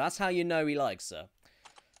back. So that's how you know he likes her.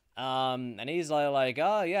 And he's like,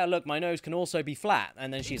 oh, yeah, look, my nose can also be flat.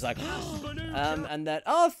 And then she's like, and then,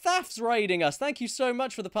 oh, Thaf's raiding us. Thank you so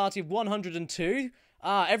much for the party of 102.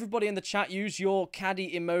 Everybody in the chat, use your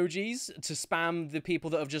caddy emojis to spam the people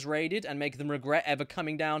that have just raided and make them regret ever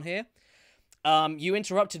coming down here. You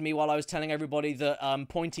interrupted me while I was telling everybody that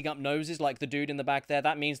pointing up noses like the dude in the back there,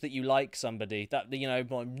 that means that you like somebody. That, you know,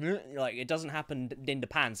 like, it doesn't happen in the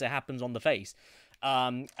pants, it happens on the face.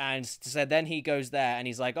 And so then he goes there and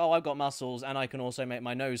he's like, oh, I've got muscles and I can also make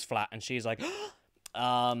my nose flat. And she's like,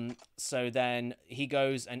 so then he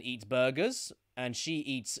goes and eats burgers and she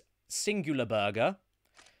eats singular burger.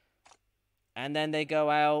 And then they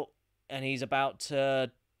go out and he's about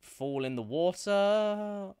to fall in the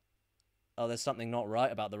water. Oh, there's something not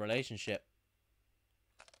right about the relationship.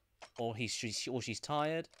 Or she's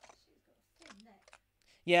tired.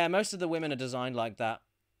 Yeah, most of the women are designed like that.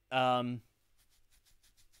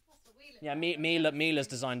 Yeah, Mila's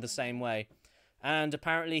designed the same way. And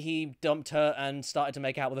apparently he dumped her and started to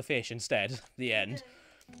make out with a fish instead. The end.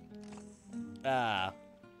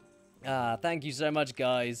 Thank you so much,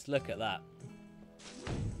 guys. Look at that.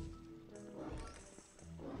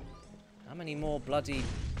 How many more bloody...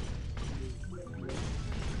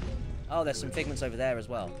 Oh, there's some figments over there as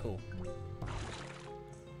well. Cool.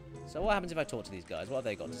 So what happens if I talk to these guys? What have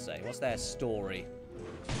they got to say? What's their story?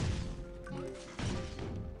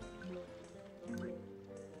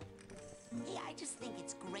 Hey, I just think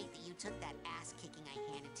it's great that you took that ass kicking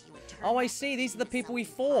I handed to you and turned Oh, I see. These are the people we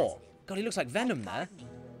fought. God, he looks like Venom there.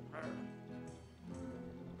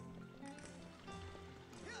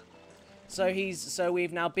 So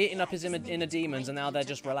we've now beaten up his inner demons, and now they're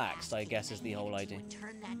just relaxed, I guess, is the whole idea.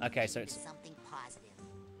 Okay, so it's something positive,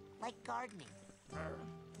 like gardening.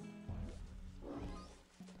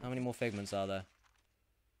 How many more figments are there?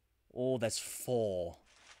 Oh, there's 4.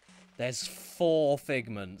 There's 4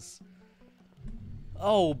 figments.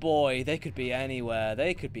 Oh boy, they could be anywhere.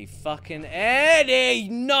 They could be fucking Eddie!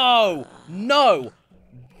 No! No!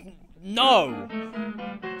 No!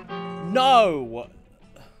 No!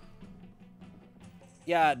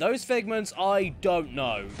 Yeah, those figments, I don't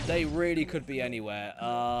know. They really could be anywhere.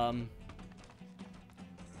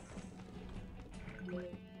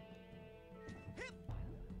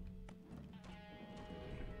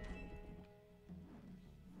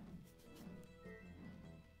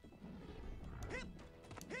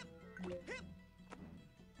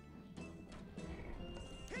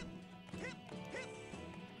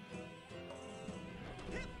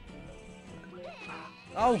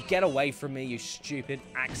 Oh, get away from me, you stupid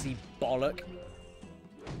axey bollock.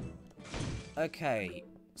 Okay,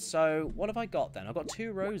 so what have I got then? I've got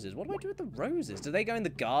 2 roses. What do I do with the roses? Do they go in the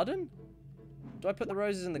garden? Do I put the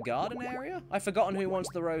roses in the garden area? I've forgotten who wants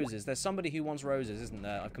the roses. There's somebody who wants roses, isn't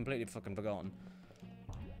there? I've completely fucking forgotten.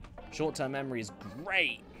 Short-term memory is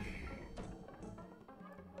great.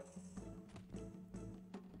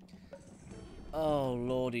 Oh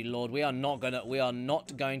lordy lord, we are not going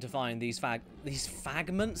to find these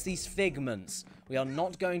figments. We are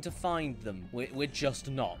not going to find them. We're just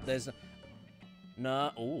not. There's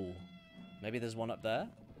no. Ooh, maybe there's one up there.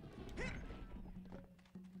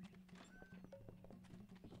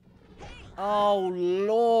 Oh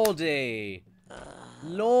lordy,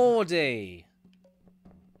 lordy.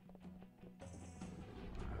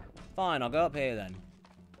 Fine, I'll go up here then.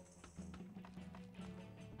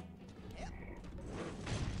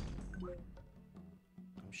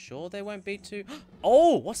 Sure they won't be too...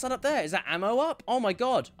 Oh, what's that up there? Is that ammo up? Oh my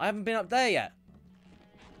god, I haven't been up there yet.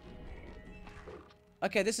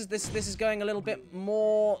 Okay, this is going a little bit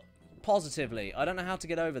more positively. I don't know how to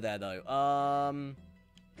get over there though.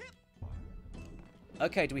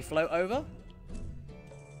 Okay, do we float over?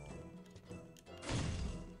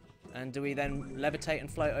 And do we then levitate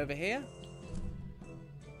and float over here?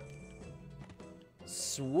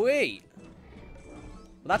 Sweet.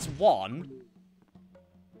 Well, that's 1.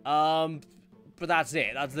 But that's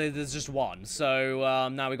it. There's just 1. So,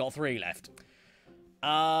 now we got 3 left.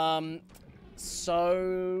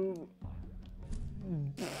 So...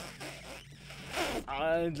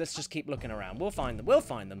 let's just keep looking around. We'll find them. We'll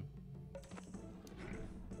find them.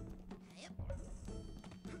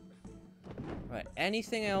 Right,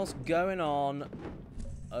 anything else going on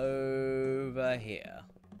over here?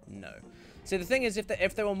 No. See, the thing is,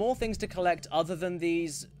 if there were more things to collect other than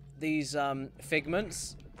these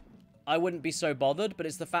figments, I wouldn't be so bothered, but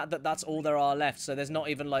it's the fact that that's all there are left, so there's not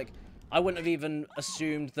even, like... I wouldn't have even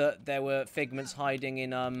assumed that there were figments hiding in,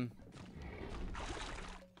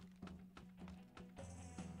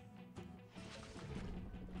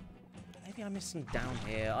 Maybe I missed some down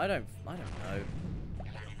here. I don't know.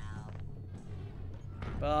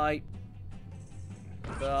 Bye.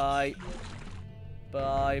 Bye.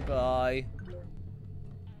 Bye, bye.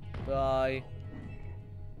 Bye.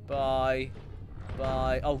 Bye.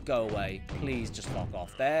 Bye. Oh, go away. Please just fuck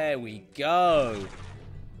off. There we go.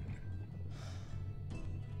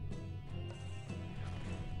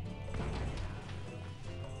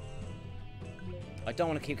 I don't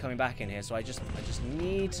want to keep coming back in here, so I just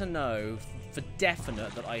need to know for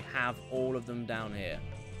definite that I have all of them down here.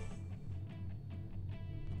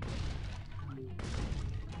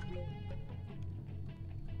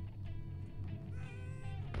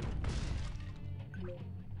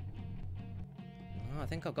 Oh, I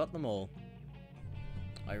think I've got them all.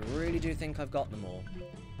 I really do think I've got them all.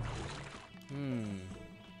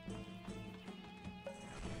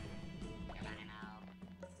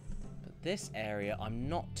 But this area, I'm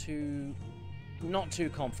not too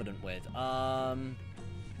confident with. Hiding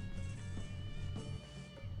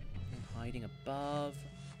above.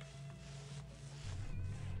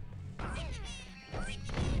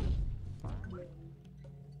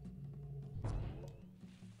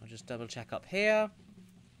 I'll just double check up here.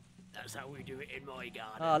 That's how we do it in my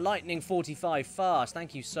garden. Lightning 45 fast.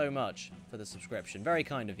 Thank you so much for the subscription. Very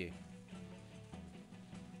kind of you.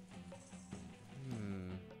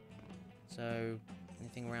 So,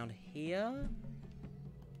 anything around here?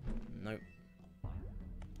 Nope.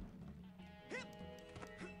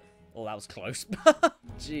 Oh, that was close.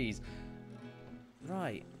 Jeez.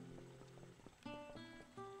 Right.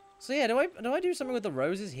 So yeah, do I do something with the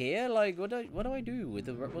roses here? Like, what do I do with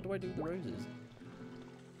the roses?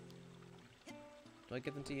 Do I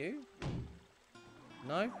give them to you?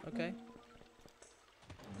 No? Okay.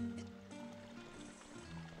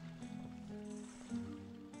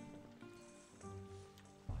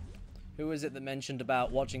 Who was it that mentioned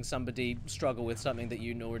about watching somebody struggle with something that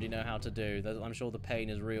you already know how to do? I'm sure the pain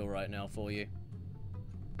is real right now for you.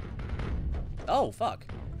 Oh, fuck.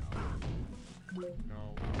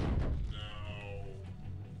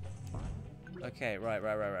 Okay,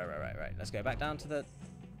 right. Let's go back down to the...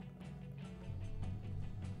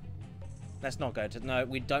 Let's not go to... No,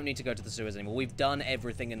 we don't need to go to the sewers anymore. We've done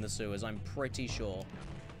everything in the sewers, I'm pretty sure.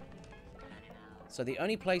 So the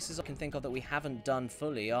only places I can think of that we haven't done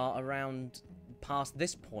fully are around past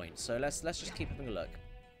this point. So let's just keep having a look.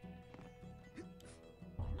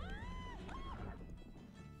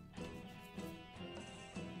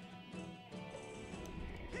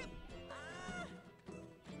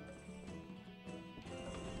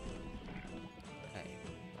 Okay,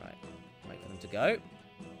 right. Wait for them to go.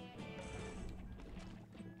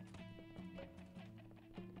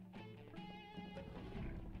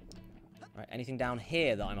 Right, anything down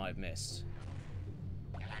here that I might have missed?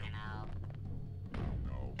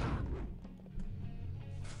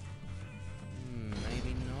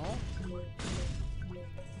 Maybe not.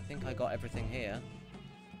 I think I got everything here.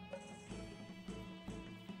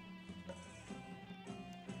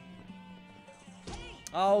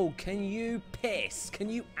 Oh, can you piss? Can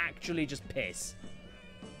you actually just piss?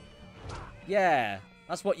 Yeah,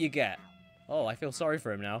 that's what you get. Oh, I feel sorry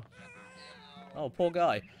for him now. Oh, poor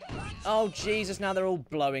guy. Oh, Jesus, now they're all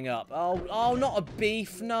blowing up. Oh, not a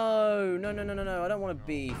beef. No. No, I don't want a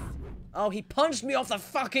beef. Oh, he punched me off the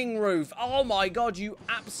fucking roof. Oh, my God, you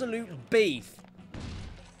absolute beef.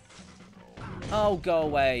 Oh, go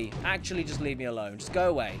away. Actually, just leave me alone. Just go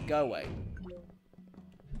away. Go away.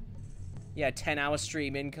 Yeah, 10-hour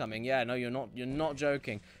stream incoming. Yeah, no, you're not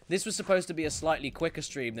joking. This was supposed to be a slightly quicker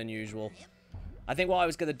stream than usual. I think what I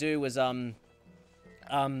was going to do was,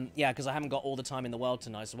 yeah, because I haven't got all the time in the world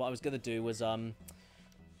tonight, so what I was going to do was,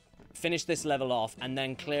 finish this level off, and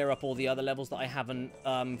then clear up all the other levels that I haven't,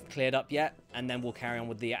 cleared up yet, and then we'll carry on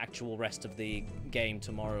with the actual rest of the game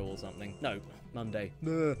tomorrow or something. No, Monday.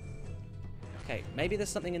 Okay, maybe there's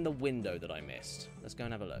something in the window that I missed. Let's go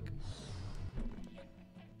and have a look.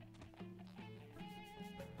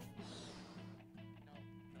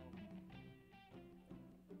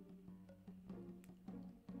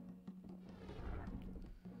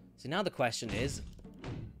 So now the question is,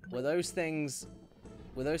 were those things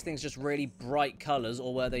just really bright colors,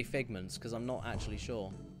 or were they figments? Because I'm not actually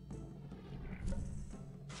sure.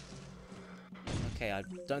 Okay, I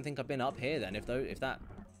don't think I've been up here then. If that...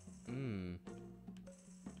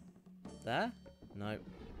 There? No.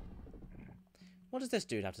 What does this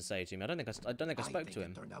dude have to say to me? I don't think I spoke to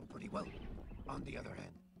him. It turned out pretty well. On the other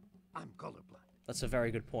hand, I'm colorblind. That's a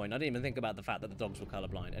very good point. I didn't even think about the fact that the dogs were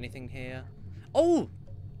colorblind. Anything here? Oh!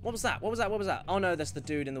 What was that? What was that? What was that? Oh no, that's the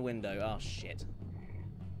dude in the window. Oh shit.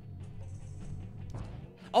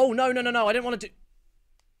 Oh no, no, no, no! I didn't want to do.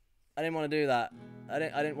 I didn't want to do that. I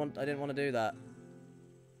didn't want to do that.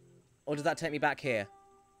 Or does that take me back here?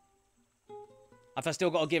 Have I still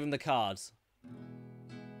got to give him the cards?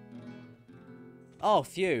 Oh,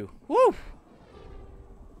 phew. Woo!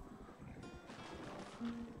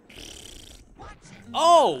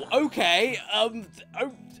 Oh, okay. Oh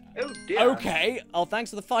dear. Okay. Oh, thanks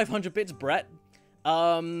for the 500 bits, Brett.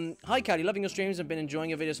 Hi, Caddy. Loving your streams and been enjoying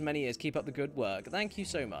your videos for many years. Keep up the good work. Thank you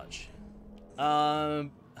so much. Well,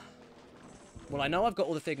 I know I've got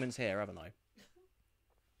all the figments here, haven't I?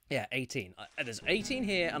 Yeah, 18. There's 18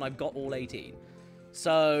 here, and I've got all 18.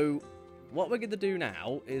 So, what we're going to do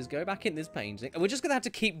now is go back in this painting. We're just going to have to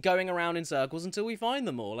keep going around in circles until we find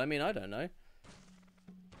them all. I mean, I don't know.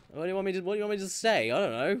 What do you want me to say? I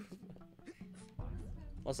don't know.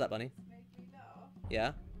 What's that, bunny?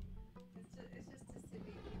 Yeah?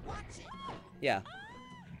 Yeah.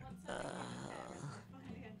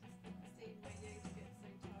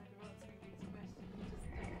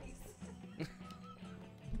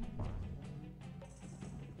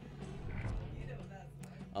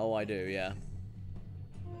 Oh, I do, yeah.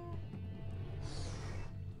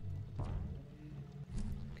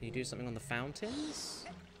 Can you do something on the fountains?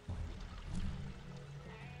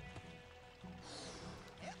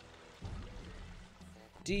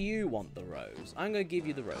 Do you want the rose? I'm going to give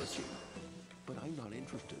you the rose. But I'm not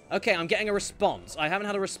interested. Okay, I'm getting a response. I haven't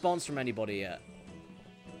had a response from anybody yet.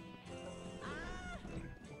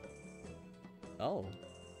 Oh.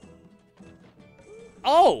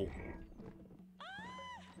 Oh!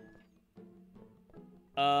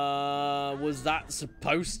 Was that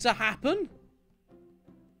supposed to happen?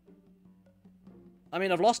 I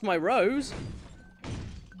mean, I've lost my rose.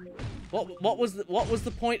 What was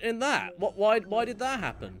the point in that? Why did that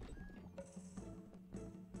happen?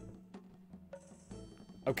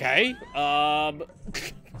 Okay. I'm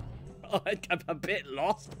a bit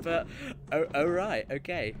lost, but oh right,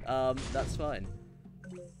 okay. That's fine.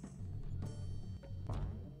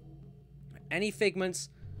 Any figments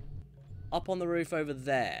up on the roof over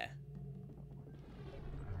there?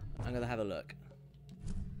 I'm gonna have a look.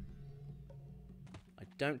 I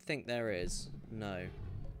don't think there is. No.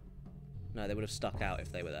 No, they would have stuck out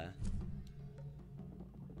if they were there.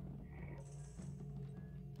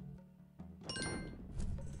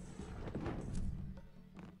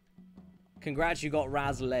 Congrats, you got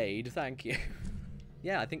Raz laid. Thank you.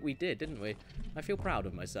 Yeah, I think we did, didn't we? I feel proud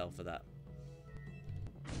of myself for that.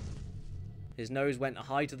 His nose went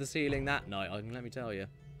high to the ceiling that night, let me tell you.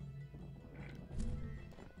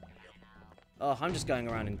 Oh, I'm just going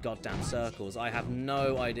around in goddamn circles. I have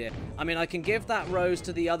no idea. I mean, I can give that rose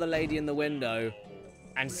to the other lady in the window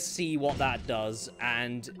and see what that does.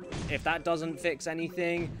 And if that doesn't fix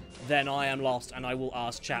anything, then I am lost. And I will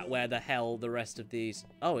ask chat where the hell the rest of these...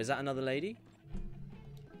 Oh, is that another lady?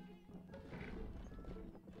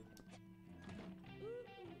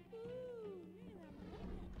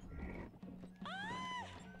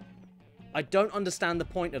 I don't understand the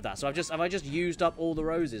point of that. So have I just used up all the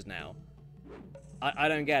roses now? I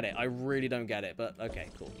don't get it. I really don't get it, but okay,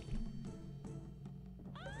 cool.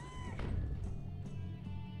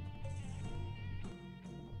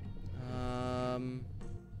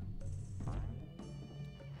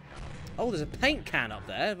 Oh, there's a paint can up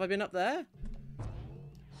there. Have I been up there?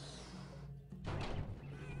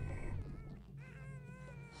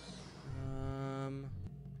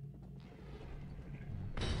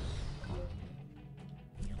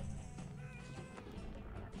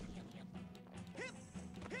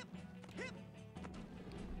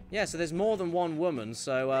 Yeah, so there's more than one woman,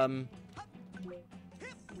 so,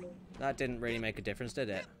 that didn't really make a difference, did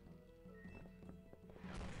it?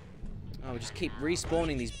 Oh, we just keep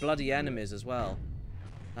respawning these bloody enemies as well.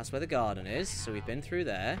 That's where the garden is, so we've been through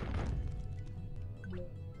there.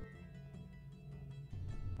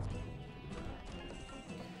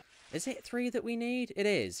 Is it 3 that we need? It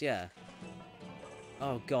is, yeah.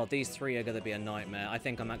 Oh god, these 3 are gonna be a nightmare. I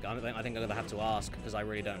think I'm gonna have to ask, because I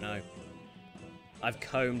really don't know. I've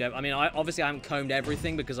combed... I mean, obviously I haven't combed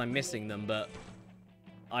everything because I'm missing them, but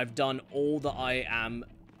I've done all that I am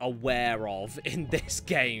aware of in this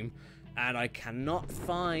game, and I cannot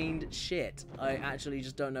find shit. I actually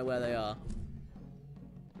just don't know where they are.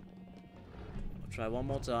 I'll try one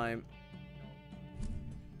more time.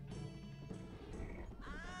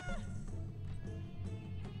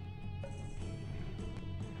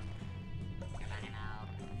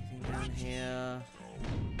 here?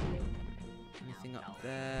 Anything up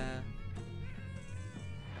there?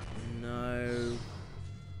 No.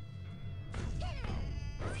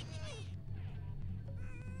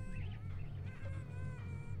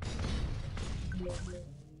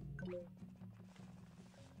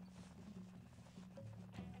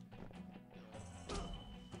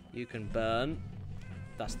 You can burn.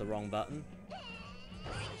 That's the wrong button.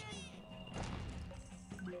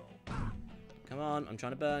 Come on, I'm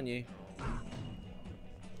trying to burn you.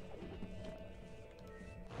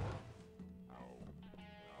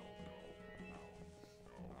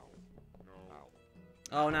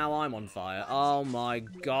 Oh, now I'm on fire. Oh my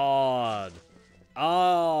god.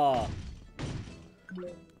 Oh.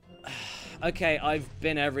 Okay, I've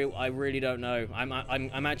been I really don't know.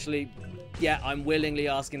 I'm actually, yeah, I'm willingly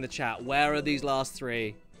asking the chat. Where are these last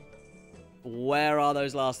three? Where are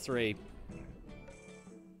those last three?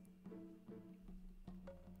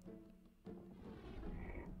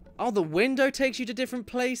 Oh, the window takes you to different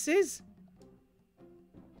places?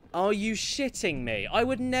 Are you shitting me? I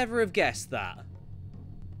would never have guessed that.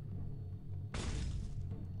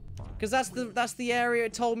 Because that's the area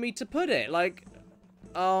it told me to put it. Like,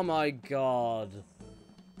 oh my god.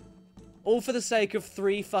 All for the sake of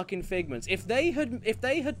 3 fucking figments. If they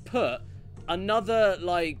had put another,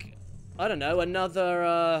 like, I don't know, another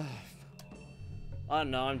I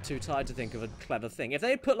don't know, I'm too tired to think of a clever thing. If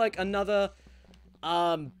they had put like another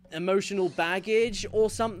emotional baggage or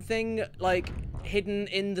something like hidden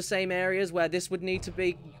in the same areas where this would need to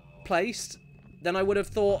be placed, then I would have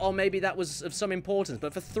thought, oh, maybe that was of some importance.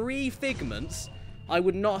 But for 3 figments, I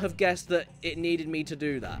would not have guessed that it needed me to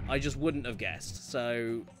do that. I just wouldn't have guessed.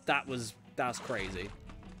 So that's crazy.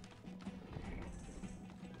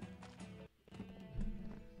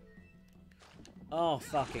 Oh,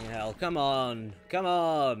 fucking hell. Come on. Come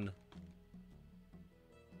on.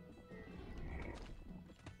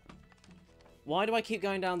 Why do I keep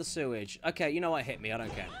going down the sewage? Okay, you know what? Hit me. I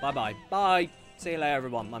don't care. Bye-bye. Bye. See you later,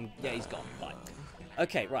 everyone. Yeah, he's gone. Bye.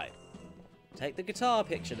 Okay, right. Take the guitar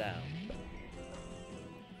picture down.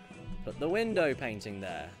 Put the window painting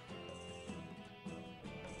there.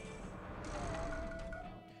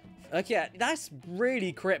 Okay, that's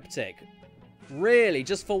really cryptic. Really,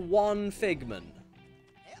 just for 1 figment.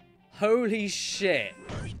 Holy shit.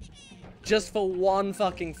 Just for 1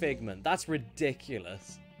 fucking figment. That's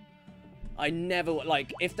ridiculous. I never,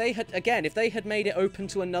 like, if they had made it open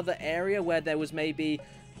to another area where there was maybe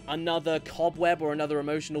another cobweb or another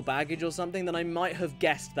emotional baggage or something, then I might have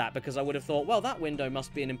guessed that, because I would have thought, well, that window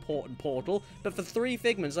must be an important portal. But for 3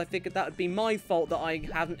 figments, I figured that would be my fault that I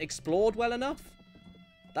hadn't explored well enough.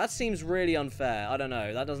 That seems really unfair. I don't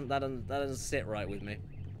know. That doesn't sit right with me.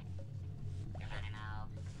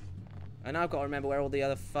 And now I've got to remember where all the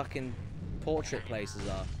other fucking portrait places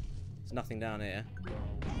are. There's nothing down here.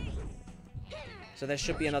 So there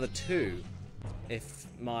should be another 2, if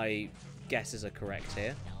my guesses are correct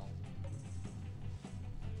here.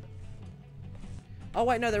 Oh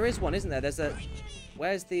wait, no, there is one, isn't there? There's a...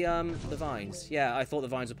 Where's the vines? Yeah, I thought the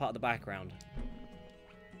vines were part of the background.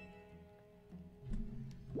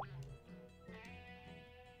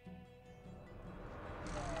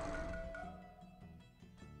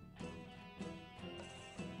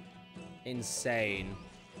 Insane.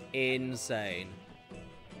 Insane.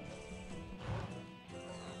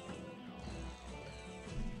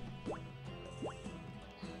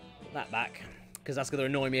 That back, because that's going to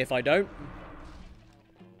annoy me if I don't.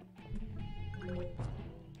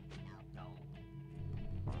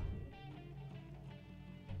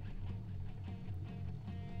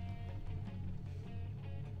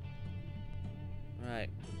 Right.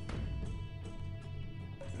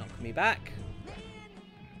 Knock me back.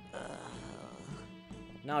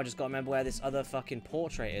 Now I just got to remember where this other fucking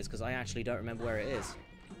portrait is, because I actually don't remember where it is.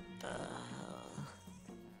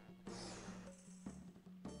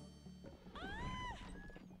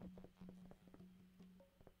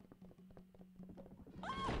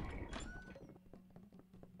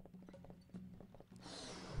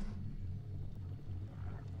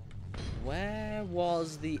 Where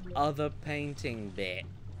was the other painting bit?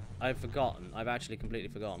 I've forgotten. I've actually completely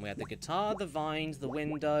forgotten. We had the guitar, the vines, the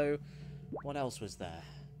window. What else was there?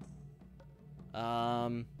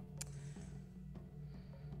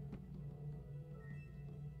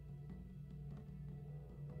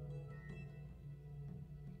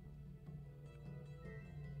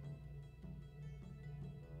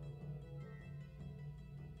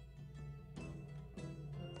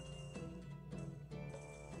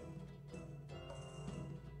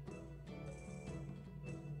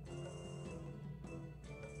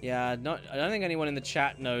 Yeah, I don't think anyone in the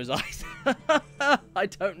chat knows either. I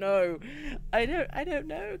don't know. I don't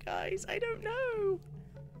know, guys. I don't know.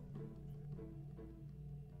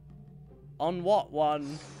 On what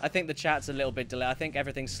one? I think the chat's a little bit delayed. I think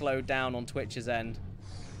everything's slowed down on Twitch's end.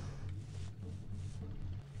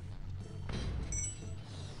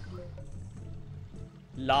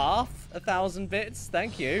 Laugh 1,000 bits.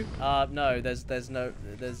 Thank you. No, there's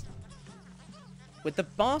with the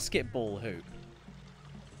basketball hoop.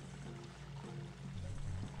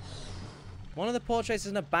 One of the portraits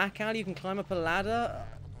is in a back alley. You can climb up a ladder.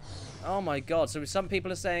 Oh my god. So some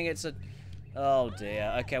people are saying it's a... Oh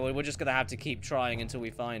dear. Okay, well, we're just going to have to keep trying until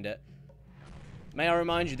we find it. May I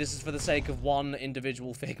remind you, this is for the sake of one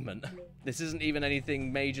individual figment. This isn't even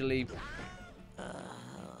anything majorly...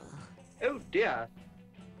 Oh dear.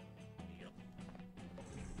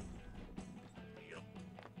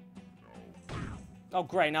 Oh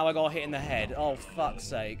great, now I got hit in the head. Oh fuck's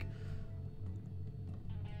sake.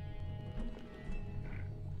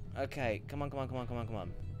 Okay, come on, come on, come on, come on, come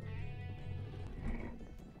on.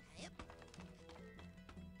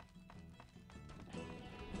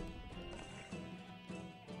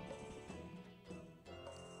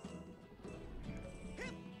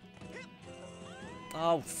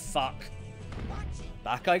 Oh fuck.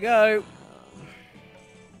 Back I go.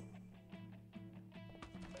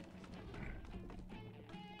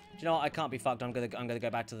 Do you know what? I can't be fucked. I'm gonna go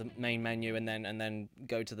back to the main menu and then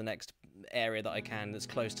go to the next area that I can that's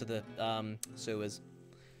close to the sewers.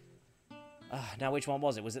 Now which one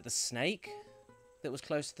was it? Was it the snake that was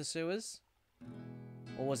close to the sewers?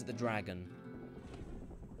 Or was it the dragon?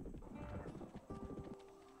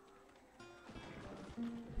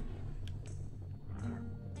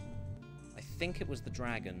 I think it was the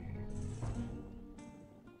dragon.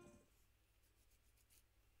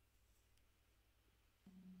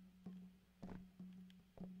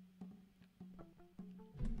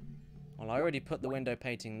 Well, I already put the window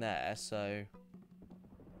painting there, so...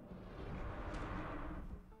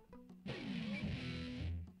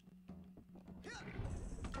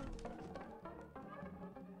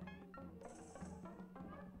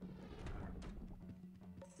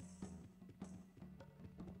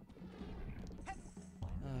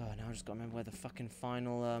 Oh, now I just gotta remember where the fucking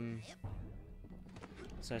final,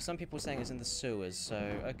 So some people are saying it's in the sewers, so...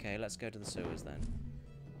 Okay, let's go to the sewers then.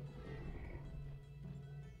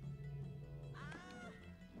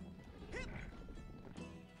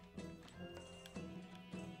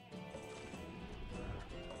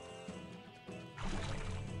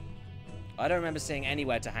 I don't remember seeing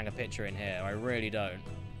anywhere to hang a picture in here. I really don't.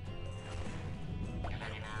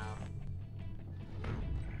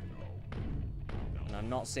 And I'm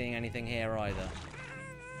not seeing anything here either.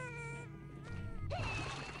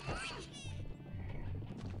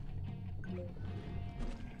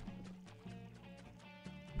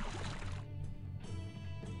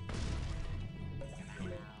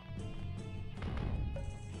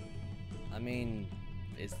 I mean,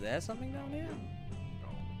 is there something down here?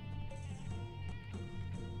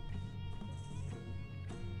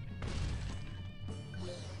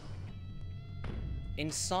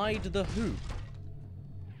 Inside the hoop.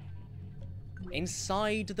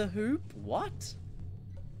 Inside the hoop? What?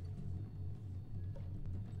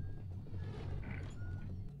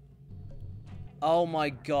 Oh my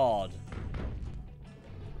god.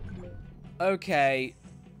 Okay.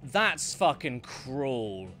 That's fucking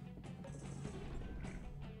cruel.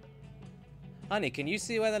 Honey, can you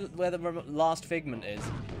see where the last figment is?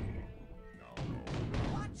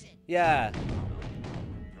 Yeah.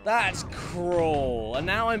 That's cruel. And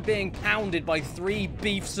now I'm being pounded by 3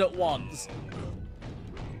 beefs at once.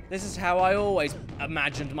 This is how I always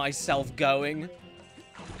imagined myself going.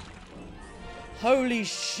 Holy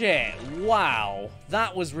shit. Wow.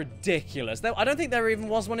 That was ridiculous. I don't think there even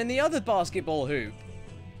was one in the other basketball hoop.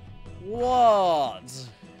 What?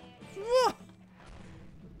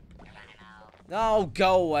 Oh,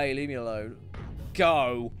 go away. Leave me alone.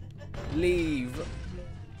 Go. Leave.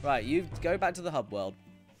 Right, you go back to the hub world.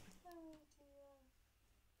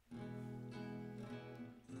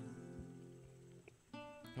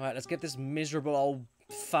 Alright, let's get this miserable old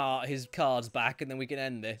fart his cards back and then we can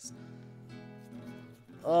end this.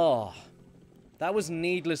 Oh. That was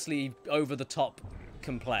needlessly over the top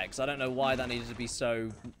complex. I don't know why that needed to be so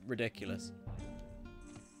ridiculous.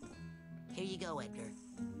 Here you go, Edgar.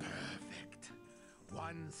 Perfect.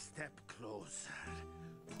 One step closer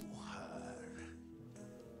to her.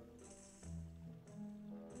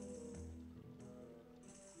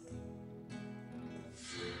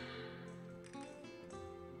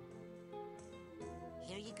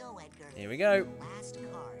 Here you go, Edgar. Here we go. Last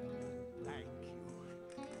card. Thank you.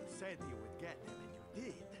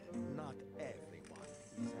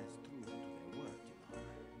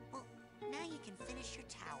 finish your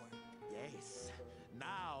tower. Yes.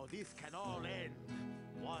 Now this can all end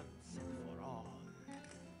once and for all.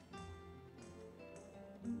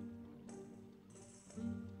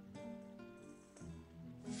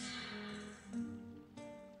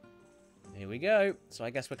 Here we go. So I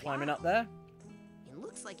guess we're climbing up there. It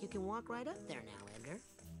looks like you can walk right up there now, Edgar.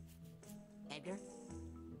 Edgar?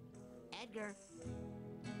 Edgar?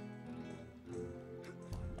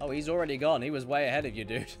 Oh, he's already gone. He was way ahead of you,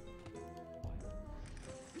 dude.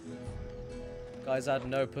 Guy's had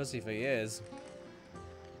no pussy for years.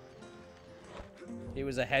 He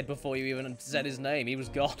was ahead before you even said his name. He was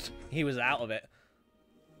gone. He was out of it.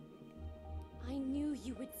 I knew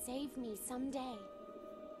you would save me someday.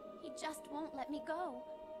 He just won't let me go.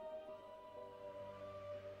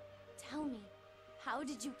 Tell me, how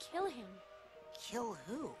did you kill him? Kill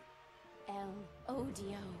who? El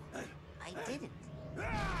Odio. I didn't.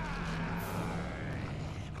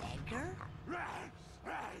 Edgar?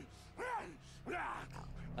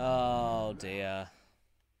 Oh, dear.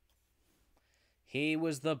 He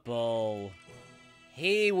was the bull.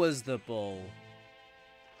 He was the bull.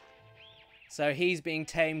 So he's being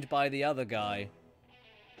tamed by the other guy.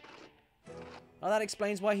 Oh, that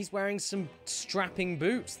explains why he's wearing some strapping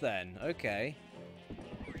boots then. Okay.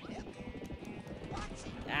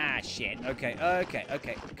 Ah, shit. Okay, okay,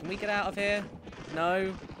 okay. Can we get out of here?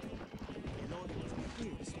 No?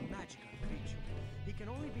 He can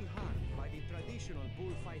only be harmed by the traditional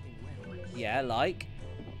bullfighting weapons. Yeah, like?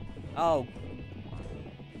 Oh.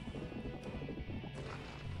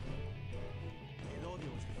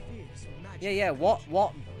 Yeah, what?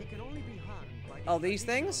 Oh, these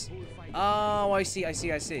things? Oh, I see. I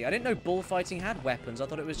didn't know bullfighting had weapons. I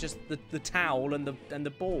thought it was just the towel and the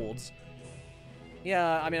boards.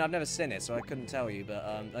 Yeah, I mean, I've never seen it, so I couldn't tell you, but,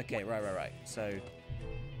 okay, right. So...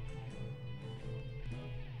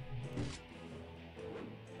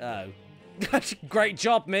 Oh. Great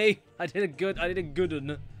job, me! I did a good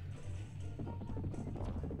one.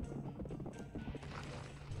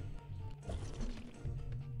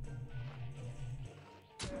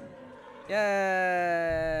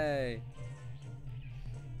 Yay!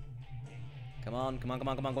 Come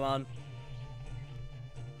on.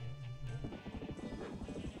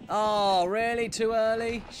 Oh, really? Too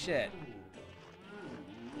early? Shit.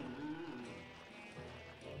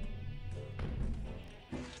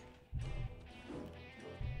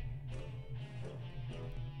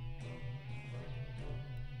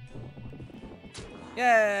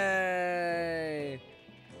 Yay!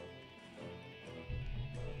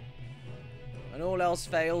 When all else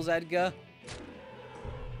fails, Edgar,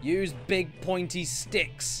 use big pointy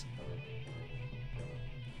sticks.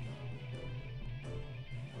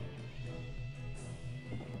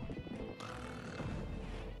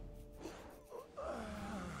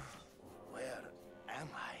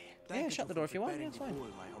 Yeah, shut the door if you want. Yeah, it's fine.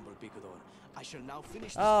 I shall now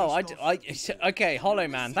finish Oh, okay, Hollow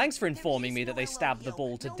Man. Thanks for informing me that they stabbed the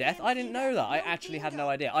ball to death. I didn't know that. I actually had no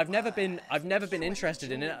idea. I've never been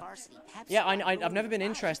interested in it. Yeah, I've never been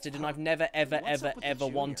interested, and I've never ever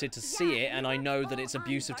wanted to see it. And I know that it's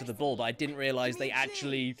abusive to the bull, but I didn't realize they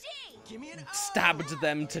actually stabbed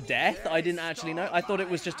them to death. I didn't actually know. I thought it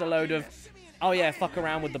was just a load of, oh yeah, fuck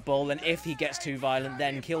around with the bull, and if he gets too violent,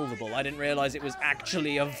 then kill the bull. I didn't realize it was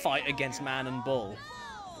actually a fight against man and bull.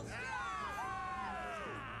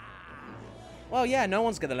 Well, yeah, no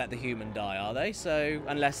one's going to let the human die, are they? So,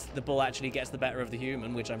 unless the bull actually gets the better of the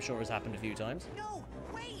human, which I'm sure has happened a few times. No,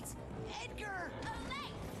 wait! Edgar!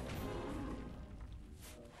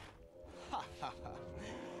 Ha ha ha.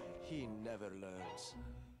 He never learns.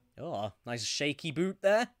 Oh, nice shaky boot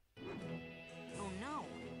there. Oh no.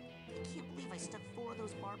 I can't believe I stuck 4 of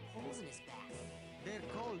those barbed holes in his back. They're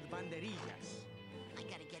called banderillas. I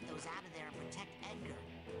gotta get those out of there and protect Edgar.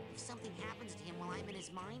 If something happens to him while I'm in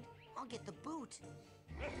his mind, I'll get the boot.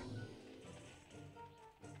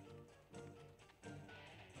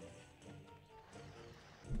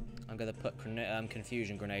 I'm going to put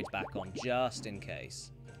confusion grenades back on, just in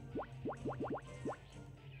case.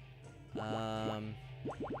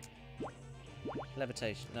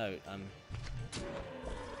 Levitation, no, Can't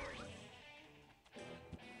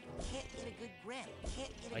get a good grip.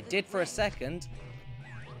 I did for a second.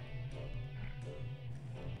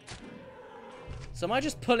 So am I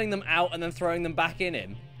just pulling them out and then throwing them back in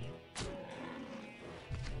him?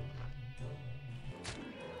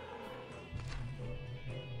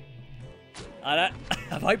 I don't...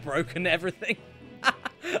 Have I broken everything?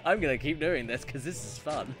 I'm gonna keep doing this because this is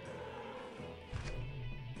fun.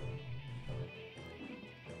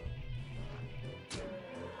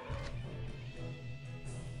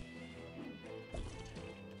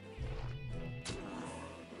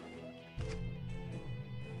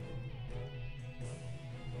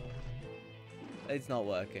 It's not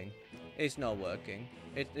working. It's not working.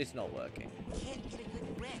 It's not working.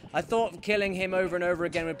 I thought killing him over and over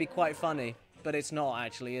again would be quite funny, but it's not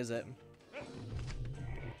actually, is it?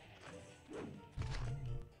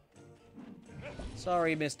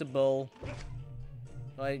 Sorry, Mr. Bull.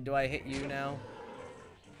 Do I hit you now?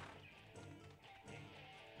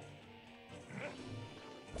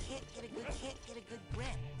 Can't get a good grip.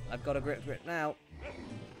 I've got a grip now.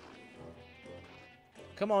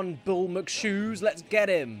 Come on, Bull McShoes, let's get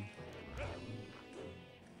him.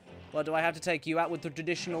 Well, do I have to take you out with the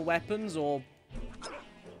traditional weapons, or...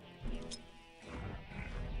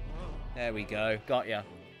 There we go, got ya.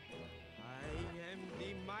 I am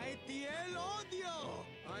the mighty Elodio.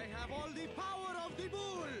 I have all the power of the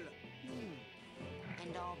bull.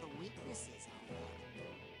 And all the weaknesses of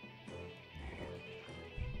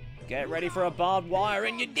it. Get ready for a barbed wire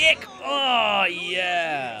in your dick! Oh,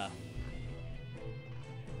 yeah!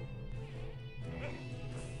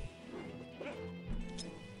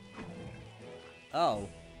 Oh.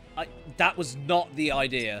 That was not the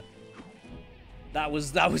idea. That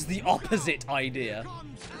was the opposite idea.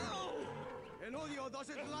 Elodio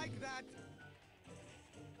doesn't like that.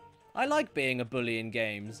 I like being a bully in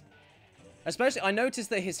games. Especially, I noticed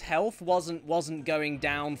that his health wasn't going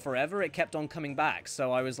down forever. It kept on coming back.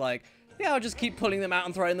 So I was like, yeah, I'll just keep pulling them out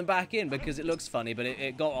and throwing them back in because it looks funny, but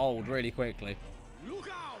it got old really quickly. Look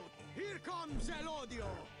out! Here comes Elodio.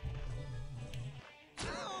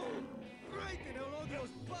 Ow! Right in Elodio's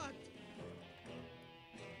butt.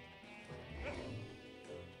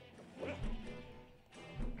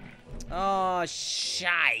 Oh,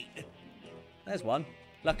 shite. There's one.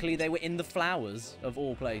 Luckily, they were in the flowers, of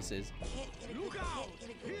all places. Look out!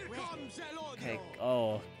 Here comes Elodio. Okay,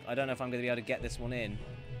 oh, I don't know if I'm going to be able to get this one in.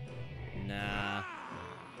 Nah.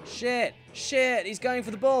 Shit! Shit! He's going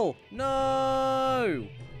for the ball! No!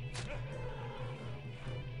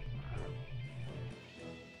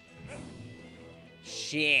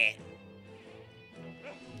 Shit!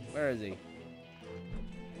 Where is he?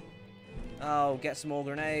 Oh, get some more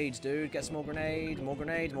grenades, dude. Get some more grenades. More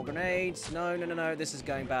grenades. More grenades. No, no, no, no. This is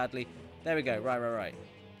going badly. There we go. Right, right, right.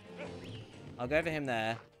 I'll go for him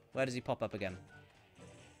there. Where does he pop up again?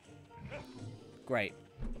 Great.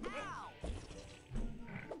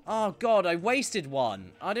 Oh, God. I wasted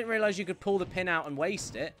one. I didn't realize you could pull the pin out and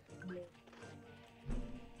waste it.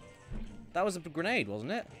 That was a grenade,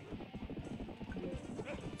 wasn't it?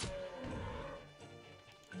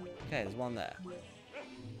 Okay, there's one there.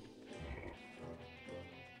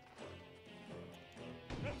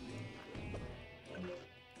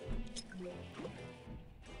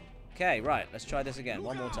 Okay, right. Let's try this again.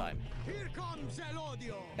 One more time. Here comes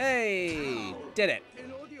Elodio. Hey! Did it.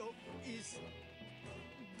 Elodio is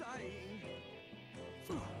dying.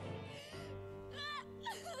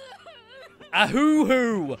 A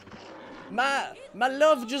hoo-hoo! My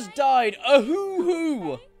love just died. A hoo-hoo!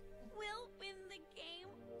 We'll win the game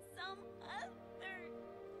some other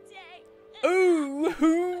day. Ooh,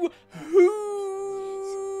 hoo,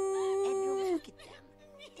 Edgar, look at them.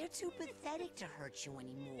 They're too pathetic to hurt you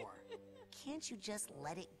anymore. Can't you just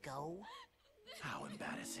let it go? How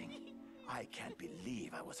embarrassing. I can't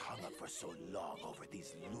believe I was hung up for so long over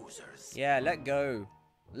these losers. Yeah, let go.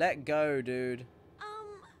 Let go, dude.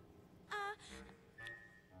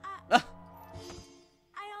 I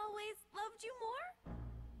always loved you more.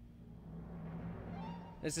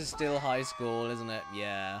 This is still high school, isn't it?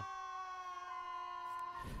 Yeah.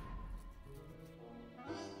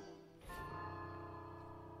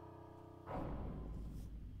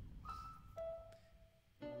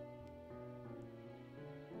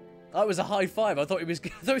 Oh, it was a high five. I thought he was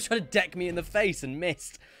trying to deck me in the face and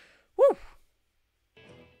missed. Woo!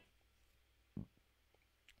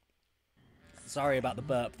 Sorry about the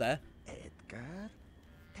burp there. Edgar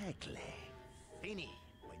Tecle. Fini,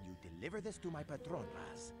 when you deliver this to my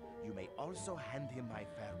patronas, you may also hand him my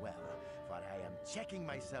farewell, for I am checking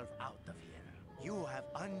myself out of here. You have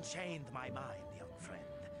unchained my mind, young friend.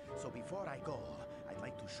 So before I go, I'd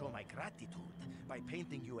like to show my gratitude by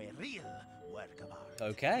painting you a real work of art.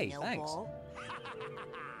 Okay, thanks.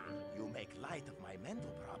 You make light of my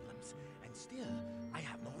mental problems, and still, I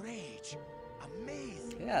have no rage.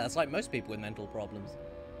 Amazing. Yeah, that's like most people with mental problems.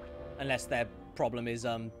 Unless their problem is,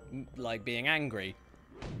 like being angry.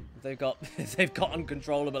 If they've got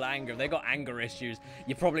uncontrollable anger, if they've got anger issues,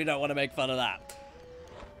 you probably don't want to make fun of that.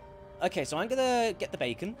 Okay, so I'm gonna get the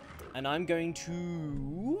bacon, and I'm going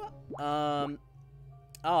to,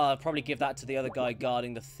 I'll probably give that to the other guy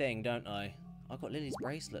guarding the thing, don't I? I've got Lily's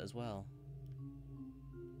bracelet as well.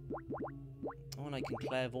 Oh, and I can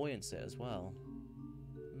clairvoyance it as well.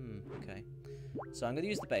 Okay. So I'm going to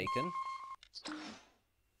use the bacon.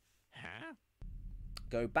 Huh?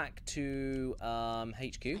 Go back to HQ.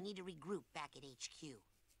 I need to regroup back at HQ.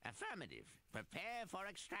 Affirmative. Prepare for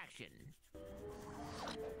extraction.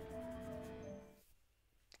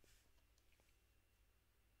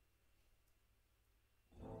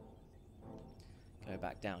 Go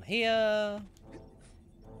back down here.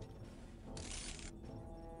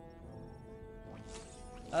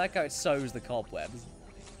 I like how it sews the cobwebs.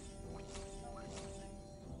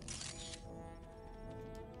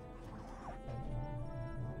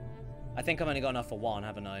 I think I've only got enough for one,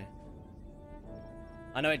 haven't I?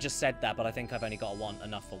 I know it just said that, but I think I've only got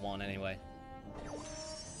enough for one anyway.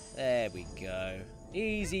 There we go.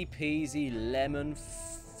 Easy peasy lemon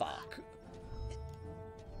fuck.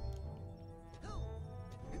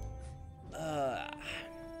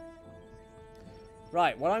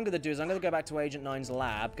 Right, what I'm going to do is I'm going to go back to Agent 9's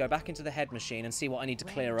lab, go back into the head machine and see what I need to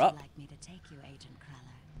clear up. Like me to take you, Agent Cruller?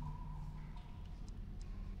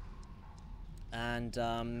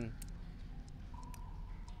 And,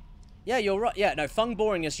 yeah, you're right. Yeah, no, Fung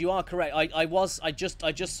Boringus, you are correct. I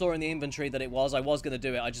just saw in the inventory that it was. I was going to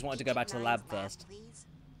do it. I just wanted to go back to the lab first.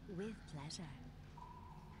 With pleasure.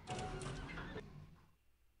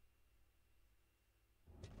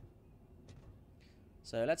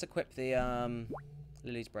 So let's equip the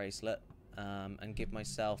Lily's bracelet and give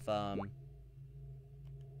myself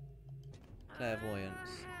clairvoyance.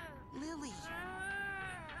 Lily.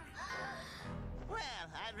 Well,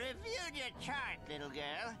 I've reviewed your chart, little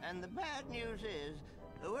girl, and the bad news is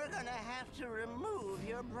we're gonna have to remove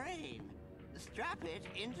your brain. Strap it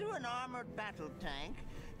into an armored battle tank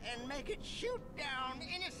and make it shoot down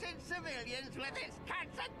innocent civilians with its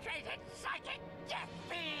concentrated psychic death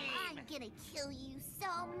beam! I'm gonna kill you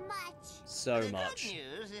so much. So the much. good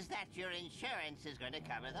news is that your insurance is going to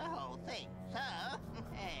cover the whole thing. So,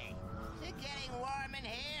 hey, is it getting warm in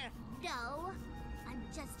here? No, I'm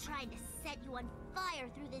just trying to set you on fire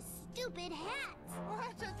through this stupid hat.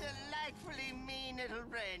 What a delightfully mean little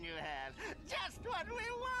brain you have. Just what we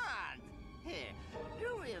want. Here,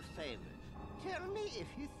 do me a favor. Tell me if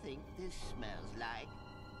you think this smells like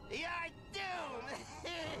your doom.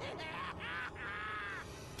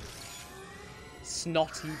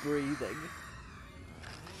 Snotty breathing.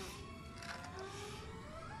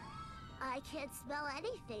 I can't smell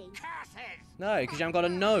anything. Curses! No, because you haven't got a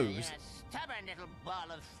nose. You're a stubborn little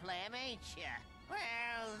ball of phlegm, ain't you?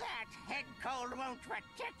 Well, that head cold won't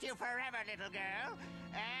protect you forever, little girl.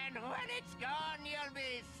 And when it's gone, you'll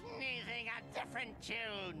be sneezing a different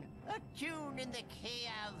tune. A tune in the key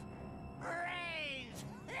of brains.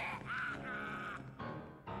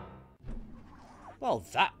 Well,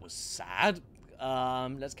 that was sad.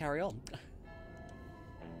 Let's carry on.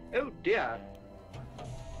 Oh dear.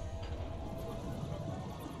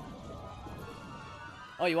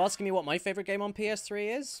 Oh, you asking me what my favorite game on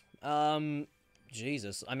PS3 is?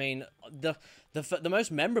 Jesus. I mean, the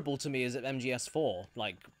most memorable to me is at MGS4.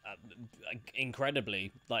 Like,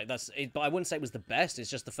 incredibly. Like, that's it, but I wouldn't say it was the best. It's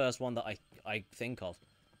just the first one that I think of.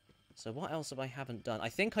 So what else have I haven't done? I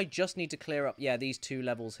think I just need to clear up, yeah, these two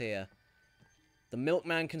levels here. The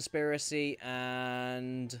Milkman Conspiracy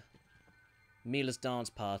and Mila's Dance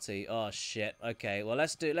Party. Oh shit. Okay, well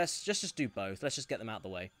let's just do both. Let's just get them out the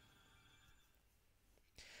way.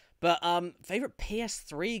 But favorite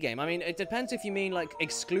PS3 game? I mean, it depends if you mean like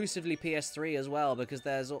exclusively PS3 as well, because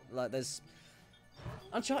there's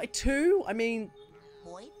Uncharted 2. I mean,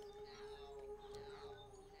 Boy?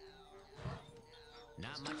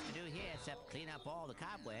 Not much to do here except clean up all the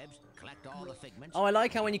cobwebs, collect all the figments. oh, I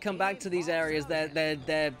like how when you come back to these areas,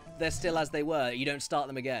 they're still as they were. You don't start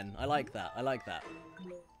them again. I like that. I like that.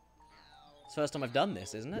 It's the first time I've done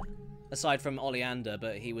this, isn't it? Aside from Oleander,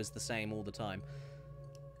 but he was the same all the time.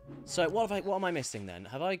 So what am I missing then?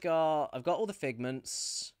 I've got all the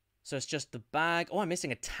figments. So it's just the bag. Oh, I'm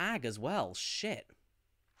missing a tag as well. Shit.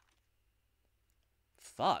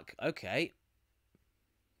 Fuck. Okay.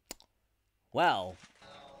 Well,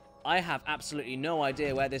 I have absolutely no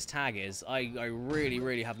idea where this tag is. I really,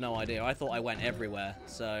 really have no idea. I thought I went everywhere.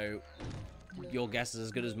 So your guess is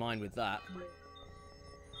as good as mine with that.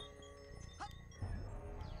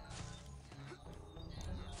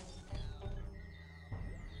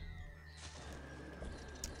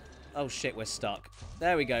 Oh shit, we're stuck.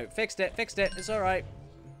 There we go. Fixed it, fixed it. It's alright.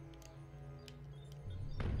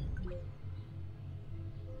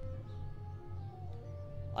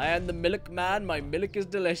 I am the milk man. My milk is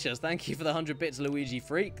delicious. Thank you for the 100 bits, Luigi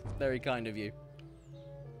Freak. Very kind of you.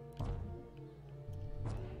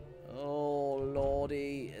 Oh,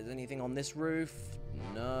 lordy. Is anything on this roof?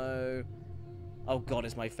 No. Oh god,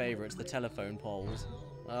 it's my favourite. It's the telephone poles.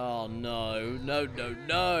 Oh, no. No, no,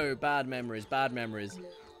 no. Bad memories, bad memories.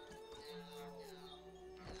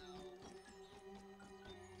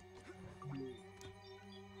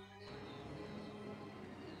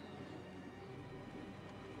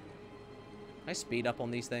 I speed up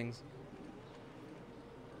on these things.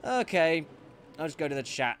 Okay. I'll just go to the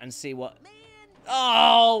chat and see what...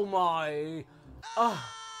 Oh, my...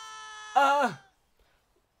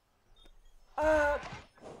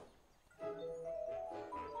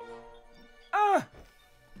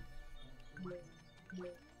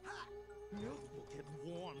 Milk will get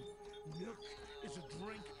warm. Milk is a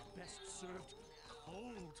drink best served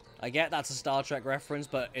cold. I get that's a Star Trek reference,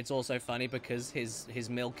 but it's also funny because his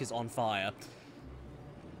milk is on fire.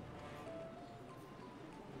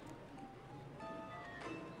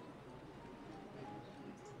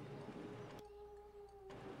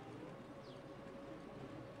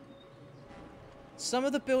 Some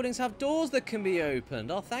of the buildings have doors that can be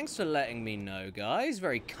opened. Oh, thanks for letting me know, guys.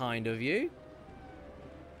 Very kind of you.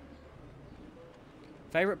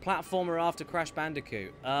 Favorite platformer after Crash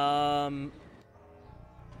Bandicoot?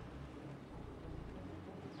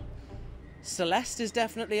 Celeste is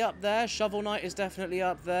definitely up there. Shovel Knight is definitely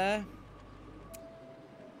up there.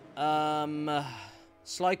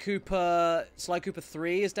 Sly Cooper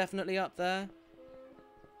 3 is definitely up there.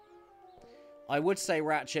 I would say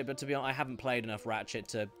Ratchet, but to be honest, I haven't played enough Ratchet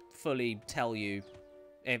to fully tell you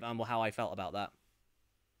how I felt about that.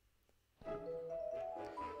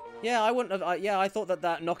 Yeah, I wouldn't have. Yeah, I thought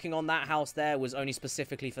that knocking on that house there was only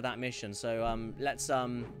specifically for that mission. So let's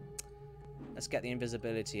get the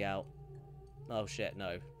invisibility out. Oh shit,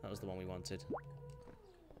 no, that was the one we wanted.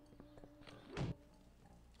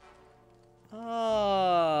 Oh.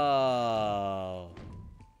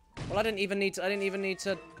 Well, I didn't even need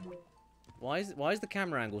to. Why is the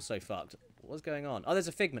camera angle so fucked? What's going on? Oh, there's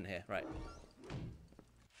a figment here, right?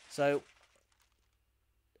 So.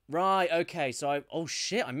 Right, okay, so oh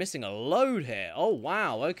shit, I'm missing a load here. Oh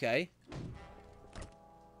wow, okay.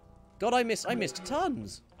 God, I missed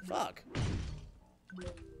tons. Fuck.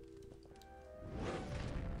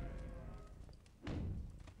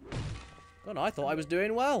 God, I thought I was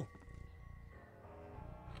doing well.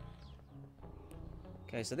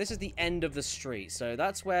 Okay, so this is the end of the street. So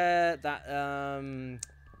that's where that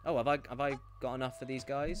oh, have I got enough for these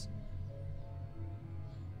guys?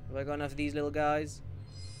 Have I got enough of these little guys?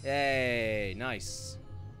 Yay, nice.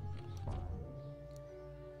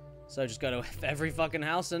 So just go to every fucking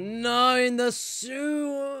house and no, in the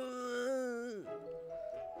sewer.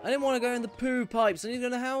 I didn't want to go in the poo pipes. I need to go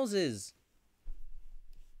to the houses.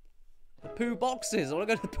 The poo boxes. I want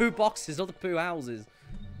to go to the poo boxes, not the poo houses.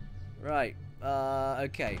 Right.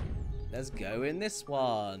 Okay. Let's go in this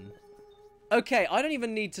one. Okay, I don't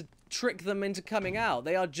even need to trick them into coming out.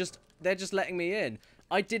 They're just letting me in.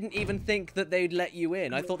 I didn't even think that they'd let you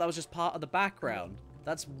in. I thought that was just part of the background.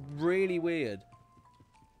 That's really weird.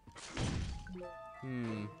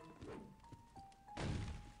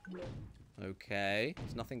 Okay.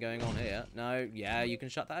 There's nothing going on here. No, yeah, you can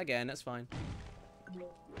shut that again. That's fine.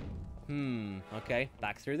 Okay.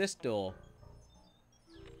 Back through this door.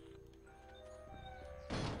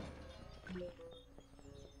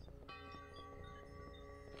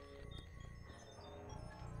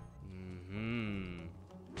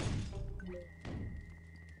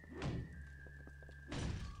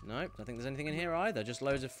 Nope, I don't think there's anything in here either. Just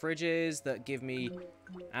loads of fridges that give me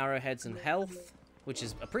arrowheads and health, which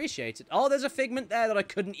is appreciated. Oh, there's a figment there that I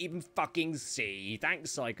couldn't even fucking see.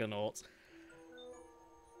 Thanks, Psychonauts. Do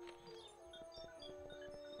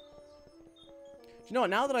you know what?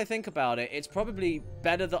 Now that I think about it, it's probably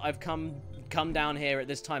better that I've come down here at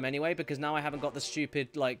this time anyway, because now I haven't got the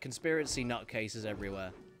stupid, like, conspiracy nutcases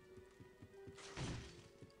everywhere.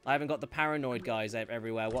 I haven't got the paranoid guys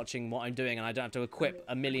everywhere watching what I'm doing, and I don't have to equip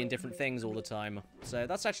a million different things all the time. So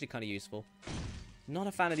that's actually kind of useful. Not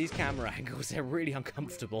a fan of these camera angles. They're really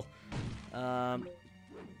uncomfortable.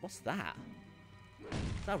 What's that?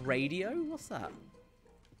 Is that a radio? What's that?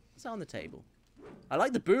 What's that on the table? I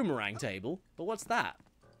like the boomerang table, but what's that?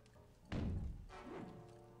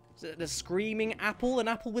 Is it a screaming apple? An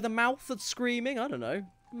apple with a mouth that's screaming? I don't know.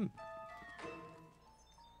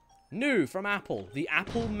 New from Apple. The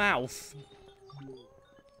Apple Mouth.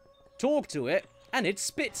 Talk to it, and it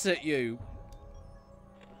spits at you.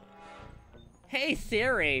 Hey,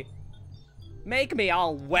 Siri. Make me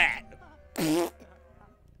all wet.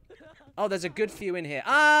 Oh, there's a good few in here.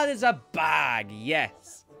 Ah, there's a bag.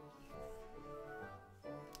 Yes.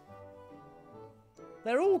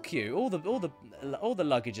 They're all cute. All the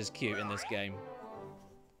luggage is cute in this game.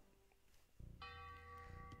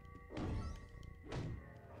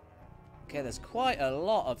 Okay, there's quite a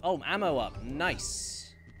lot of... Oh, ammo up.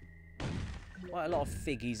 Nice. Quite a lot of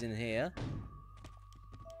figgies in here.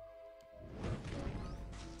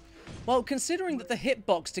 Well, considering that the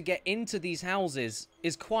hitbox to get into these houses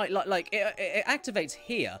is quite... Like it activates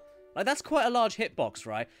here. Like, that's quite a large hitbox,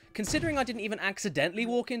 right? Considering I didn't even accidentally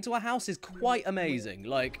walk into a house is quite amazing.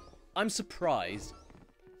 Like, I'm surprised.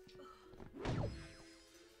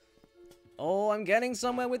 Oh, I'm getting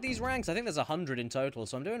somewhere with these ranks. I think there's 100 in total,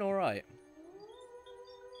 so I'm doing all right.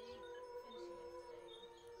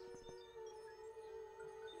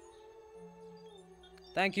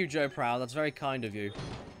 Thank you, Joe Prowl. That's very kind of you.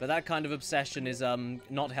 But that kind of obsession is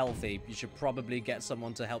not healthy. You should probably get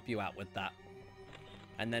someone to help you out with that.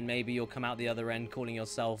 And then maybe you'll come out the other end calling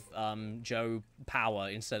yourself Joe Power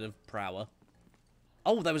instead of Prower.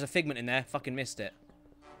 Oh, there was a figment in there. Fucking missed it.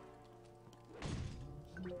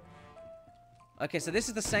 Okay, so this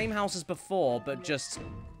is the same house as before, but just...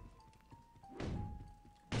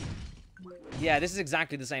 Yeah, this is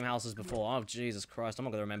exactly the same house as before. Oh, Jesus Christ. I'm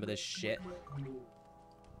not going to remember this shit.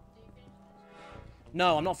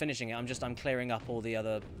 No, I'm not finishing it. I'm clearing up all the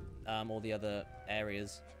other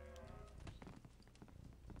areas.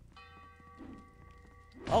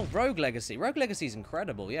 Oh, Rogue Legacy. Rogue Legacy is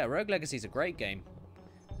incredible. Yeah, Rogue Legacy is a great game.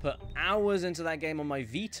 Put hours into that game on my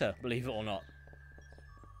Vita, believe it or not.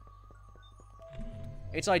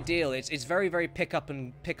 It's ideal. It's very, very pick up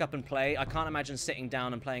and play. I can't imagine sitting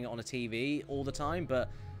down and playing it on a TV all the time, but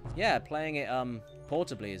yeah, playing it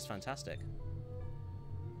portably is fantastic.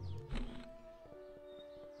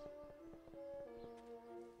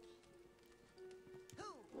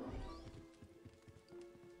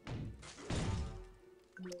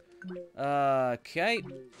 Okay.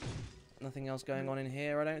 Nothing else going on in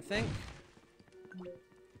here, I don't think.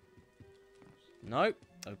 Nope.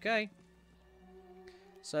 Okay.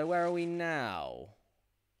 So where are we now?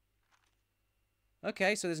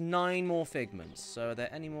 Okay, so there's 9 more figments. So are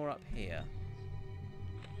there any more up here?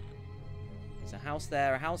 There's a house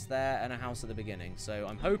there, and a house at the beginning. So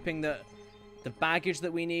I'm hoping that the baggage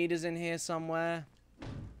that we need is in here somewhere.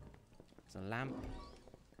 There's a lamp.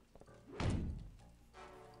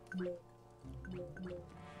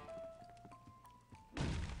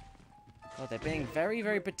 Oh, they're being very,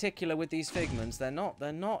 very particular with these figments. They're not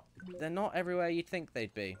everywhere you'd think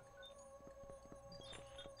they'd be.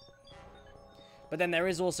 But then there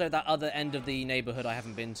is also that other end of the neighborhood I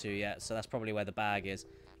haven't been to yet, so that's probably where the bag is.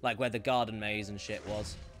 Like where the garden maze and shit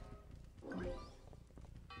was.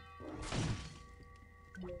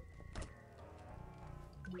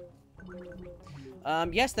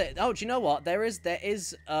 Yes, oh, do you know what? There is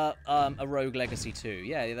a Rogue Legacy 2.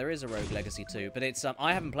 Yeah, there is a Rogue Legacy 2, but it's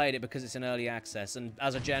I haven't played it because it's in early access, and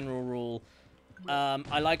as a general rule,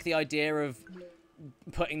 I like the idea of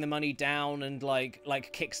putting the money down and like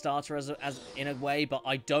Kickstarter as in a way, but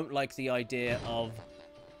I don't like the idea of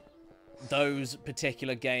those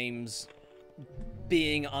particular games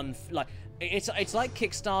being it's like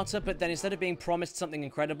Kickstarter, but then instead of being promised something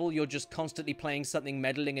incredible, you're just constantly playing something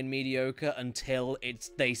meddling and mediocre until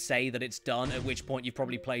they say that it's done, at which point you've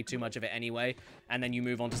probably played too much of it anyway, and then you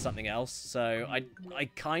move on to something else. So I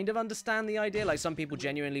kind of understand the idea. Like, some people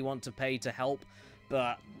genuinely want to pay to help,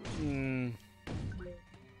 but...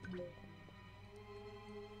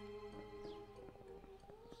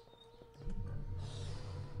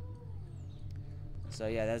 So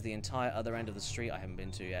yeah, there's the entire other end of the street I haven't been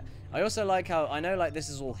to yet. I also like how, I know like this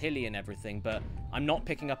is all hilly and everything, but I'm not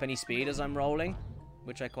picking up any speed as I'm rolling,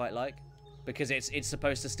 which I quite like. Because it's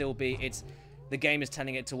supposed to still be, the game is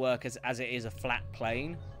telling it to work as it is a flat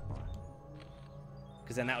plane.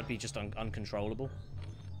 Because then that would be just uncontrollable.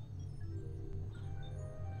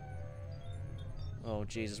 Oh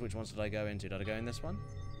Jesus, which ones did I go into? Did I go in this one?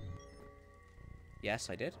 Yes,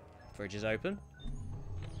 I did. Fridge is open.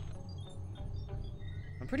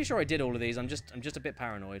 I'm pretty sure I did all of these. I'm just a bit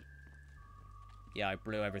paranoid. Yeah, I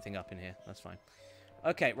blew everything up in here. That's fine.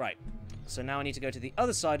 Okay, right. So now I need to go to the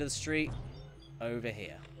other side of the street, over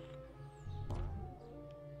here.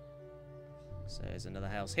 So there's another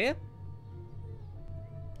house here.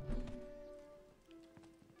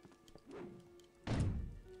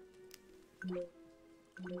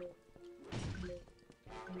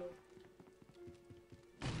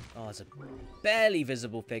 Oh, there's a barely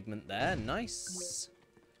visible figment there. Nice.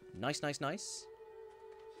 Nice, nice, nice.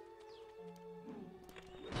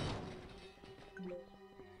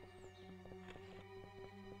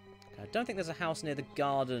 Okay, I don't think there's a house near the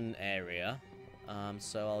garden area.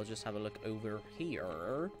 So I'll just have a look over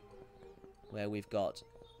here. Where we've got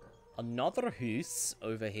another house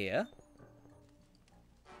over here.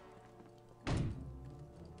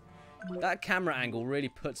 That camera angle really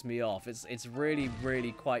puts me off. It's really,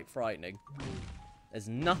 really quite frightening. There's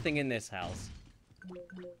nothing in this house.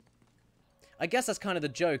 I guess that's kind of the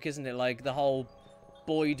joke, isn't it? Like, the whole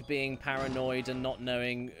Boyd being paranoid and not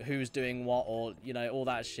knowing who's doing what, or, you know, all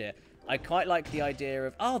that shit. I quite like the idea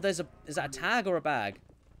of... Oh, is that a tag or a bag?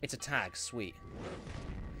 It's a tag. Sweet.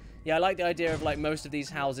 Yeah, I like the idea of, like, most of these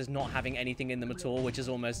houses not having anything in them at all, which is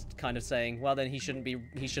almost kind of saying, well, then he shouldn't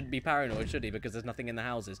be paranoid, should he? Because there's nothing in the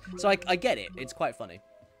houses. So I get it. It's quite funny.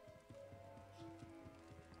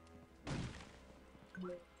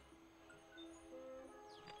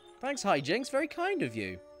 Thanks, Hijinks. Very kind of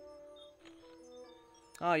you.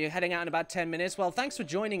 Oh, you're heading out in about 10 minutes. Well, thanks for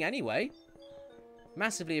joining anyway.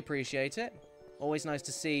 Massively appreciate it. Always nice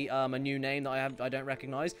to see a new name that I don't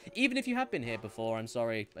recognize. Even if you have been here before, I'm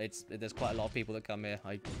sorry. There's quite a lot of people that come here.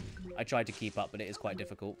 I tried to keep up, but it is quite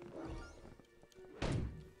difficult.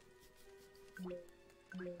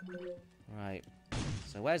 Right.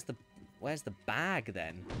 So where's the bag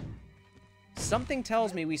then? Something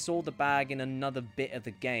tells me we saw the bag in another bit of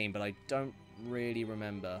the game, but I don't really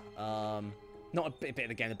remember. Not a bit of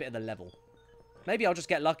the game, a bit of the level. Maybe I'll just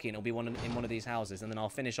get lucky and it'll be in one of these houses, and then I'll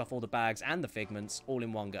finish off all the bags and the figments all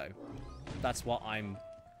in one go. That's what I'm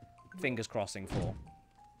fingers crossing for.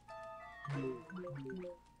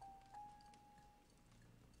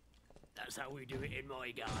 That's how we do it in my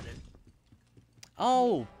garden.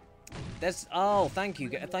 Oh, thank you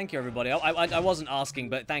everybody. I wasn't asking,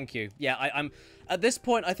 but thank you. Yeah, I'm at this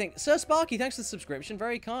point. I think Sir Sparky, thanks for the subscription,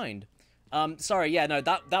 very kind. Sorry, yeah, no,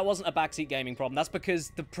 that wasn't a backseat gaming problem. That's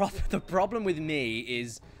because the problem with me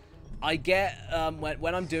is I get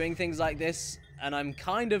when I'm doing things like this and I'm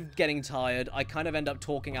kind of getting tired, I kind of end up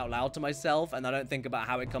talking out loud to myself, and I don't think about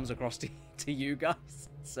how it comes across to you guys.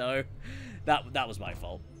 So that was my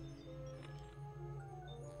fault.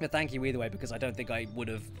 But thank you either way, because I don't think I would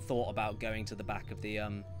have thought about going to the back of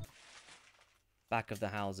the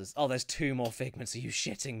houses. Oh, there's 2 more figments. Are you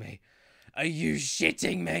shitting me? Are you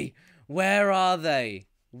shitting me? Where are they?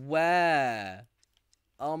 Where?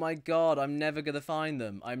 Oh my god, I'm never gonna find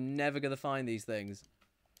them. I'm never gonna find these things.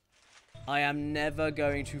 I am never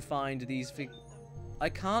going to find these I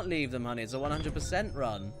can't leave them, honey. It's a 100%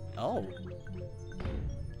 run. Oh.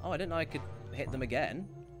 Oh, I didn't know I could hit them again.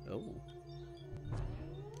 Oh.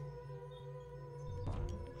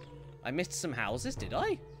 I missed some houses, did I?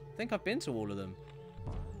 I think I've been to all of them.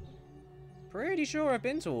 Pretty sure I've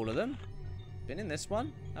been to all of them. Been in this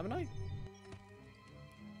one, haven't I?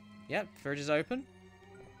 Yep, fridge is open.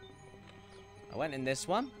 I went in this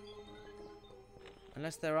one.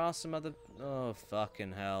 Unless there are some other... Oh,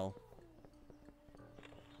 fucking hell.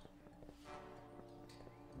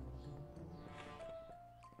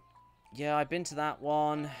 Yeah, I've been to that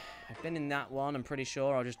one. I've been in that one, I'm pretty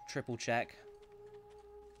sure. I'll just triple check.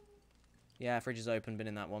 Yeah, fridge is open, been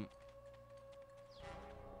in that one.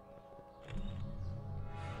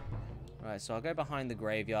 Right, so I'll go behind the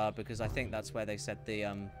graveyard because I think that's where they said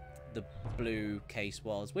the blue case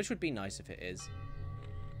was, which would be nice if it is.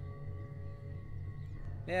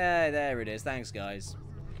 Yeah, there it is. Thanks, guys.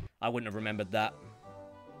 I wouldn't have remembered that.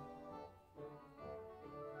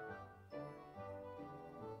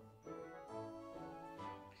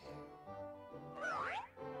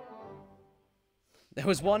 There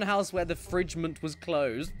was one house where the fridgement was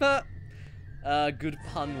closed, but good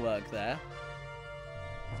pun work there.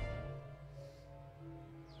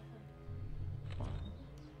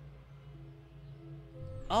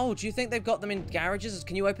 Oh, do you think they've got them in garages?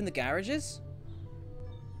 Can you open the garages?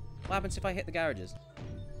 What happens if I hit the garages?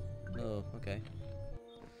 Oh, okay.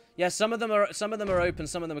 Yeah, some of them are open,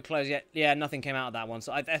 some of them are closed. Yeah, nothing came out of that one.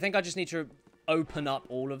 So I think I just need to open up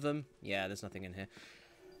all of them. Yeah, there's nothing in here.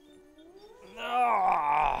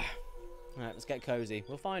 Alright, let's get cozy.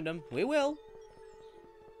 We'll find them. We will.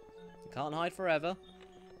 You can't hide forever.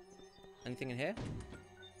 Anything in here?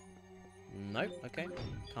 Nope. Okay.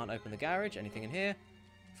 Can't open the garage. Anything in here?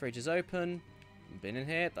 Fridge is open. Been in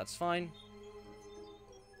here. That's fine.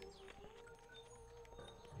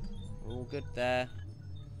 We're all good there.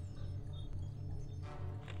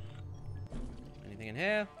 Anything in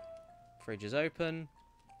here? Fridge is open.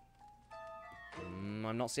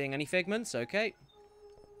 I'm not seeing any figments. Okay.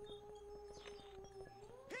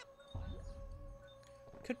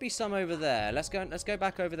 Could be some over there. Let's go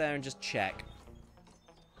back over there and just check.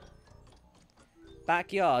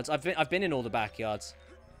 Backyards. I've been in all the backyards.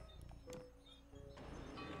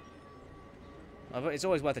 It's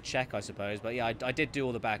always worth a check, I suppose. But yeah, I did do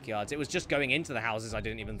all the backyards. It was just going into the houses I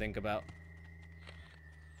didn't even think about.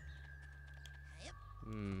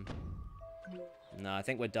 No, I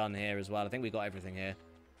think we're done here as well. I think we got everything here.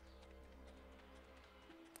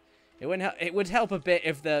 It would help a bit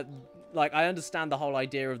if the... Like, I understand the whole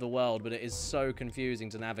idea of the world, but it is so confusing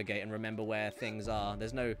to navigate and remember where things are.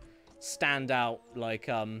 There's no standout, like,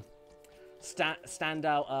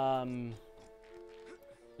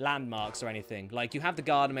 landmarks or anything. Like, you have the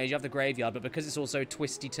garden maze, you have the graveyard, but because it's also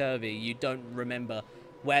twisty-turvy, you don't remember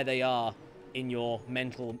where they are in your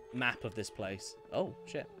mental map of this place. Oh,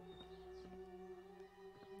 shit.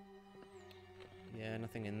 Yeah,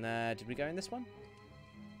 nothing in there. Did we go in this one?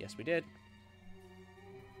 Yes, we did.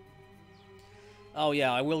 Oh,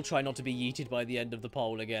 yeah, I will try not to be yeeted by the end of the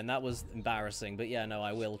poll again. That was embarrassing, but yeah, no,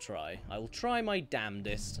 I will try. I will try my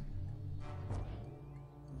damnedest.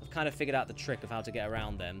 I've kind of figured out the trick of how to get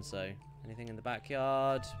around them, so... Anything in the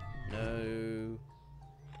backyard? No.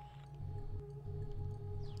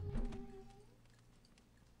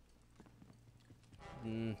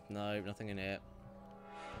 No, nothing in here.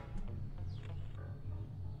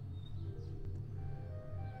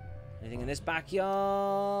 Anything in this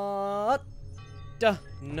backyard?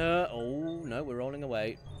 No. Oh, no, we're rolling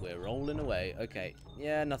away. We're rolling away. Okay.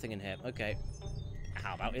 Yeah, nothing in here. Okay.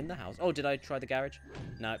 How about in the house? Oh, did I try the garage?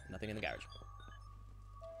 No, nothing in the garage.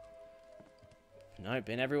 Nope,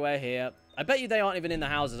 been everywhere here. I bet you they aren't even in the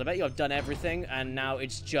houses. I bet you I've done everything, and now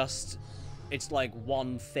it's just... It's like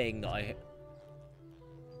one thing that I...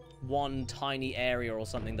 One tiny area or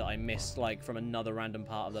something that I missed, like, from another random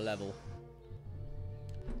part of the level.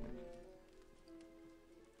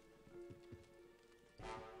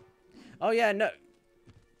 Oh, yeah, no.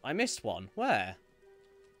 I missed one. Where?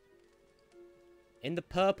 In the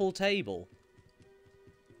purple table.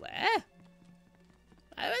 Where?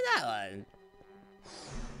 Where was that one?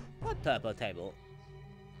 What purple table?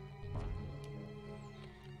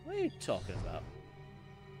 What are you talking about?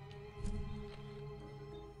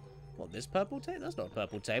 What, this purple table? That's not a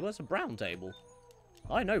purple table, that's a brown table.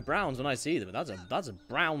 I know browns when I see them, but that's a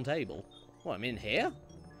brown table. What, I'm in here?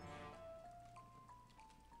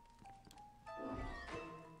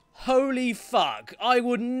 Holy fuck.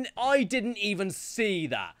 I didn't even see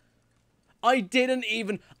that. I didn't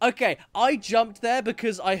even... Okay, I jumped there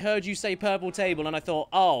because I heard you say purple table and I thought,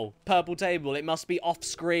 oh, purple table, it must be off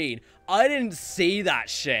screen. I didn't see that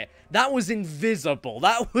shit. That was invisible.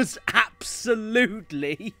 That was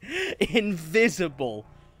absolutely invisible.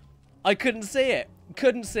 I couldn't see it.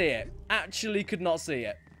 Couldn't see it. Actually could not see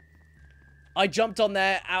it. I jumped on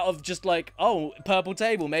there out of just like, oh, purple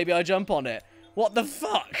table, maybe I jump on it. What the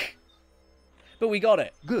fuck? But we got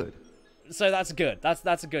it. Good. So that's good.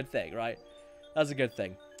 That's a good thing, right? That's a good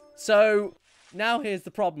thing. So, now here's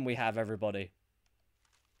the problem we have, everybody.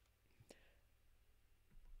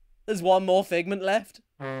 There's one more figment left.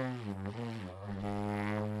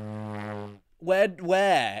 Where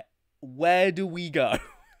do we go?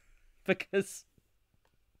 Because...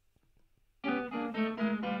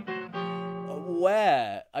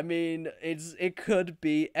 Where? I mean, it could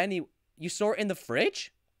be any... You saw it in the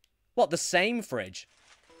fridge? What, the same fridge?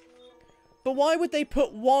 But why would they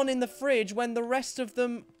put one in the fridge when the rest of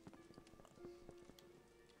them...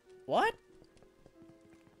 What?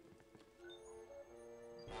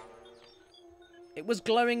 It was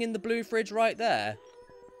glowing in the blue fridge right there.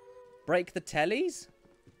 Break the tellies?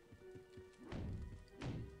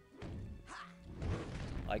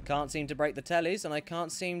 I can't seem to break the tellies, and I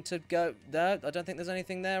can't seem to go there. I don't think there's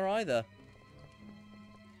anything there either.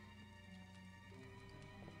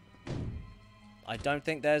 I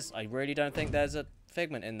really don't think there's a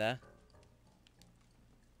figment in there.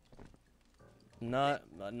 No,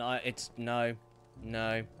 no.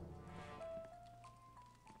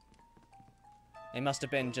 It must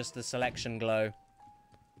have been just the selection glow.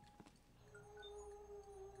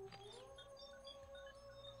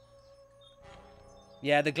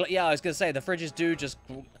 Yeah, I was gonna say, the fridges do just...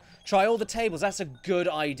 Try all the tables, that's a good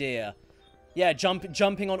idea. Yeah,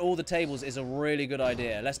 jumping on all the tables is a really good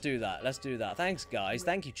idea. Let's do that. Let's do that. Thanks, guys.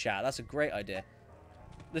 Thank you, chat. That's a great idea.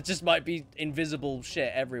 There just might be invisible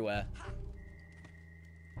shit everywhere.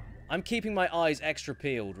 I'm keeping my eyes extra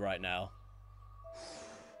peeled right now.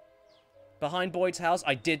 Behind Boyd's house,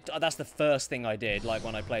 I did... That's the first thing I did, like,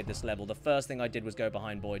 when I played this level. The first thing I did was go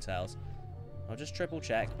behind Boyd's house. I'll just triple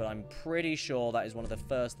check, but I'm pretty sure that is one of the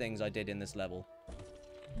first things I did in this level.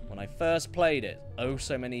 When I first played it, oh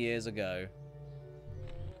so many years ago.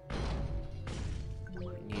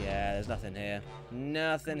 Yeah, there's nothing here.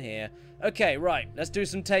 Nothing here. Okay, right. Let's do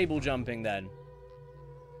some table jumping then.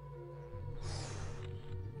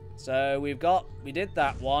 So we did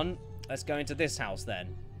that one. Let's go into this house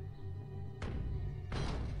then.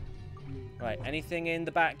 Right, anything in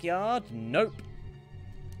the backyard? Nope.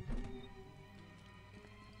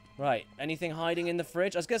 Right, anything hiding in the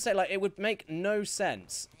fridge? I was going to say, like, it would make no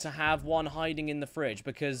sense to have one hiding in the fridge,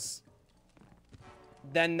 because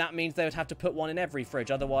then that means they would have to put one in every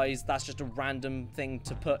fridge. Otherwise, that's just a random thing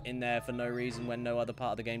to put in there for no reason when no other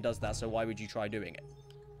part of the game does that. So why would you try doing it?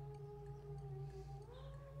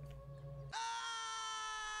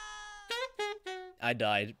 I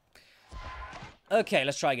died. Okay,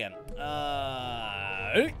 let's try again.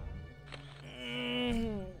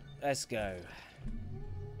 Let's go.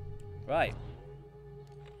 Right.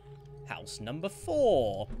 House number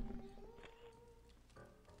 4.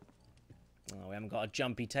 Oh, we haven't got a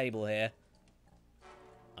jumpy table here.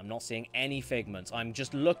 I'm not seeing any figments. I'm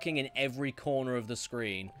just looking in every corner of the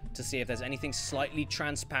screen to see if there's anything slightly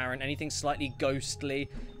transparent, anything slightly ghostly,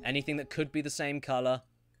 anything that could be the same color.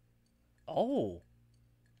 Oh.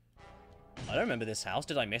 I don't remember this house.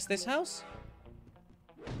 Did I miss this house?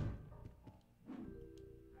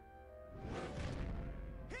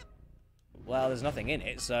 Well, there's nothing in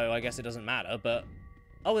it, so I guess it doesn't matter, but...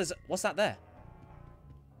 Oh, there's... What's that there?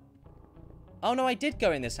 Oh, no, I did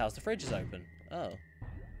go in this house. The fridge is open. Oh.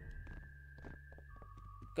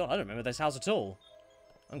 God, I don't remember this house at all.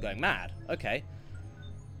 I'm going mad. Okay.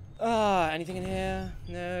 Anything in here?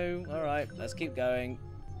 No. Alright, let's keep going.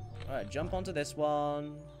 Alright, jump onto this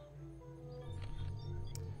one.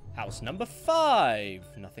 House number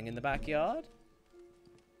 5. Nothing in the backyard.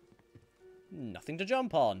 Nothing to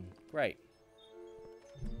jump on. Great.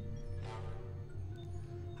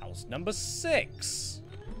 House number 6.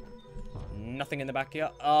 Nothing in the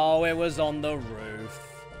backyard. Oh, it was on the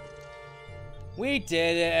roof. We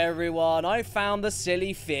did it, everyone. I found the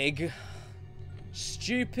silly fig.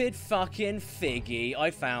 Stupid fucking figgy.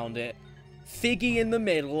 I found it. Figgy in the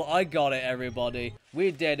middle. I got it, everybody.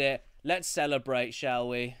 We did it. Let's celebrate, shall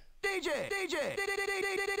we? DJ!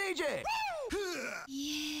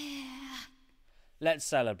 Yeah. Let's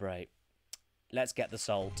celebrate. Let's get the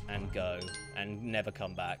salt and go and never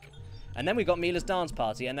come back. And then we got Mila's dance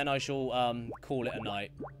party, and then I shall call it a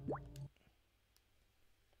night.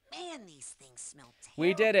 Man, these things smell terrible.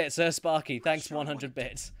 We did it, Sir Sparky. Thanks, 100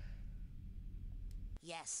 bits.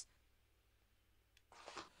 Yes.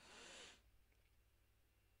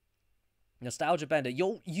 Nostalgia Bender,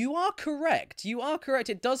 you are correct. You are correct.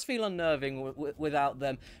 It does feel unnerving without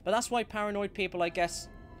them, but that's why paranoid people, I guess,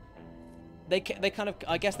 they kind of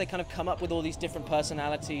come up with all these different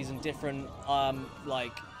personalities and different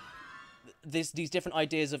like these different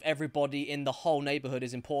ideas of everybody in the whole neighborhood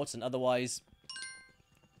is important. Otherwise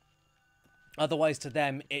to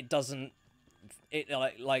them it doesn't. It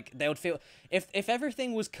like they would feel if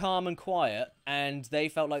everything was calm and quiet and they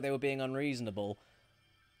felt like they were being unreasonable,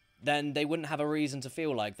 then they wouldn't have a reason to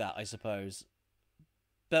feel like that, I suppose.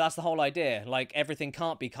 But that's the whole idea. Like, everything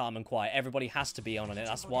can't be calm and quiet. Everybody has to be on it.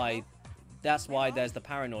 That's why there's the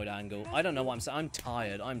paranoid angle. I don't know what I'm saying. I'm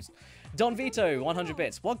tired. Don Vito, 100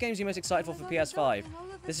 bits. What games are you most excited for PS5?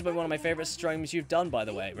 This has been one of my favorite streams you've done, by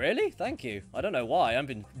the way. Really? Thank you. I don't know why. I've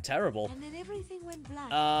been terrible. And then everything went black.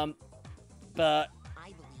 But...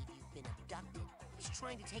 I believe you've been abducted. He's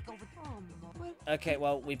trying to take over... Okay,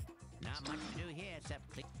 well, we've... Not much to do here except...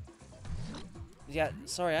 Yeah,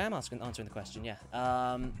 sorry, I am answering the question, yeah.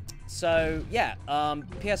 So, yeah,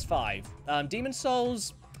 PS5. Demon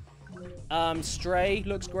Souls, Stray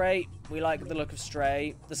looks great. We like the look of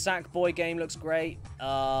Stray. The Sackboy game looks great.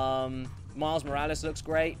 Miles Morales looks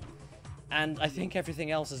great. And I think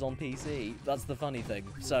everything else is on PC. That's the funny thing.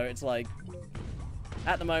 So, it's like,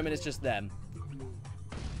 at the moment, it's just them.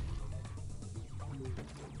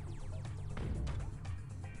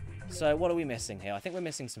 So, what are we missing here? I think we're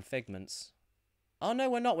missing some figments. Oh,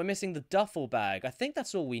 no, we're not. We're missing the duffel bag. I think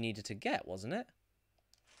that's all we needed to get, wasn't it?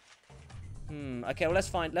 Okay, well, let's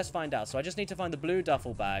find out. So I just need to find the blue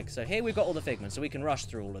duffel bag. So here we've got all the figments, so we can rush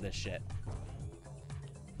through all of this shit.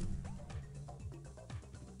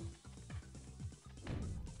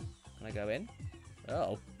 Can I go in?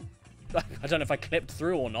 Oh. I don't know if I clipped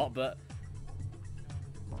through or not, but...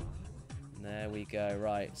 There we go.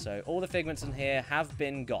 Right, so all the figments in here have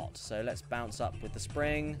been got. So let's bounce up with the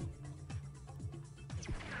spring.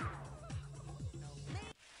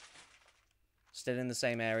 Still in the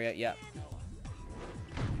same area, yep.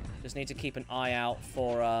 Just need to keep an eye out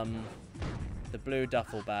for the blue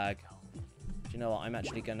duffel bag. Do you know what? I'm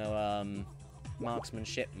actually going to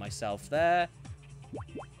marksmanship myself there.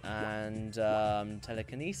 And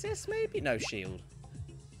telekinesis, maybe? No, shield.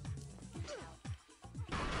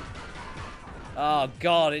 Oh,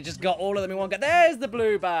 God, it just got all of them in one go. There's the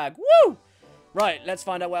blue bag. Woo! Right, let's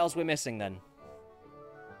find out what else we're missing then.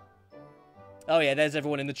 Oh, yeah, there's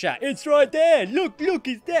everyone in the chat. It's right there. Look,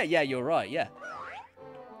 it's there. Yeah, you're right, yeah.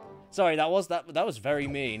 Sorry, that was very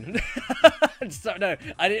mean. So, no,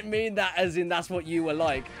 I didn't mean that as in that's what you were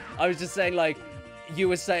like. I was just saying, like, you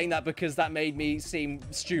were saying that because that made me seem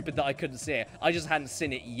stupid that I couldn't see it. I just hadn't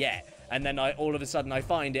seen it yet. And then all of a sudden I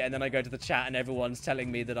find it, and then I go to the chat and everyone's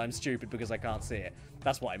telling me that I'm stupid because I can't see it.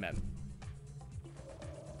 That's what I meant.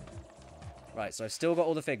 Right, so I've still got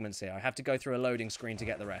all the figments here. I have to go through a loading screen to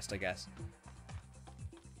get the rest, I guess.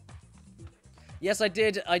 Yes, I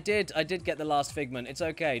did get the last figment. It's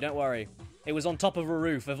okay, don't worry. It was on top of a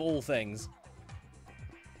roof, of all things.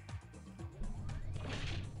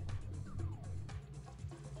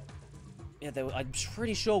 Yeah, I'm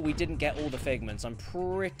pretty sure we didn't get all the figments. I'm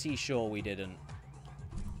pretty sure we didn't.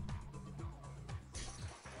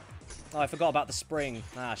 Oh, I forgot about the spring.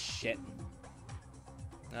 Ah, shit.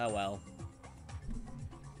 Oh, well.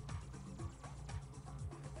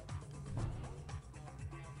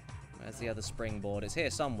 Where's the other springboard? It's here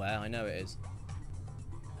somewhere. I know it is.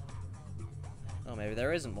 Oh, maybe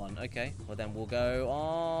there isn't one. Okay. Well, then we'll go...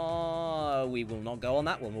 Oh, we will not go on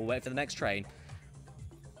that one. We'll wait for the next train.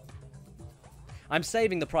 I'm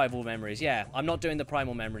saving the primal memories. Yeah, I'm not doing the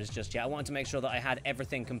primal memories just yet. I wanted to make sure that I had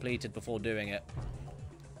everything completed before doing it.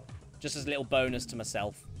 Just as a little bonus to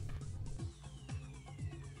myself.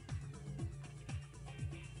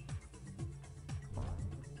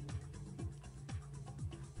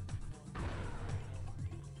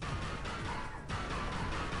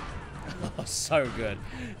 Oh, so good.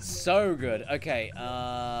 So good. Okay,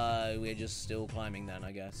 we're just still climbing then,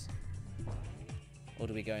 I guess. Or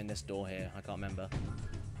do we go in this door here? I can't remember.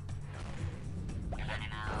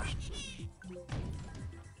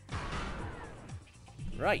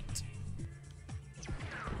 Right.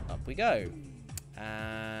 Up we go.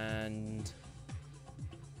 And...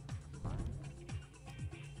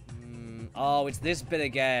 oh, it's this bit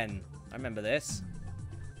again. I remember this.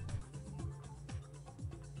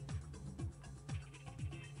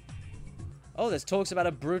 Oh, there's talks about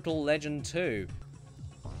a Brutal Legend 2.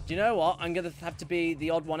 Do you know what? I'm going to have to be the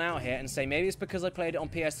odd one out here and say maybe it's because I played it on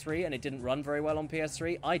PS3 and it didn't run very well on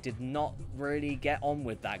PS3. I did not really get on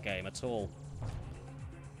with that game at all.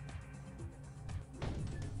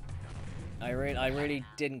 I really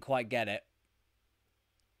didn't quite get it.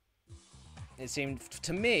 It seemed,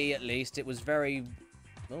 to me at least, it was very...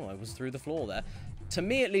 Oh, I was through the floor there. To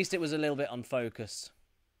me at least, it was a little bit unfocused.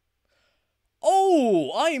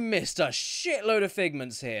 Oh, I missed a shitload of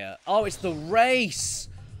figments here. Oh, it's the race.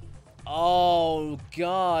 Oh,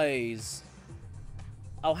 guys.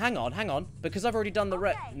 Oh, hang on. Because I've already done the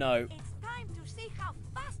race. No. It's time to see how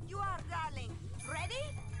fast you are, darling. Ready?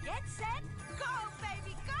 Get set, go,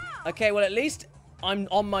 baby, go! Okay, well, at least I'm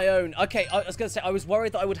on my own. Okay, I was going to say, I was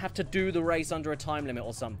worried that I would have to do the race under a time limit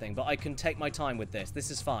or something, but I can take my time with this.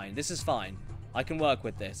 This is fine. This is fine. I can work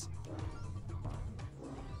with this.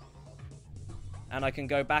 And I can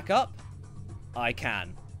go back up? I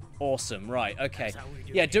can. Awesome, right, okay.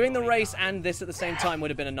 Yeah, doing the race and this at the same time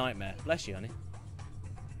would have been a nightmare. Bless you, honey.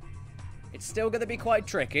 It's still going to be quite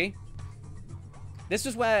tricky. This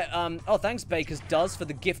was where, oh, thanks, Baker's Does, for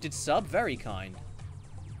the gifted sub. Very kind.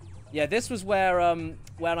 Yeah, this was where,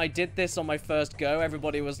 when I did this on my first go,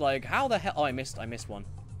 everybody was like, how the hell... Oh, I missed one.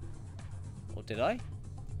 Or did I?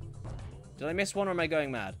 Did I miss one or am I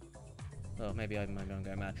going mad? Oh, maybe I'm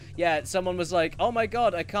going mad. Yeah, someone was like, "Oh my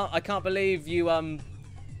god, I can't believe you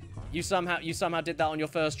you somehow did that on your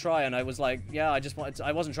first try." And I was like, "Yeah,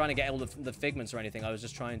 I wasn't trying to get all the figments or anything. I was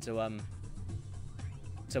just trying to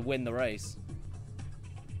win the race."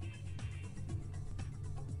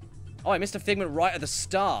 Oh, I missed a figment right at the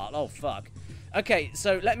start. Oh fuck. Okay,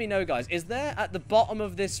 so let me know, guys. Is there at the bottom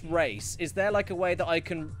of this race? Is there like a way that I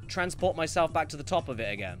can transport myself back to the top of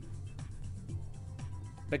it again?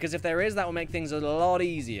 Because if there is, that will make things a lot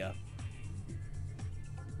easier.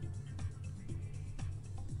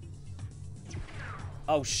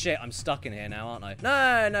 Oh shit, I'm stuck in here now, aren't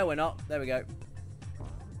I? No, we're not. There we go.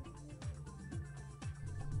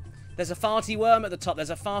 There's a farty worm at the top.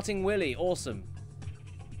 There's a farting willy. Awesome.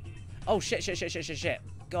 Oh shit.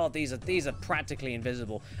 God, these are practically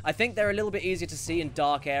invisible. I think they're a little bit easier to see in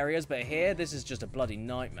dark areas, but here, this is just a bloody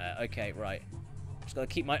nightmare. Okay, right. Just gotta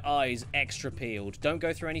keep my eyes extra peeled. Don't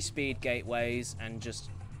go through any speed gateways and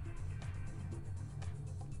just...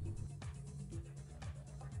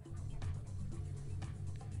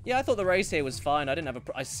 Yeah, I thought the race here was fine. I didn't have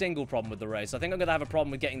a single problem with the race. I think I'm gonna have a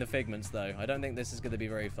problem with getting the figments, though. I don't think this is gonna be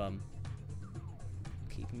very fun.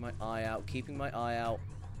 Keeping my eye out. Keeping my eye out.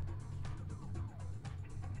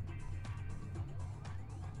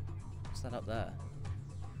 What's that up there?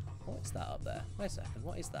 What's that up there? Wait a second.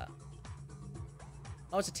 What is that?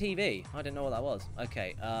 Oh, it's a TV. I didn't know what that was.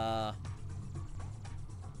 Okay,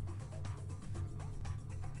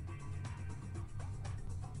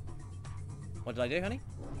 What did I do, honey?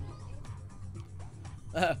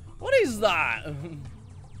 What is that?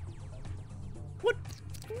 What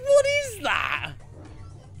is that?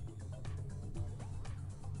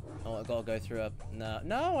 Oh, I've got to go through a...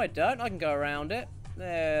 No, I don't. I can go around it.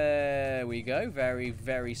 There we go. Very,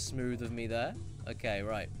 very smooth of me there. Okay,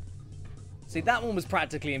 right. See, that one was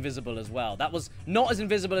practically invisible as well. That was not as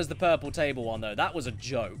invisible as the purple table one, though. That was a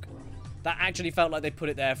joke. That actually felt like they put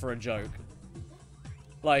it there for a joke.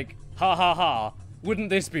 Like, ha ha ha. Wouldn't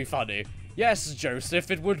this be funny? Yes,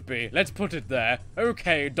 Joseph, it would be. Let's put it there.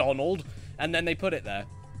 Okay, Donald. And then they put it there.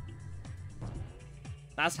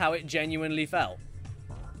 That's how it genuinely felt.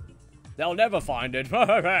 They'll never find it.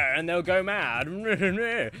 And they'll go mad.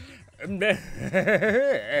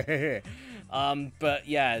 But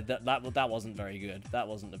yeah, that wasn't very good. That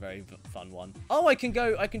wasn't a very fun one. Oh, I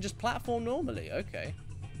can just platform normally. Okay.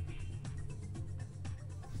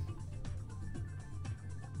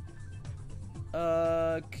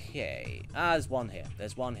 Okay. Ah, there's one here.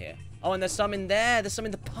 There's one here. Oh, and there's some in there. There's some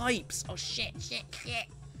in the pipes. Oh, shit.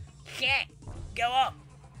 Go up.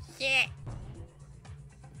 Shit.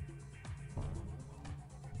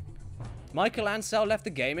 Michael Ansel left the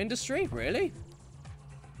game industry? Really?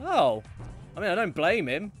 Oh. I mean, I don't blame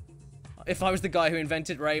him. If I was the guy who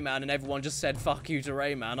invented Rayman and everyone just said fuck you to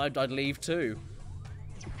Rayman, I'd leave too.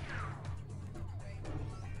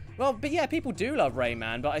 Well, but yeah, people do love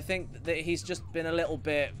Rayman, but I think that he's just been a little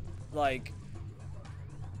bit, like...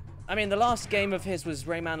 I mean, the last game of his was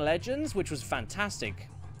Rayman Legends, which was fantastic.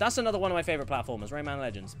 That's another one of my favorite platformers, Rayman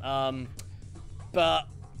Legends. But...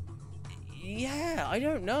 yeah, I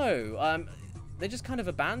don't know. They just kind of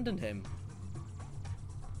abandoned him.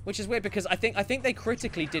 Which is weird, because I think they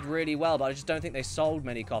critically did really well, but I just don't think they sold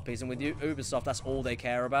many copies. And with Ubisoft, that's all they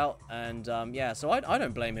care about. And, yeah, so I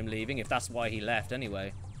don't blame him leaving, if that's why he left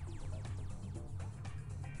anyway.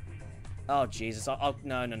 Oh, Jesus.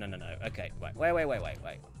 No. Okay, wait.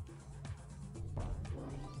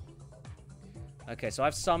 Okay, so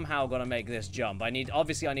I've somehow got to make this jump.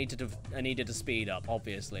 Obviously, I needed to speed up,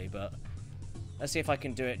 obviously, but let's see if I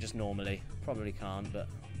can do it just normally. Probably can't, but...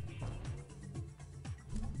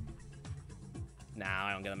 nah,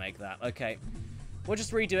 I'm going to make that. Okay. We'll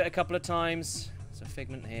just redo it a couple of times. So,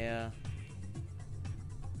 Figment here.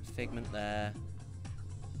 Figment there.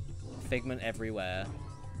 Figment everywhere.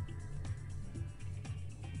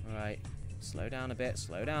 Alright. Slow down a bit.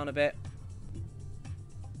 Slow down a bit.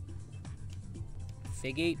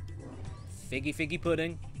 Figgy. Figgy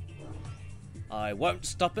pudding. I won't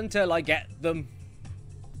stop until I get them.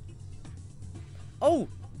 Oh!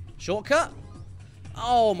 Shortcut?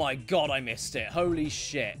 Oh my god, I missed it. Holy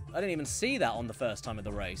shit. I didn't even see that on the first time of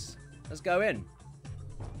the race. Let's go in.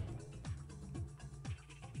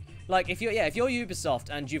 Like, if you're Ubisoft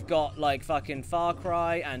and you've got, like, fucking Far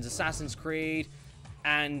Cry and Assassin's Creed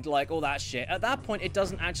and, like, all that shit, at that point, it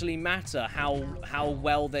doesn't actually matter how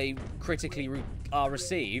well they critically are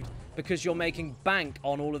received, because you're making bank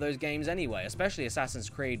on all of those games anyway, especially Assassin's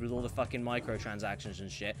Creed with all the fucking microtransactions and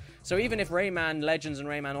shit. So even if Rayman Legends and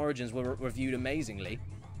Rayman Origins were reviewed amazingly,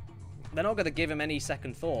 they're not going to give him any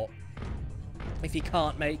second thought if he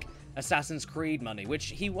can't make Assassin's Creed money, which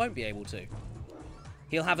he won't be able to.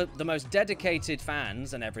 He'll have the most dedicated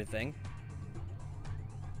fans and everything.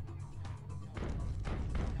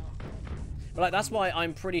 But like, that's why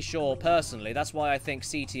I'm pretty sure, personally, that's why I think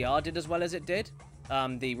CTR did as well as it did.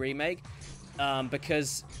 The remake,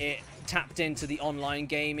 because it tapped into the online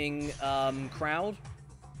gaming crowd.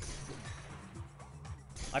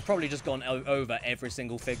 I've probably just gone over every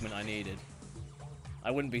single Figment I needed.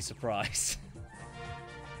 I wouldn't be surprised.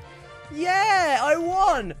 Yeah, I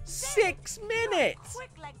won! 6 minutes!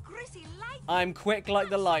 I'm quick like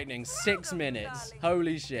the lightning. 6 minutes.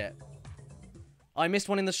 Holy shit. I missed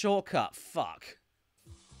one in the shortcut. Fuck.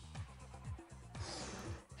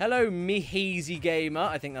 Hello, Miheezy Gamer.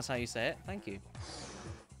 I think that's how you say it. Thank you.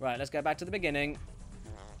 Right, let's go back to the beginning.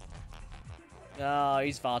 Oh,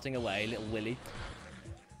 he's farting away, little Willy.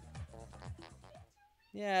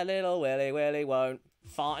 Yeah, little Willy won't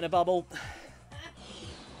fart in a bubble.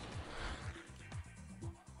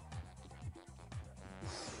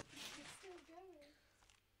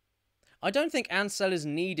 I don't think Ansel is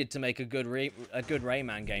needed to make a good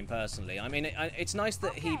Rayman game, personally. I mean, it's nice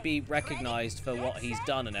that he'd be recognized for what he's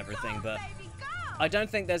done and everything, but I don't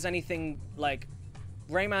think there's anything, like...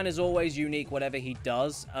 Rayman is always unique, whatever he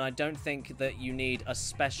does, and I don't think that you need a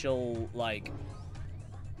special, like...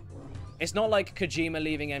 It's not like Kojima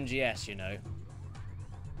leaving MGS, you know?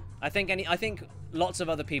 I think lots of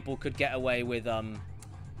other people could get away with,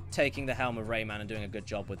 taking the helm of Rayman and doing a good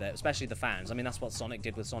job with it, especially the fans. I mean, that's what Sonic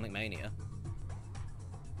did with Sonic Mania.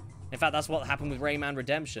 In fact, that's what happened with Rayman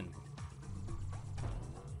Redemption.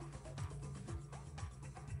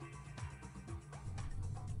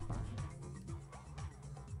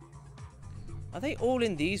 Are they all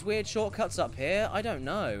in these weird shortcuts up here? I don't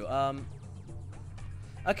know.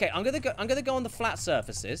 Okay, I'm gonna go on the flat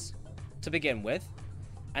surfaces to begin with,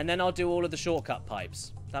 and then I'll do all of the shortcut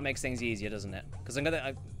pipes. That makes things easier, doesn't it? Because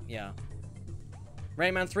yeah.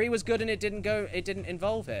 Rayman 3 was good and it didn't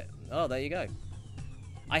involve it. Oh, there you go.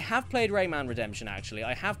 I have played Rayman Redemption, actually.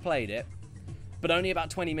 I have played it, but only about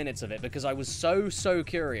 20 minutes of it because I was so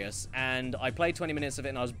curious, and I played 20 minutes of it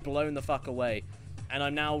and I was blown the fuck away. And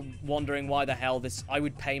I'm now wondering why the hell I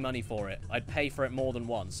would pay money for it. I'd pay for it more than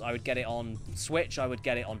once. I would get it on Switch, I would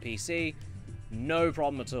get it on PC. No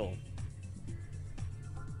problem at all.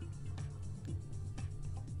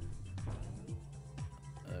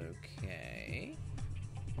 Okay.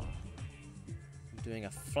 I'm doing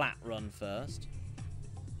a flat run first.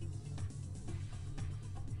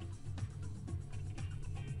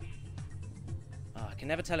 Oh, I can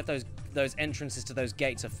never tell if those entrances to those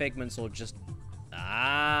gates are figments or just...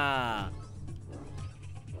 Ah.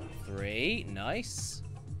 3. Nice.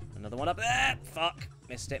 Another one up there. Fuck.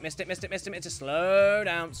 Missed it. Just slow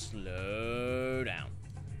down. Slow down.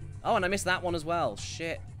 Oh, and I missed that one as well.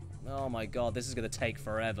 Shit. Oh my god, this is going to take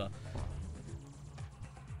forever.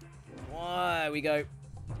 Why we go.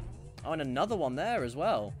 Oh, and another one there as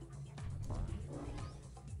well.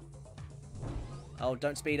 Oh,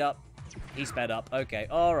 don't speed up. He sped up. Okay,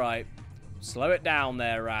 alright. Slow it down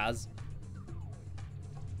there, Raz.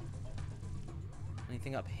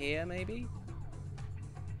 Anything up here, maybe?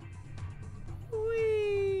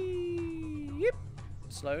 Whee! Yep.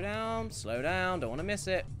 Slow down. Don't want to miss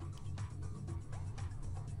it.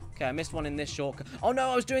 Okay, I missed one in this shortcut. Oh no,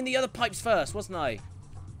 I was doing the other pipes first, wasn't I?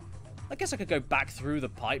 I guess I could go back through the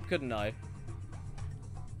pipe, couldn't I?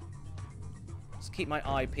 Just keep my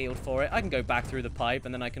eye peeled for it. I can go back through the pipe,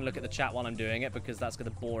 and then I can look at the chat while I'm doing it, because that's going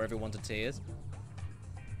to bore everyone to tears.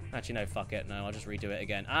 Actually, no, fuck it. No, I'll just redo it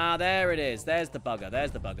again. Ah, there it is. There's the bugger.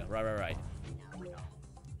 Right.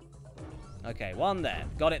 Okay, one there.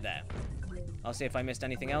 Got it there. I'll see if I missed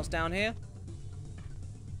anything else down here.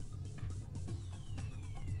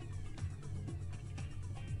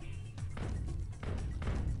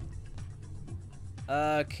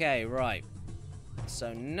 Okay, right.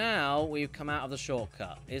 So now we've come out of the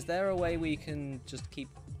shortcut. Is there a way we can just keep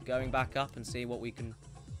going back up and see what we can...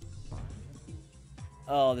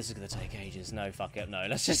 Oh, this is going to take ages. No, fuck it. No,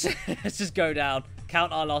 let's just go down.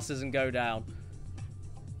 Count our losses and go down.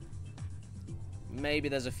 Maybe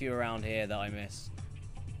there's a few around here that I missed.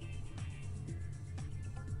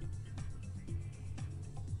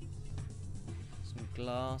 Some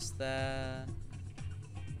glass there.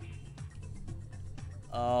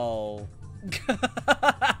 Oh.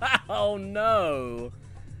 Oh, no.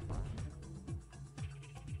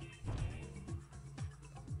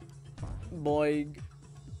 Boing.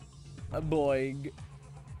 A boing.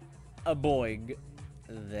 A boing.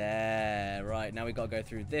 There. Right, now we got to go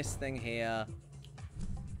through this thing here.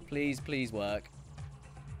 Please, please work.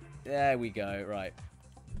 There we go. Right.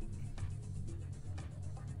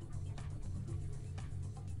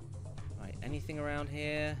 Right, anything around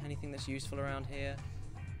here? Anything that's useful around here?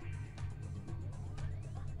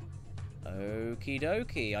 Okie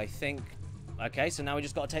dokie. I think... Okay, so now we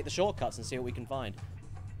just got to take the shortcuts and see what we can find.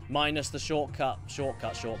 Minus the shortcut. You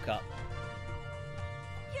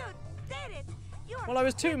did it. Well, I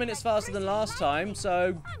was 2 minutes faster than last time,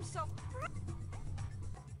 so...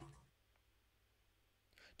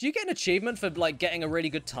 Do you get an achievement for, like, getting a really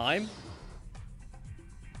good time?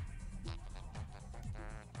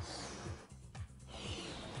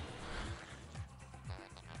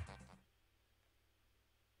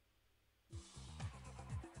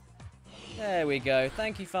 There we go.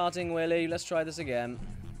 Thank you, Farting Willy. Let's try this again.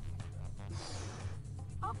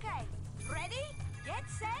 Okay, ready? Get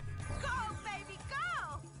set, go, baby,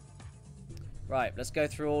 go! Right, let's go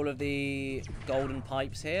through all of the golden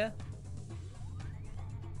pipes here.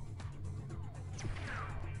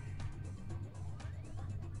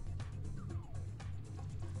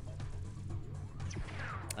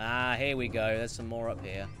 Ah, here we go. There's some more up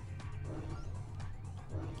here.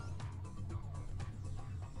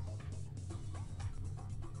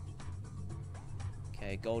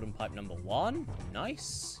 Okay, golden pipe number 1.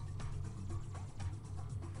 Nice.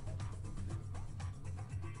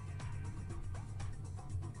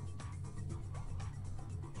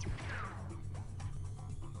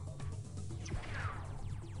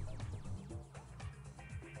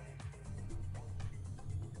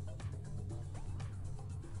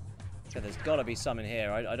 Okay, there's got to be some in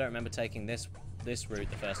here. I don't remember taking this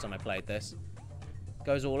route the first time I played this. It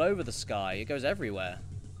goes all over the sky. It goes everywhere.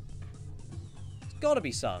 There's got to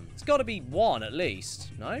be some. It's got to be one at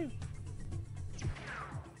least. No?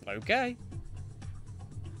 Okay.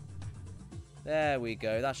 There we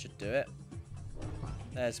go. That should do it.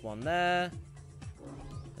 There's one there.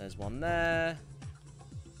 There's one there.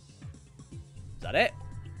 Is that it?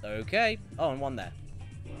 Okay. Oh, and one there.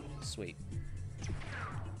 Sweet.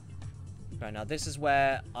 Right, now this is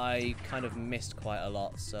where I kind of missed quite a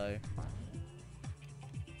lot, so...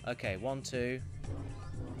 Okay, 1, 2...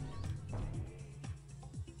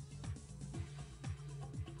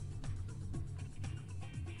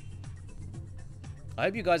 I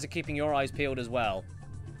hope you guys are keeping your eyes peeled as well.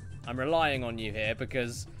 I'm relying on you here,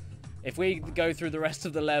 because if we go through the rest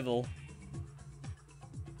of the level...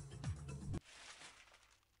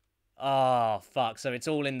 Ah, oh, fuck. So it's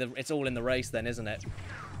all in the race then, isn't it?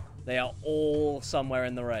 They are all somewhere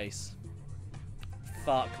in the race.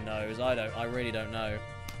 Fuck knows. I really don't know.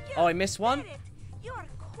 Oh, I missed one? You are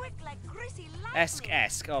quick like greasy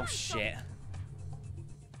Esk. Oh, shit.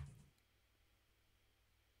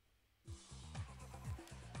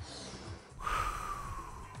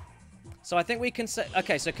 So I think we can say...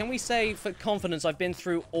 Okay, so can we say for confidence I've been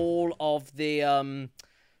through all of the...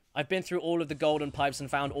 I've been through all of the golden pipes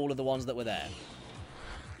and found all of the ones that were there.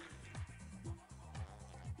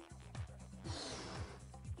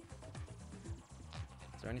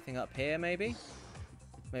 Is there anything up here, maybe?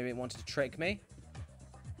 Maybe it wanted to trick me?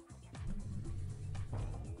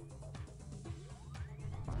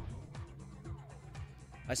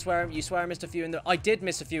 You swear I missed a few in the... I did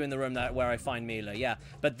miss a few in the room where I find Mila, yeah.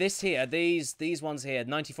 But this here, these ones here,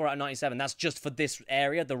 94 out of 97, that's just for this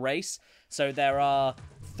area, the race. So there are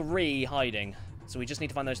 3 hiding. So we just need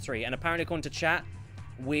to find those 3. And apparently, according to chat,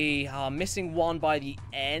 we are missing one by the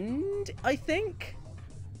end, I think?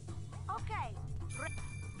 Okay.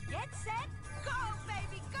 Get set, go,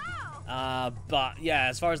 baby, go! But yeah,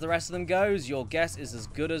 as far as the rest of them goes, your guess is as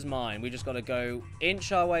good as mine. We just got to go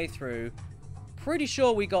inch our way through. Pretty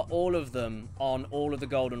sure we got all of them on all of the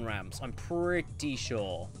golden ramps. I'm pretty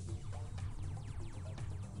sure.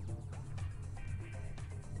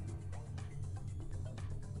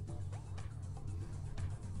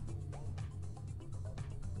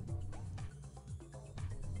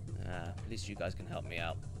 At least you guys can help me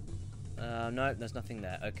out. No, there's nothing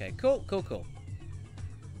there. Okay, cool.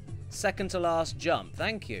 Second to last jump.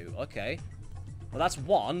 Thank you. Okay. Well, that's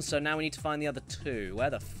 1, so now we need to find the other 2. Where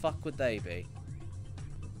the fuck would they be?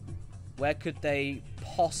 Where could they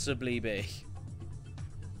possibly be?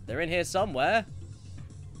 They're in here somewhere.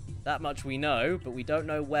 That much we know, but we don't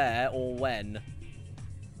know where or when.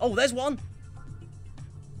 Oh, there's one!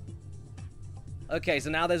 Okay,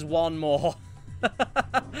 so now there's one more.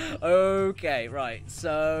 Okay, right,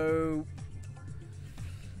 so...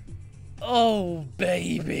 Oh,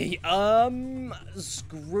 baby.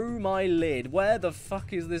 Screw my lid. Where the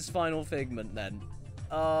fuck is this final figment, then?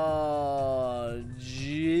 Oh,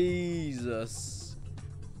 Jesus.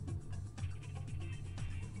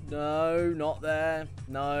 No, not there.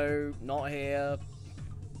 No, not here.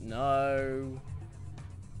 No.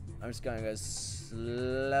 I'm just going as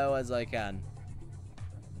slow as I can.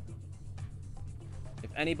 If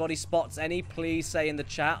anybody spots any, please say in the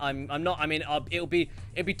chat. I'm not, I mean, it'll be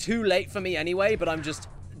too late for me anyway, but I'm just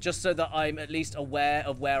so that I'm at least aware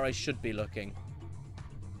of where I should be looking.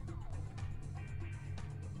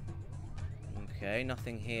 Okay,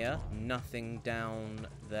 nothing here. Nothing down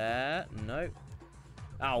there. Nope.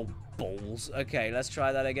 Ow, balls. Okay, let's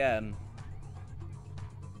try that again.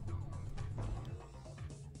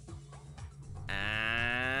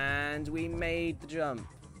 And we made the jump.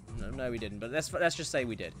 No, we didn't, but let's just say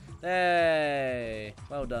we did. Hey!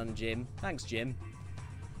 Well done, Jim. Thanks, Jim.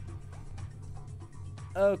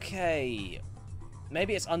 Okay.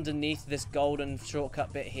 Maybe it's underneath this golden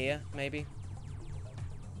shortcut bit here, maybe?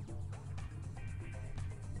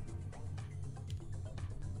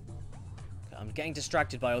 I'm getting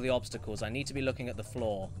distracted by all the obstacles. I need to be looking at the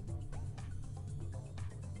floor.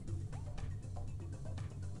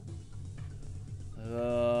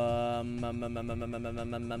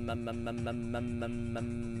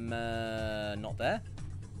 Not there.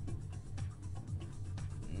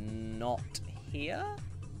 Not here.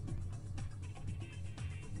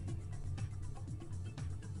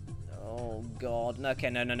 Oh God. Okay,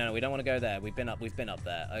 no. We don't want to go there. We've been up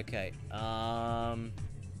there. Okay. Oh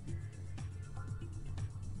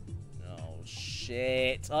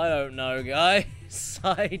shit. I don't know, guys.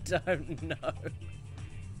 I don't know.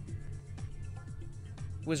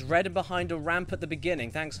 was red and behind a ramp at the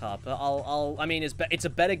beginning. Thanks, Harper. I mean, it's a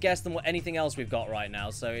better guess than what anything else we've got right now,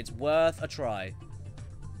 so it's worth a try.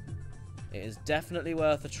 It is definitely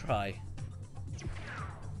worth a try.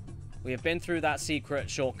 We have been through that secret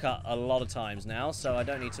shortcut a lot of times now, so I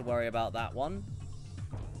don't need to worry about that one.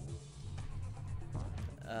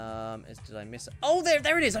 Did I miss it? Oh,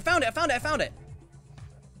 there it is! I found it!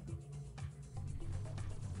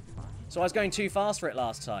 So I was going too fast for it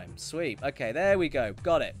last time. Sweet. Okay, there we go.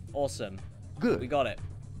 Got it. Awesome. Good. We got it.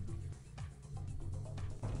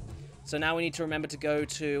 So now we need to remember to go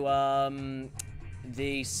to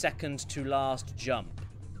the second to last jump.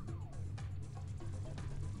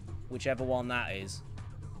 Whichever one that is.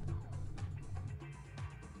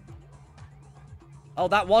 Oh,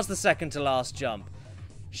 that was the second to last jump.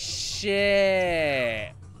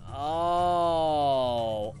 Shit.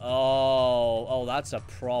 Oh, that's a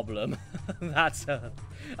problem. That's a...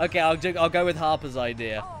 Okay, I'll go with Harper's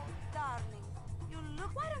idea. Oh, darling. You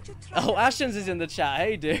look, why don't you try? Oh, Ashton's is in the chat.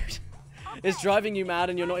 Hey, dude. It's driving you mad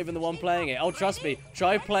and you're not even the one playing it. Oh, trust me.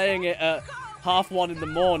 Try playing it at 1:30 in the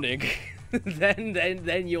morning.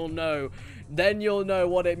 then you'll know. Then you'll know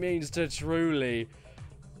what it means to truly...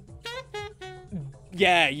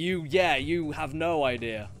 Yeah, you have no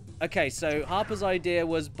idea. Okay, so Harper's idea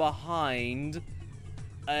was behind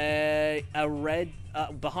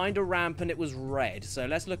behind a ramp, and it was red. So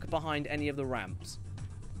let's look behind any of the ramps.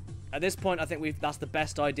 At this point, I think that's the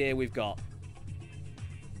best idea we've got.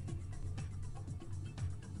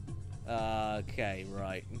 Okay,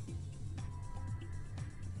 right.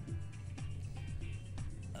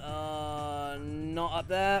 Not up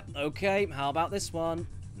there. Okay, how about this one?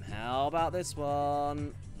 How about this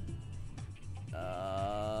one?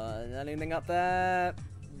 Anything up there?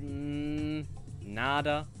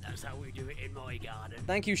 Nada. That's how we do it in my garden.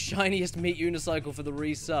 Thank you, Shiniest Meat Unicycle, for the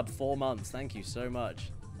resub. 4 months. Thank you so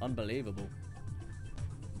much. Unbelievable.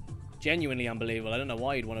 Genuinely unbelievable. I don't know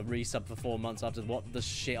why you'd want to resub for 4 months after what the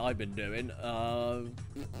shit I've been doing.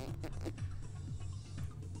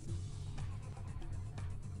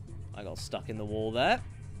 I got stuck in the wall there.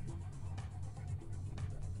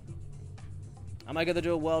 Am I going to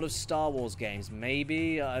do a World of Star Wars games?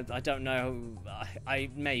 Maybe. I don't know.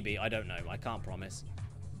 Maybe. I don't know. I can't promise.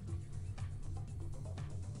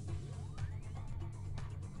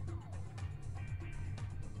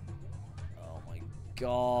 Oh my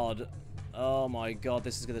god. Oh my god.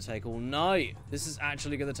 This is going to take all night. This is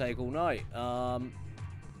actually going to take all night. But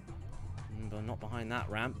not behind that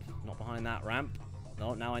ramp. Not behind that ramp.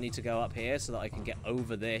 No, now I need to go up here so that I can get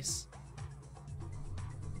over this.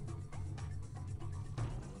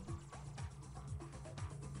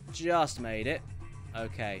 Just made it.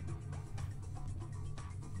 Okay.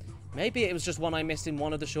 Maybe it was just one I missed in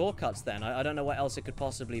one of the shortcuts then. I don't know what else it could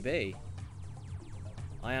possibly be.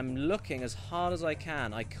 I am looking as hard as I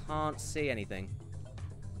can. I can't see anything.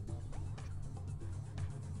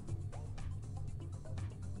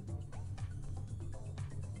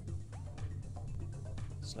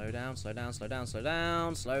 Slow down, slow down, slow down, slow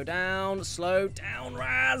down, slow down, slow down,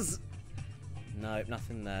 Raz! Nope,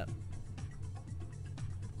 nothing there.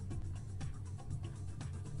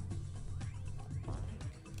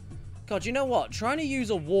 God, you know what? Trying to use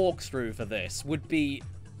a walkthrough for this would be...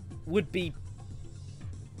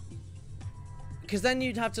 Because then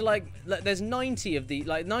you'd have to, like, there's 90 of the,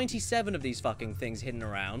 like, 97 of these fucking things hidden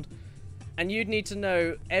around. And you'd need to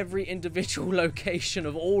know every individual location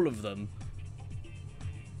of all of them.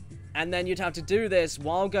 And then you'd have to do this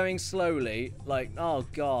while going slowly. Like, oh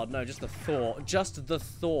god, no, just the thought. Just the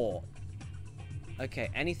thought. Okay,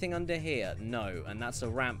 anything under here? No. And that's a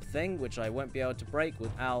ramp thing, which I won't be able to break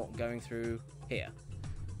without going through here.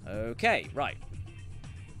 Okay, right.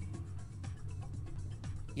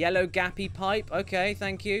 Yellow gappy pipe. Okay,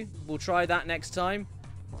 thank you. We'll try that next time.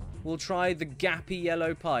 We'll try the gappy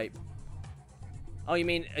yellow pipe. Oh, you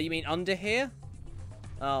mean under here?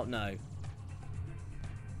 Oh, no.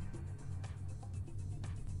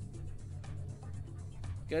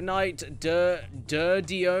 Good night,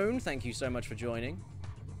 Dion. Thank you so much for joining.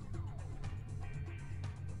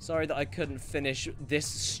 Sorry that I couldn't finish this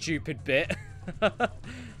stupid bit. No,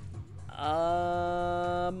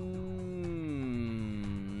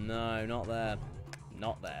 not there.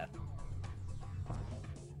 Not there.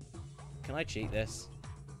 Can I cheat this?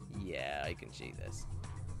 Yeah, I can cheat this.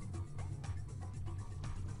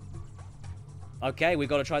 Okay, we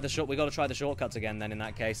got to try the shortcuts again then in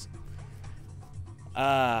that case.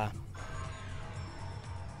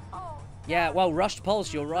 Yeah, well, rushed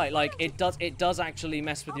pulse, you're right. Like it does actually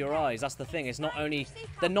mess with your eyes. That's the thing. It's not only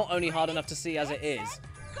they're not only hard enough to see as it is.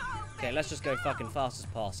 Okay, let's just go fucking fast as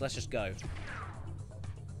possible. Let's just go.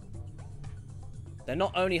 They're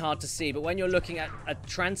not only hard to see, but when you're looking at a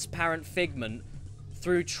transparent figment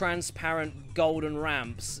through transparent golden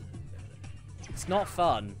ramps, it's not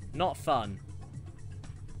fun. Not fun.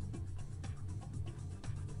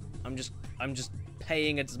 I'm just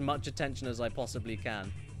paying as much attention as I possibly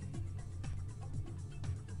can.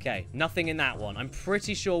 Okay, nothing in that one. I'm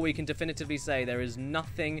pretty sure we can definitively say there is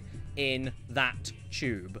nothing in that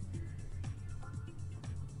tube.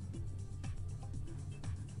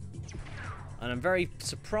 And I'm very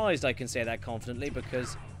surprised I can say that confidently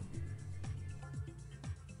because...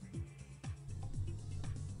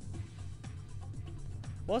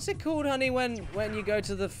 What's it called, honey, when you go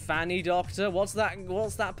to the fanny doctor? What's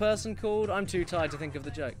that person called? I'm too tired to think of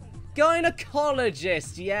the joke.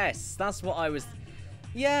 Gynecologist, yes. That's what I was...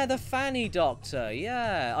 Yeah, the fanny doctor,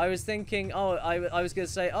 yeah. I was thinking, oh, I was going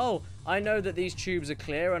to say, oh, I know that these tubes are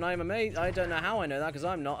clear and I'm amazed. I don't know how I know that because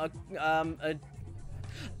I'm not a...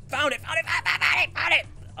 Found it!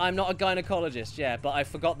 I'm not a gynecologist, yeah, but I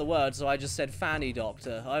forgot the word, so I just said fanny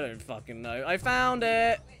doctor. I don't fucking know. I found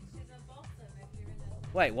it!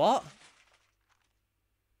 Wait, what?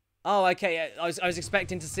 Oh, okay. I was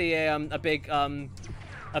expecting to see a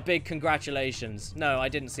big congratulations. No, I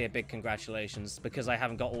didn't see a big congratulations because I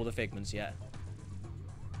haven't got all the figments yet.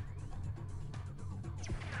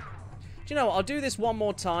 Do you know what? I'll do this one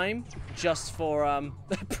more time just for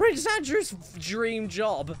Prince Andrew's dream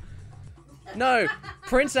job. No,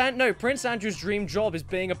 Prince Andrew's dream job is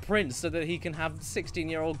being a prince so that he can have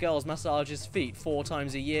 16-year-old girls massage his feet 4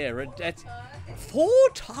 times a year. 4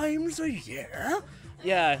 times a year?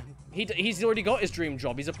 Yeah, he's already got his dream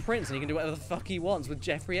job. He's a prince and he can do whatever the fuck he wants with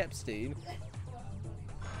Jeffrey Epstein.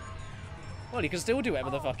 Well, he can still do whatever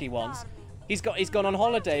the fuck he wants. He's gone on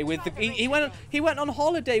holiday with the he went on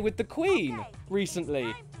holiday with the Queen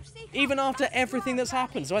recently. Even after everything that's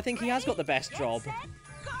happened. So I think he has got the best job.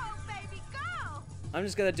 I'm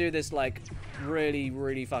just gonna do this like really,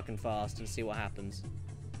 really fucking fast and see what happens.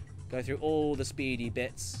 Go through all the speedy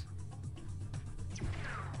bits.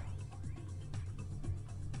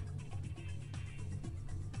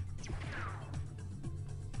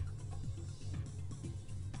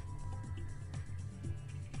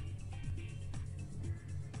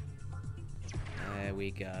 There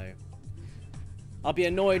we go. I'll be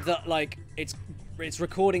annoyed that like it's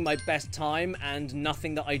recording my best time and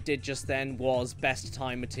nothing that I did just then was best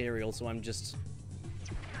time material, so I'm just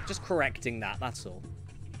correcting that, that's all.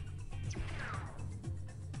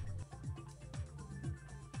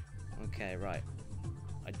 Okay, right.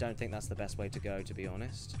 I don't think that's the best way to go, to be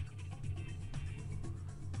honest.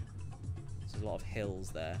 There's a lot of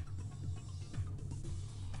hills there.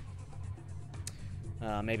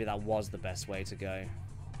 Maybe that was the best way to go.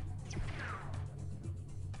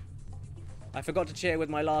 I forgot to cheer with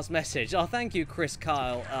my last message. Oh, thank you, Chris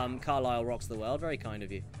Carlisle Rocks the World. Very kind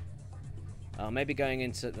of you. Maybe going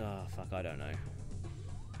into... Oh, fuck, I don't know.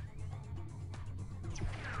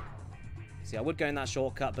 See, I would go in that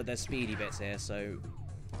shortcut, but there's speedy bits here, so...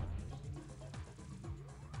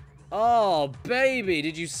 Oh, baby!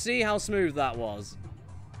 Did you see how smooth that was?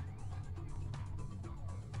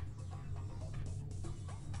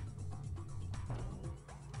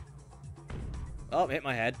 Oh, hit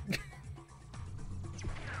my head.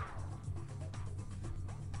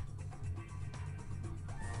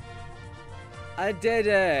 I did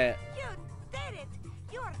it! You did it!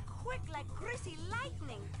 You are quick like greasy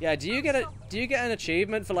lightning. Yeah, do you get an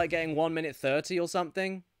achievement for like getting 1 minute 30 or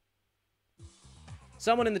something?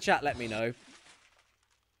 Someone in the chat let me know.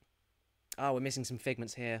 Oh, we're missing some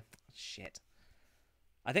figments here. Shit.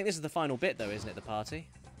 I think this is the final bit though, isn't it, the party?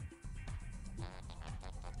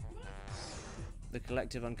 The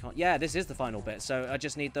collective unconscious. Yeah, this is the final bit, so I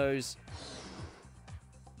just need those...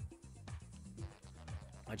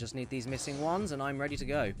 I just need these missing ones, and I'm ready to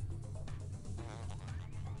go.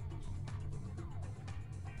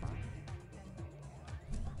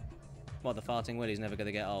 Well, the farting Willie's never going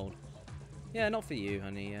to get old. Yeah, not for you,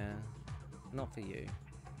 honey. Not for you.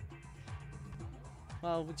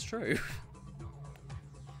 Well, it's true.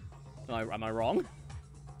 Am I wrong?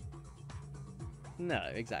 No,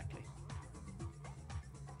 exactly.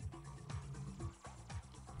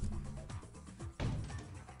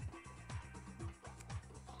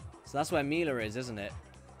 So that's where Mila is, isn't it?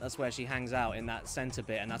 That's where she hangs out in that center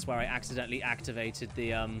bit, and that's where I accidentally activated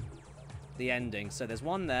the ending. So there's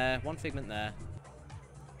one there, one figment there.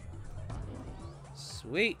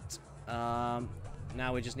 Sweet.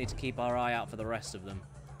 Now we just need to keep our eye out for the rest of them.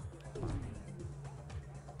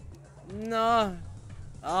 No.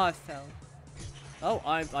 Oh, I fell. Oh,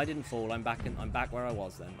 I didn't fall. I'm back where I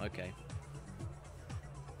was then. Okay.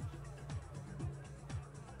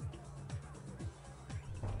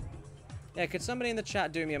 Yeah, could somebody in the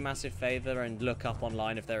chat do me a massive favor and look up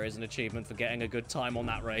online if there is an achievement for getting a good time on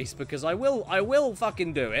that race? Because I will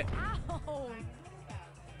fucking do it. Ow.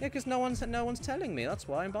 Yeah, because no one's telling me. That's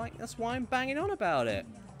why I'm banging on about it.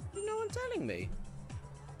 No one's telling me.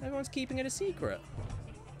 Everyone's keeping it a secret.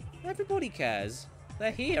 Everybody cares. They're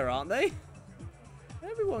here, aren't they?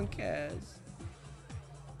 Everyone cares.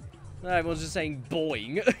 No, everyone's just saying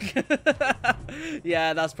boing.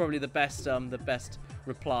 Yeah, that's probably the best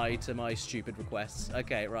reply to my stupid requests.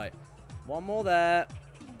 Okay, right. One more there.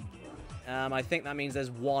 I think that means there's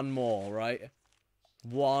one more, right?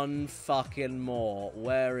 One fucking more.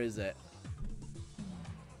 Where is it?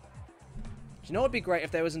 Do you know what'd be great if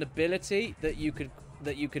there was an ability that you could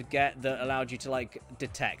get that allowed you to, like,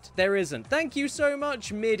 detect? There isn't. Thank you so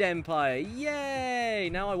much, Mid-Empire. Yay!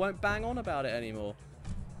 Now I won't bang on about it anymore.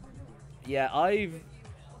 Yeah,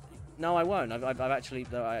 no, I won't. I actually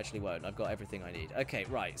won't. I've got everything I need. Okay,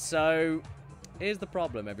 right. So, here's the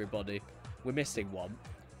problem, everybody. We're missing one.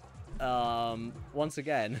 Once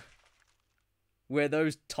again, we're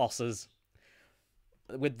those tossers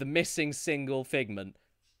with the missing single figment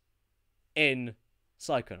in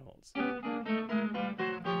Psychonauts.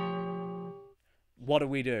 What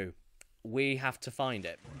do? We have to find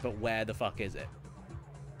it, but where the fuck is it?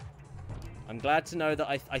 I'm glad to know that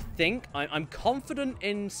I'm confident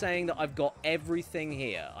in saying that I've got everything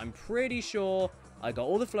here. I'm pretty sure I got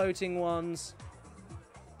all the floating ones.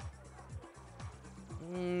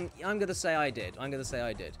 I'm going to say I did.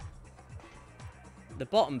 The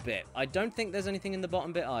bottom bit. I don't think there's anything in the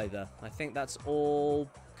bottom bit either. I think that's all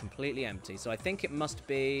completely empty. So I think it must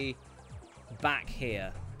be back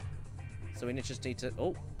here. So we just need to...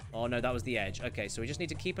 Oh, no, that was the edge. Okay, so we just need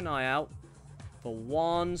to keep an eye out for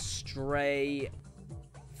one stray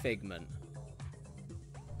figment.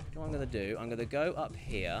 You know what I'm going to do? I'm going to go up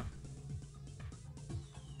here.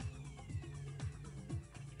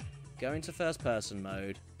 Go into first person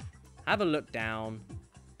mode. Have a look down.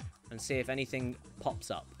 And see if anything pops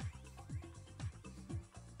up.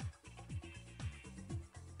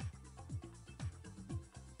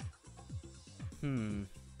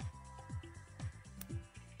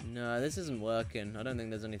 No, this isn't working. I don't think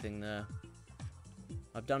there's anything there.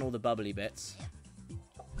 I've done all the bubbly bits.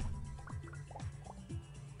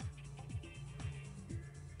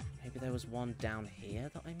 Maybe there was one down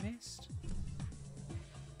here that I missed?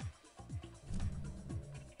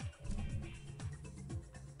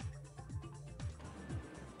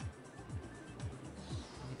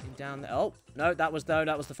 Anything down there? Oh, no, that was the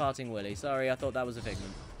farting Willy. Sorry, I thought that was a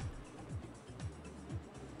figment.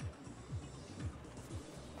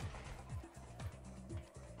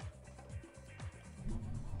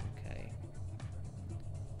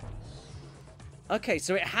 Okay,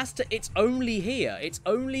 so it's only here. It's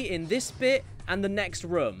only in this bit and the next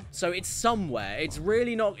room. So it's somewhere. It's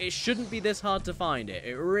really not, it shouldn't be this hard to find it.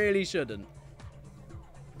 It really shouldn't.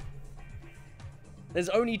 There's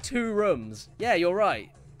only 2 rooms. Yeah, you're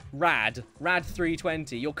right. Rad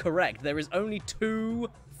 320. You're correct. There is only 2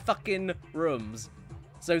 fucking rooms.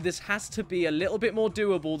 So this has to be a little bit more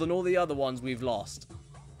doable than all the other ones we've lost.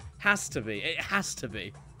 Has to be. It has to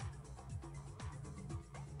be.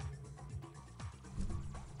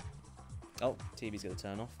 Oh, TV's going to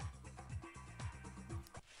turn off.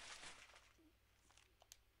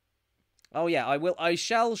 Oh, yeah, I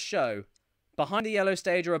shall show. Behind the yellow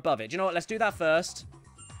stage or above it. Do you know what? Let's do that first.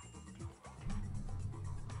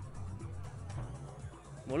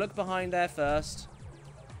 We'll look behind there first.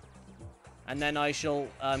 And then I shall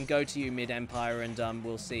go to you, Mid-Empire, and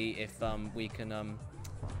we'll see if we can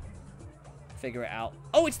figure it out.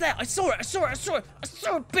 Oh, it's there! I saw it! I saw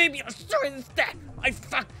it, baby! I saw it! It's there! I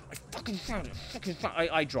fucking found it!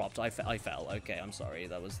 I dropped. I fell. Okay, I'm sorry.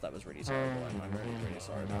 That was really terrible. I'm really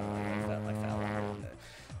sorry about that. I fell.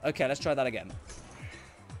 Okay, let's try that again.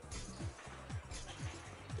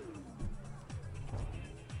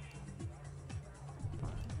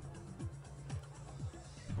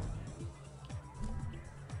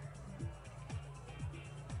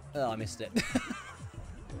 Oh, I missed it.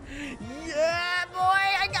 Yeah, boy,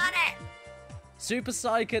 I got it! Super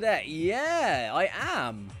Psy Cadet. Yeah, I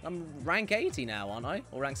am. I'm rank 80 now, aren't I?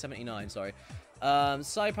 Or rank 79, sorry.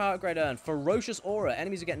 Psy Power Upgrade earned. Ferocious Aura.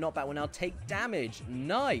 Enemies who get knocked back will now take damage.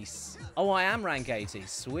 Nice. Oh, I am rank 80.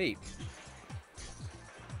 Sweet.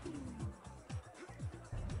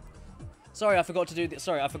 Sorry, I forgot to do this.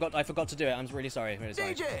 Sorry, I forgot to do it. I'm really sorry. Really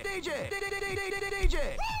sorry. DJ!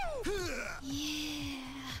 Yeah.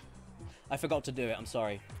 I forgot to do it. I'm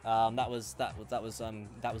sorry. That was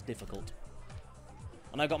difficult.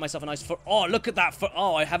 And I got myself a nice... Oh, look at that.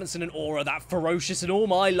 Oh, I haven't seen an aura that ferocious in all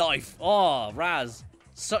my life. Oh, Raz.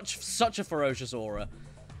 Such a ferocious aura.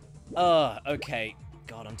 Okay.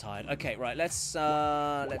 God, I'm tired. Okay, right. Let's get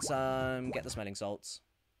the smelling salts.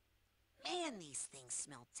 Man, these things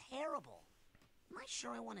smell terrible. Am I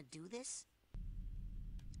sure I want to do this?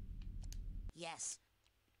 Yes.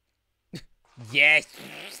 Yes.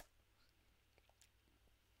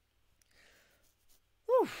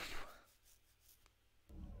 Oof.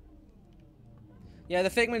 Yeah, the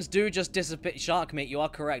figments do just disappear. Shark meat, you are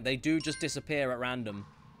correct. They do just disappear at random.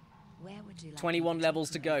 Where would you like 21 levels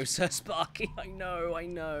to go, Sir Sparky. I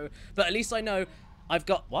know. But at least I know I've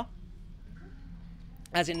got what?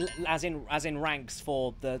 As in ranks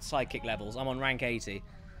for the psychic levels. I'm on rank 80.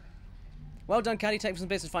 Well done, Caddy. Take some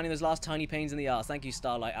business finding those last tiny pains in the arse. Thank you,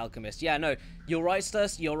 Starlight Alchemist. Yeah, no, you're right, Sir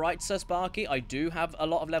Sparky. I do have a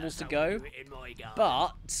lot of levels to go.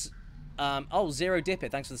 But oh, Zero Dip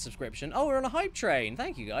It. Thanks for the subscription. Oh, we're on a hype train.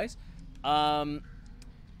 Thank you, guys. Where am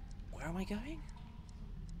I going?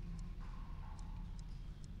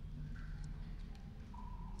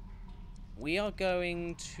 We are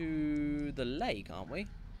going to the lake, aren't we?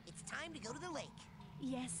 It's time to go to the lake.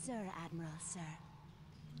 Yes, sir, Admiral, sir.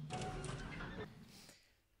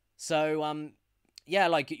 So, yeah,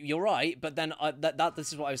 like, you're right, but then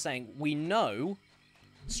this is what I was saying. We know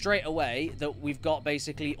straight away that we've got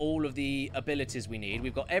basically all of the abilities we need.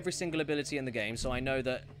 We've got every single ability in the game, so I know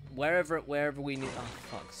that wherever we need... Oh,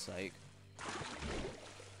 fuck's sake.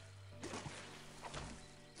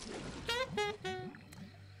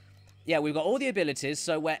 Yeah, we've got all the abilities,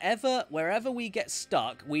 so wherever we get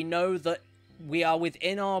stuck, we know that we are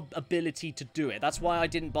within our ability to do it. That's why I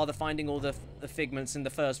didn't bother finding all the figments in the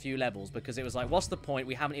first few levels, because it was like, what's the point?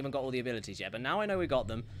 We haven't even got all the abilities yet, but now I know we got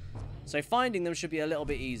them. So finding them should be a little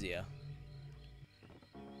bit easier.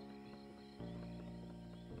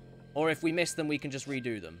 Or if we miss them, we can just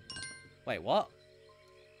redo them. Wait, what?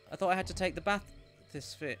 I thought I had to take the bath...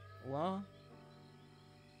 This fit... What?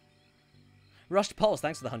 Rushed Pulse,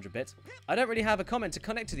 thanks for the 100 bits. I don't really have a comment to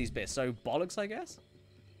connect to these bits, so bollocks, I guess?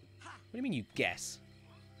 What do you mean you guess?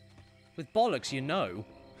 With bollocks, you know.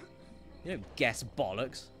 You don't guess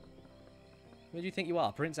bollocks. Where do you think you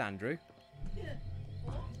are, Prince Andrew?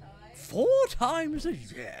 4 times a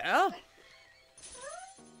year?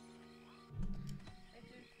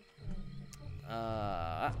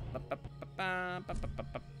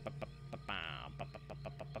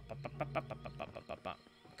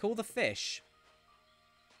 Call the fish.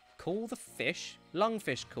 Call the fish?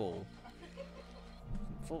 Lungfish call.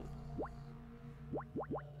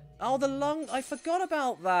 Oh, the lung... I forgot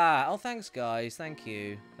about that. Oh, thanks, guys. Thank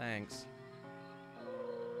you. Thanks.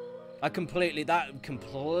 That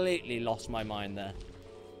completely lost my mind there.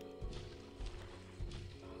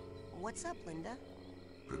 What's up, Linda?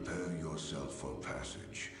 Prepare yourself for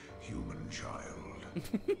passage, human child.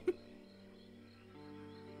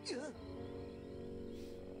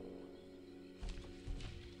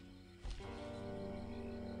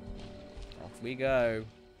 Off we go.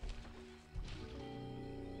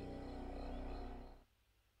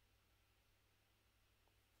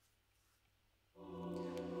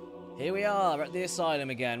 Here we are at the asylum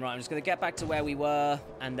again. Right, I'm just going to get back to where we were,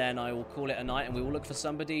 and then I will call it a night, and we will look for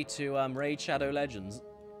somebody to raid Shadow Legends.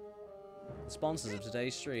 The sponsors of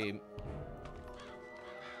today's stream.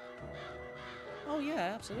 Oh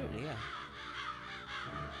yeah, absolutely, yeah.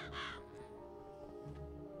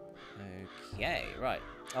 Okay, right.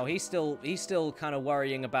 Oh, he's still kind of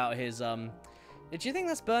worrying about his Did you think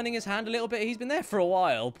that's burning his hand a little bit? He's been there for a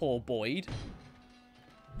while, poor Boyd.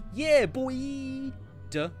 Yeah, Boyd.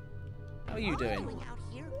 How are you doing? Out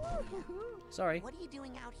here, Sorry. What are you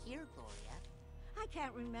doing out here, Gloria? I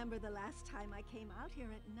can't remember the last time I came out here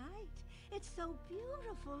at night. It's so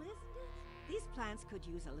beautiful, isn't it? These plants could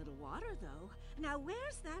use a little water, though. Now,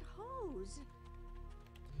 where's that hose?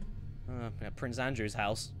 Yeah, Prince Andrew's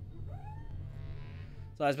house.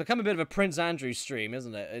 So it's become a bit of a Prince Andrew stream,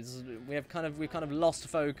 isn't it? We've kind of lost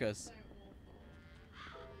focus.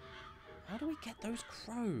 How do we get those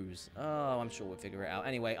crows? Oh, I'm sure we'll figure it out.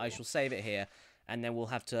 Anyway, I shall save it here, and then we'll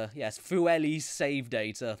have to... Yes, Fueli's save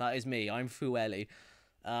data. That is me. I'm Fueli.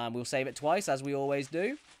 We'll save it twice, as we always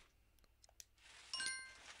do.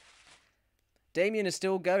 Damien is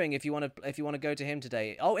still going if you want to go to him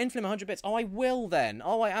today. Oh, Inflim 100 bits. Oh, I will then.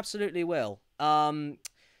 Oh, I absolutely will.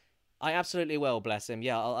 I absolutely will, bless him.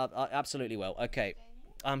 Yeah, I absolutely will. Okay.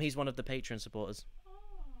 He's one of the Patreon supporters.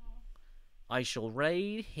 I shall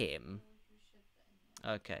raid him.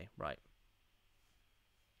 Okay, right.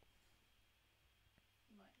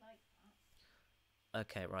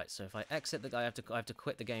 Okay, right. So if I exit the guy, I have to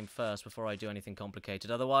quit the game first before I do anything complicated.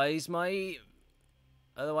 Otherwise my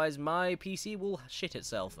PC will shit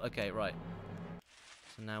itself. Okay, right.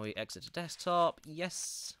 And now we exit to desktop.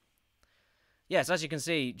 Yes. Yes, as you can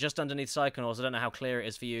see, just underneath Psychonauts, I don't know how clear it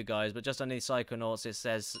is for you guys, but just underneath Psychonauts it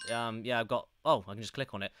says, yeah, I've got, oh, I can just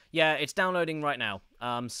click on it. Yeah, it's downloading right now.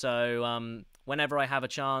 So whenever I have a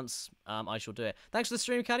chance, I shall do it. Thanks for the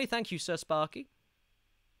stream, Caddy. Thank you, Sir Sparky.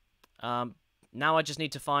 Now I just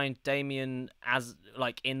need to find Damien as,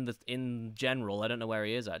 like, in general. I don't know where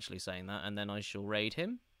he is actually saying that, and then I shall raid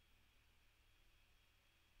him.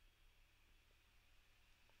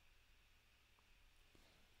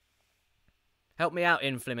 Help me out,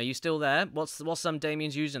 Inflim. Are you still there? What's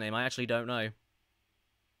Damien's username? I actually don't know.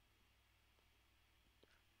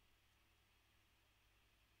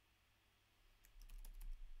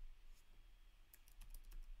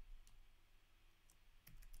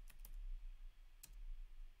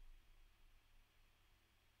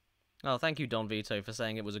 Oh, thank you, Don Vito, for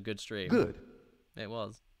saying it was a good stream. Good. It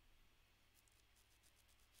was.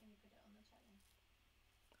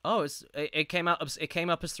 Oh, it came out. It came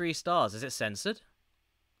up as 3 stars. Is it censored?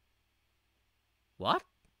 What?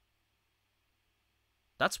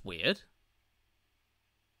 That's weird.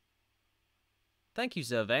 Thank you,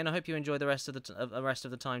 Zervain. I hope you enjoy the rest of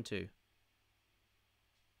the time too.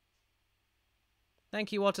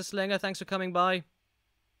 Thank you, Water Slinger. Thanks for coming by.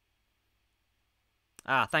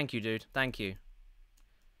 Ah, thank you, dude. Thank you.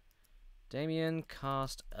 Damien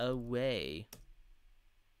cast away.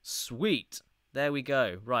 Sweet. There we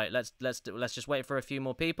go. Right, let's just wait for a few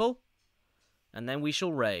more people, and then we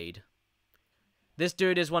shall raid. This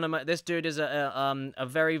dude is a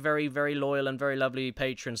very, very, very loyal and very lovely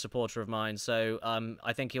patron supporter of mine. So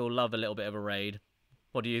I think he'll love a little bit of a raid.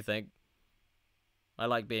 What do you think? I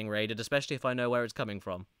like being raided, especially if I know where it's coming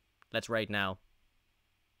from. Let's raid now.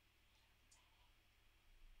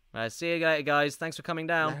 All right, see you guys. Thanks for coming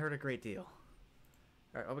down. I heard a great deal.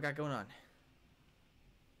 All right, what we got going on?